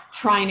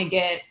trying to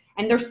get,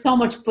 and there's so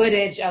much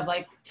footage of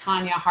like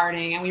Tonya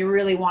Harding, and we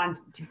really wanted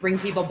to bring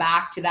people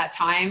back to that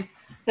time.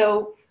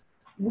 So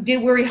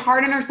were we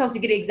hard on ourselves to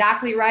get it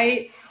exactly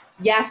right?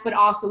 Yes, but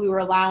also we were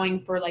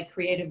allowing for like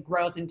creative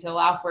growth and to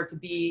allow for it to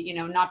be,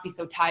 not be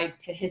so tied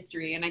to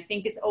history. And I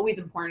think it's always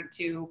important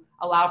to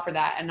allow for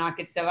that and not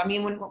get so, when we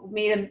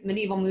made a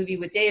medieval movie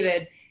with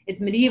David, it's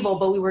medieval,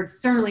 but we were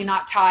certainly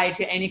not tied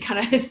to any kind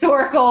of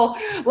historical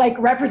like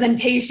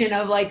representation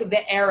of like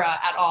the era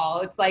at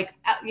all. It's like,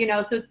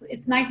 so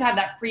it's nice to have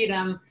that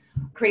freedom,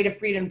 creative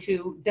freedom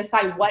to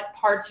decide what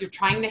parts you're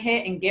trying to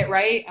hit and get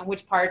right and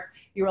which parts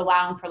you're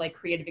allowing for like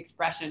creative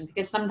expression.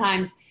 Because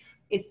sometimes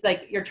it's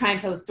like you're trying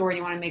to tell a story,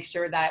 you want to make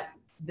sure that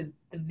the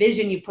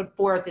vision you put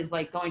forth is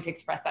like going to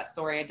express that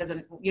story.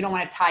 You don't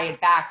want to tie it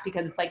back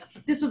because it's like,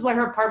 this is what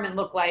her apartment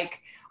looked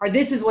like, or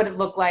this is what it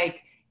looked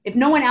like. If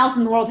no one else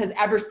in the world has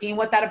ever seen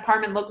what that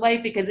apartment looked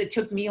like, because it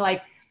took me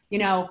like,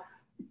 a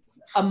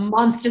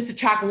month just to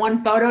track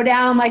one photo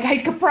down, like I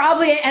could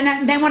probably,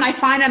 and then when I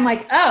find it, I'm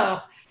like,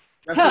 oh,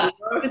 this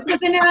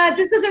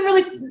isn't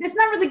really, it's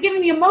not really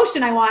giving the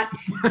emotion I want.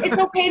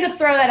 It's okay to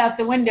throw that out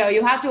the window.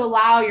 You have to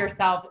allow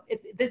yourself,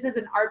 this is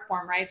an art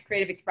form, right? It's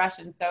creative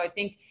expression. So I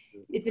think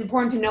it's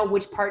important to know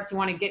which parts you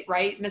want to get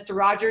right. Mr.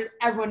 Rogers,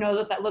 everyone knows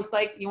what that looks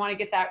like. You want to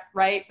get that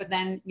right, but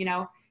then,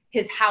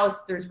 his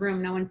house, there's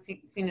room. No one's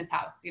seen his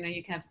house. You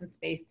can have some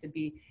space to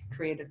be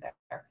creative there.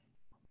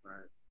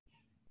 Right.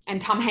 And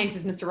Tom Hanks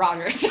is Mr.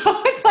 Rogers.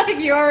 So it's like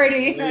you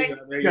already,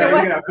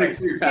 if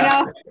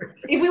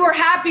we were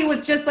happy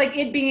with just like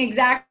it being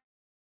exact,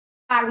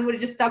 we would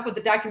have just stuck with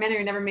the documentary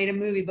and never made a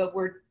movie, but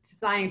we're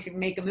deciding to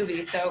make a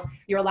movie. So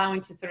you're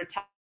allowing to sort of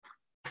tell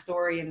the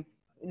story and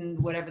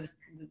whatever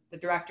the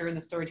director and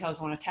the storytellers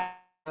want to tell.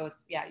 So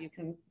it's, you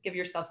can give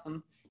yourself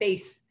some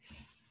space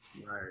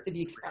to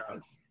be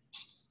expressive.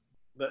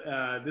 But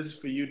this is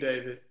for you,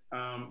 David.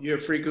 You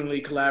have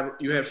frequently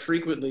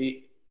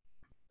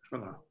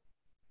hold on.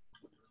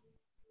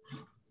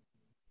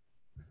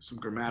 Some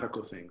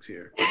grammatical things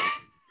here.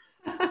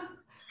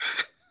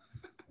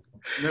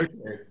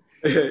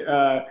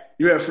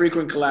 You have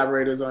frequent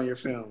collaborators on your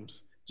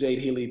films, Jade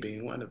Healy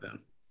being one of them.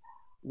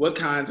 What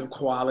kinds of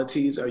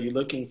qualities are you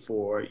looking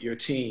for your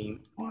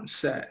team on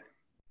set?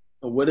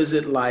 And what is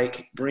it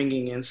like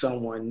bringing in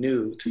someone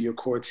new to your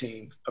core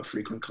team of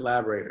frequent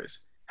collaborators?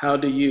 How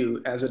do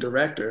you, as a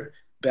director,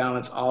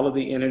 balance all of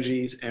the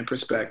energies and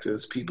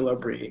perspectives people are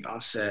bringing on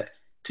set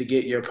to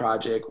get your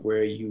project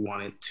where you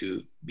want it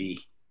to be?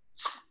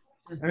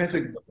 It's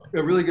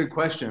a really good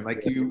question.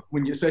 Like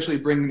when you especially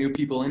bring new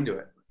people into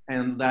it.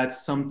 And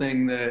that's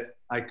something that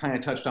I kind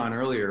of touched on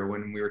earlier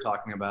when we were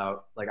talking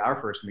about like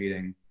our first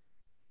meeting.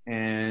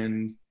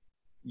 And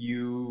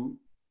you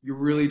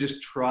really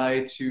just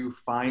try to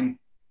find,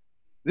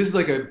 this is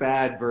like a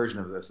bad version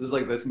of this. This is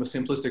like this most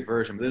simplistic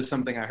version, but this is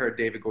something I heard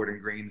David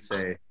Gordon Green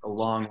say a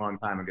long, long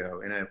time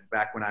ago. And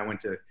back when I went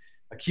to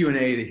a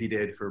Q&A that he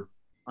did for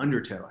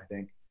Undertow, I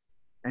think.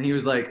 And he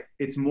was like,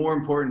 it's more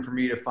important for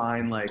me to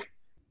find like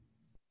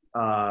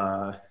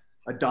a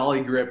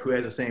dolly grip who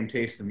has the same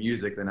taste in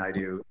music than I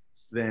do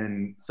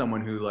than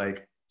someone who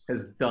like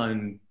has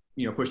done,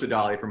 you know, Push the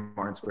Dolly from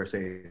Martin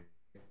Scorsese.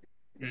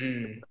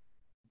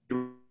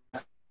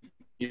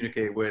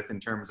 Communicate with in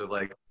terms of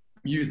like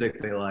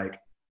music they like,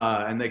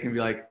 and they can be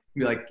like,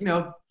 you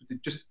know,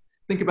 just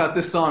think about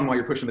this song while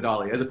you're pushing the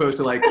dolly, as opposed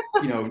to like,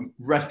 you know,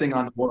 resting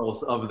on the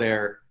laurels of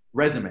their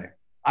resume.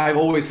 I've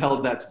always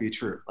held that to be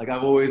true. Like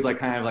I've always like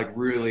kind of like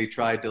really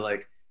tried to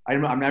like,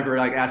 I'm never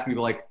like asking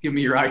people like, give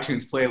me your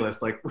iTunes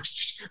playlist. Like,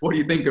 what do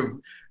you think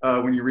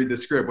of when you read the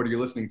script? What are you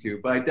listening to?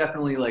 But I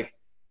definitely like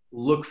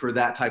look for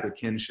that type of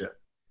kinship.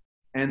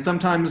 And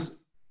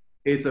sometimes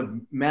it's a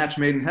match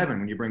made in heaven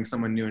when you bring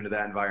someone new into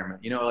that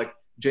environment. You know, like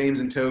James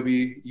and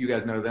Toby, you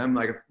guys know them.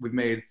 Like we've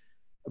made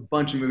a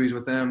bunch of movies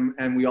with them,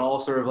 and we all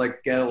sort of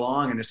like get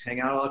along and just hang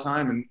out all the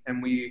time.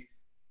 And we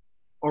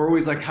are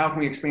always like, how can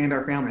we expand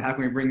our family? How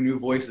can we bring new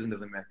voices into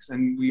the mix?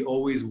 And we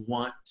always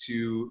want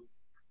to,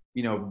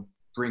 you know,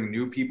 bring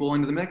new people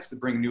into the mix,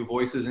 bring new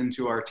voices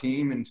into our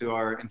team, into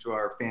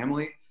our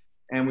family.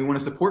 And we want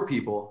to support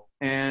people.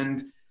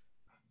 And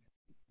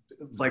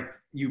like,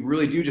 you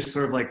really do just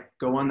sort of like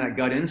go on that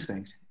gut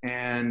instinct.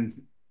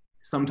 And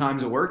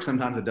sometimes it works,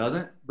 sometimes it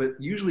doesn't. But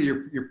usually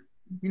you're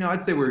you know,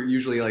 I'd say we're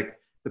usually like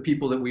the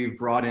people that we've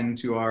brought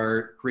into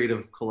our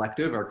creative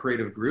collective, our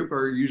creative group,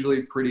 are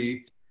usually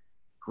pretty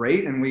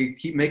great, and we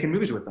keep making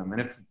movies with them.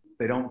 And if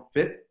they don't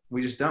fit,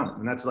 we just don't.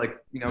 And that's like,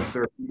 you know,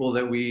 there are people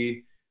that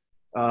we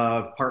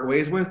part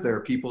ways with, there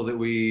are people that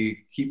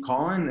we keep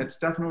calling. It's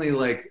definitely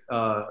like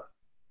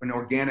an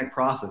organic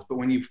process. But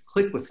when you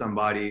click with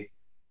somebody,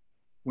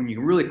 when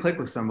you really click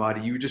with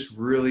somebody, you just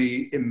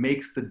really, it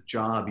makes the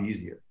job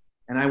easier.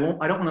 And I don't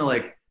want to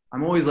like,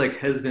 I'm always like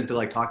hesitant to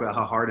like talk about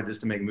how hard it is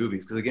to make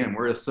movies. Because again,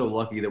 we're just so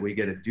lucky that we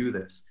get to do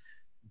this.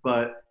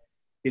 But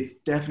it's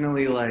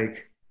definitely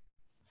like,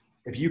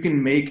 if you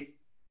can make,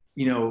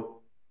 you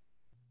know,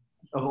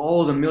 of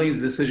all the millions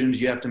of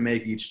decisions you have to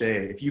make each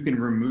day, if you can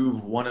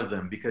remove one of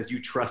them because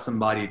you trust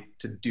somebody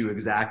to do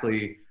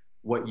exactly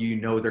what you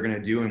know they're going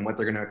to do and what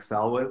they're going to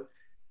excel with,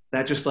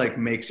 that just like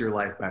makes your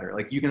life better.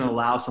 Like you can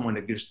allow someone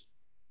to just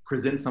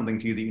present something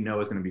to you that you know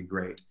is going to be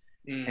great.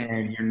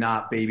 And you're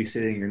not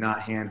babysitting, you're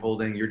not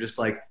hand-holding, you're just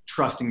like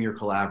trusting your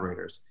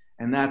collaborators.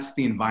 And that's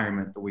the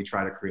environment that we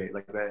try to create,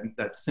 like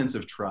that sense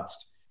of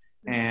trust.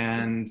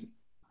 And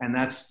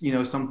that's, you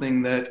know,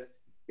 something that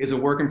is a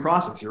work in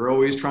process. You're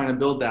always trying to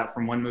build that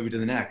from one movie to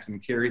the next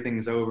and carry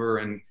things over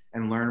and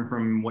learn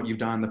from what you've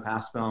done in the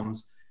past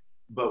films.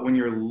 But when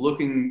you're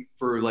looking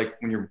for like,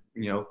 when you're,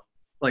 you know,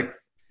 like,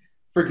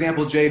 for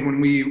example, Jade, when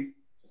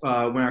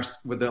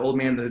with the Old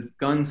Man the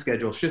Gun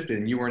schedule shifted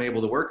and you weren't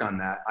able to work on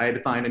that, I had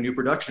to find a new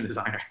production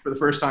designer for the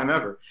first time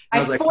ever. I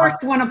was like,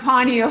 forced one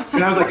upon you.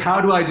 And I was like,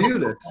 how do I do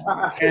this?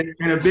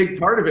 And a big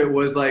part of it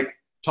was like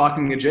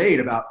talking to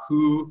Jade about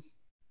who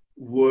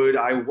would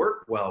I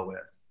work well with.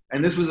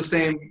 And this was the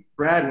same,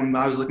 Brad, when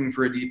I was looking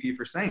for a DP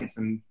for Saints,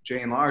 and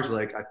Jay and Lars were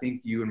like, I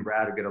think you and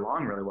Brad would get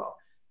along really well.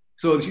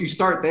 So you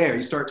start there.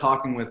 You start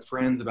talking with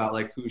friends about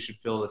like who should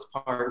fill this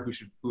part,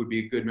 who would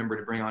be a good member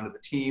to bring onto the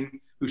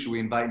team, who should we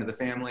invite into the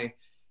family.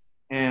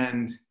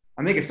 And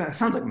I make it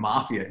sounds like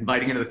mafia,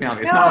 inviting into the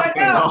family. It's not like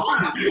at all.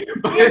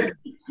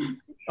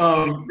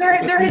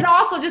 There is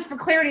also, just for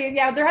clarity,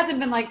 yeah, there hasn't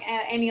been like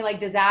any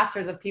like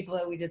disasters of people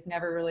that we just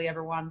never really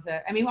ever wanted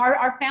to. I mean,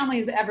 our family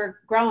is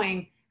ever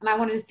growing, and I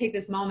want to just take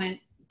this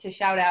moment to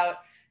shout out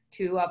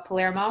to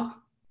Palermo.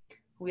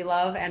 We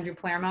love Andrew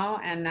Palermo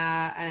and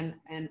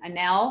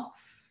Anel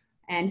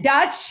and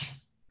Dutch.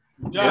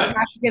 We've got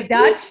to give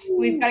Dutch,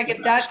 who's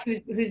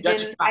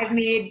been. I've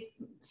made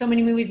so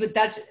many movies with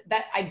Dutch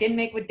that I didn't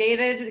make with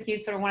David.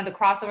 He's sort of one of the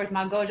crossovers.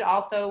 Malgosia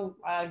also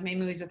made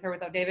movies with her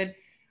without David.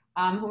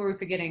 Who are we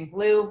forgetting?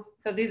 Lou.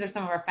 So these are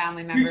some of our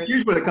family members.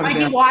 Here's what it comes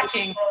down.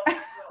 Watching.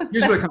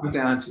 Here's what it comes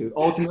down to.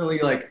 Ultimately,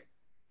 like,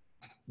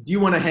 do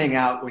you want to hang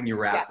out when you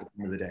rap at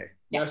the end of the day?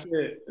 That's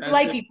it.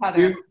 Each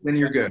other. Then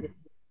you're good.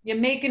 You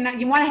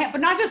want to,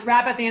 but not just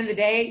rap at the end of the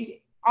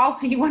day.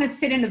 Also, you want to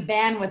sit in a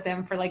van with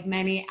them for like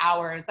many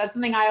hours. That's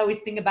something I always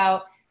think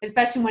about,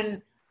 especially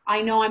when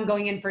I know I'm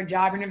going in for a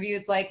job interview.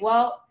 It's like,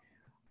 well,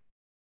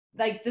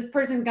 like this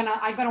person's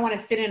I'm gonna want to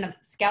sit in a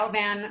scout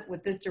van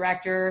with this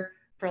director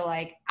for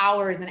like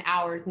hours and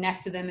hours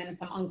next to them in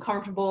some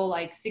uncomfortable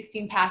like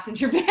 16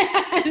 passenger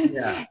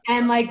van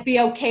and like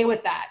be okay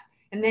with that.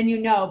 And then,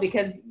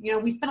 because,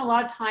 we spend a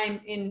lot of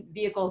time in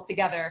vehicles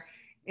together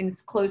in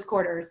close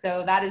quarters.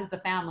 So that is the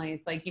family.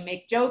 It's like you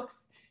make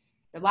jokes,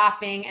 you're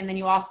laughing, and then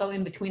you also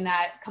in between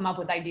that come up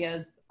with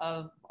ideas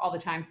of all the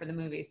time for the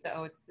movie.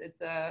 So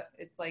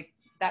it's like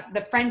that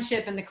the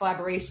friendship and the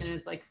collaboration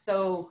is like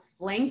so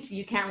linked.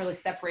 You can't really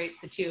separate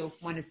the two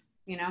when it's,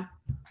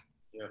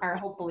 or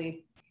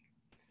hopefully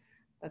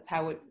that's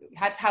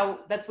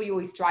what you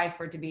always strive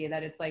for it to be,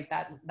 that it's like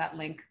that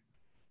link.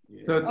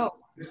 Yeah. So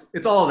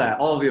it's all of that,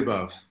 all of the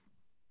above.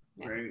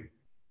 Great.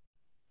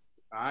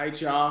 All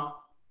right, y'all.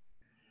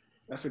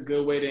 That's a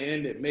good way to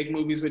end it. Make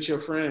movies with your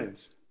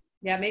friends.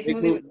 Yeah, make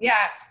movies.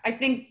 Yeah, I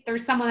think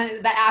there's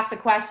someone that asked a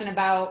question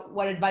about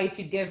what advice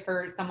you'd give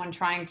for someone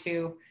trying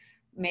to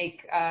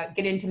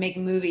get into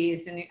making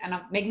movies and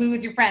make movies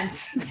with your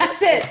friends.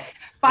 That's it.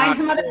 Find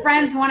some other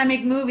friends who want to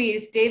make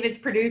movies. David's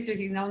producers.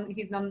 He's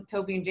known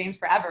Toby and James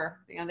forever.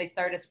 You know, they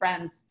started as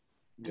friends.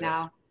 And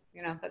now,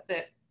 you know, that's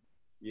it.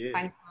 Yeah.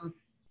 Find some.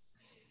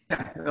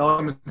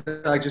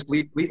 Yeah. Just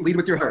lead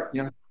with your heart.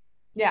 You know.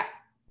 Yeah.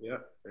 Yeah.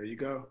 There you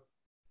go.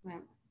 Yeah.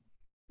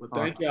 Well,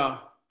 thank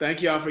y'all.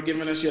 Thank y'all for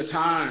giving us your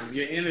time,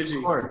 your energy.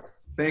 Of course.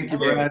 Thank you,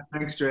 Brad.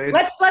 Thanks, Jade.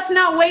 Let's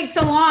not wait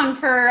so long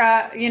for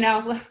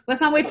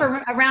let's not wait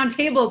for a round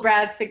table,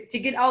 Brad, to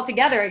get all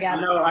together again.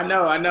 I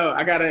know.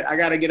 I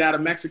gotta get out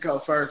of Mexico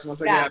first.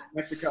 Once I get out of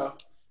Mexico,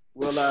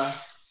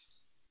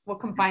 we'll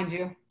come find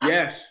you.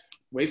 Yes.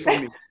 Wait for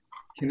me.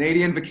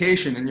 Canadian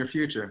vacation in your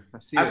future.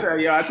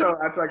 I told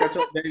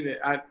David,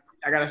 I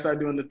gotta start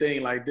doing the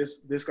thing like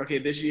this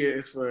year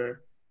is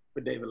for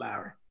David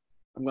Lowery.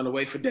 I'm gonna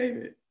wait for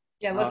David.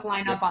 Yeah, let's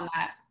line up on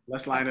that.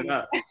 Let's line it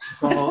up.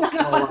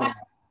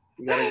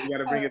 You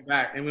gotta bring it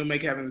back, and we'll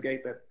make Heaven's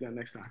Gate that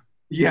next time.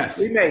 Yes.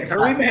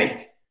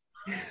 Remake.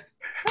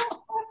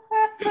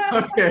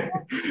 Okay.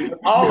 You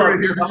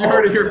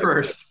heard it here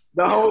first.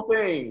 The whole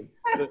thing.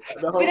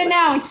 It's been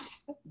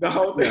announced. The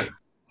whole thing.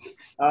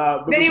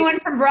 If anyone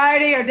from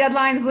Variety or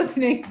Deadline's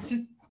listening, it's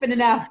been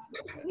announced.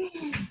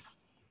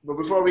 But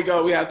before we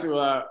go, we have to.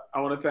 I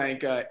want to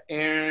thank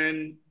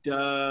Aaron,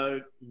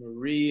 Doug,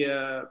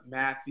 Maria,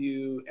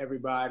 Matthew,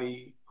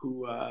 everybody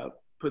who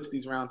puts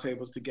these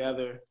roundtables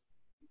together.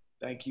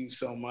 Thank you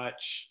so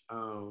much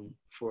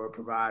for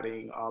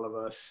providing all of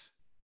us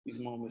these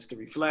moments to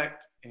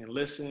reflect and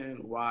listen,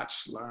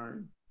 watch,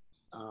 learn.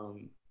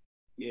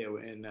 We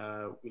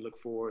look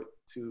forward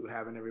to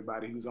having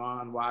everybody who's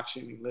on,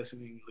 watching,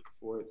 listening. Looking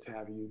forward to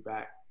having you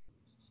back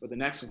for the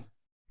next one.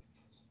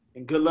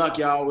 And good luck,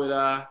 y'all,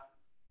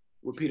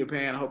 with Peter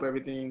Pan. I hope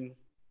everything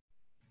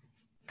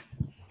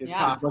is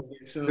popping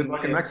soon. Good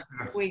luck in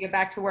Mexico. We get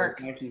back to work.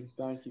 Thank you.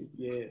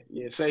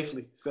 Yeah,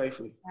 safely.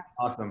 Yeah.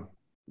 Awesome.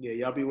 Yeah,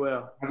 y'all be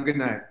well. Have a good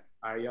night.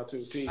 All right, y'all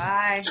too. Peace.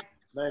 Bye.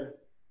 Later.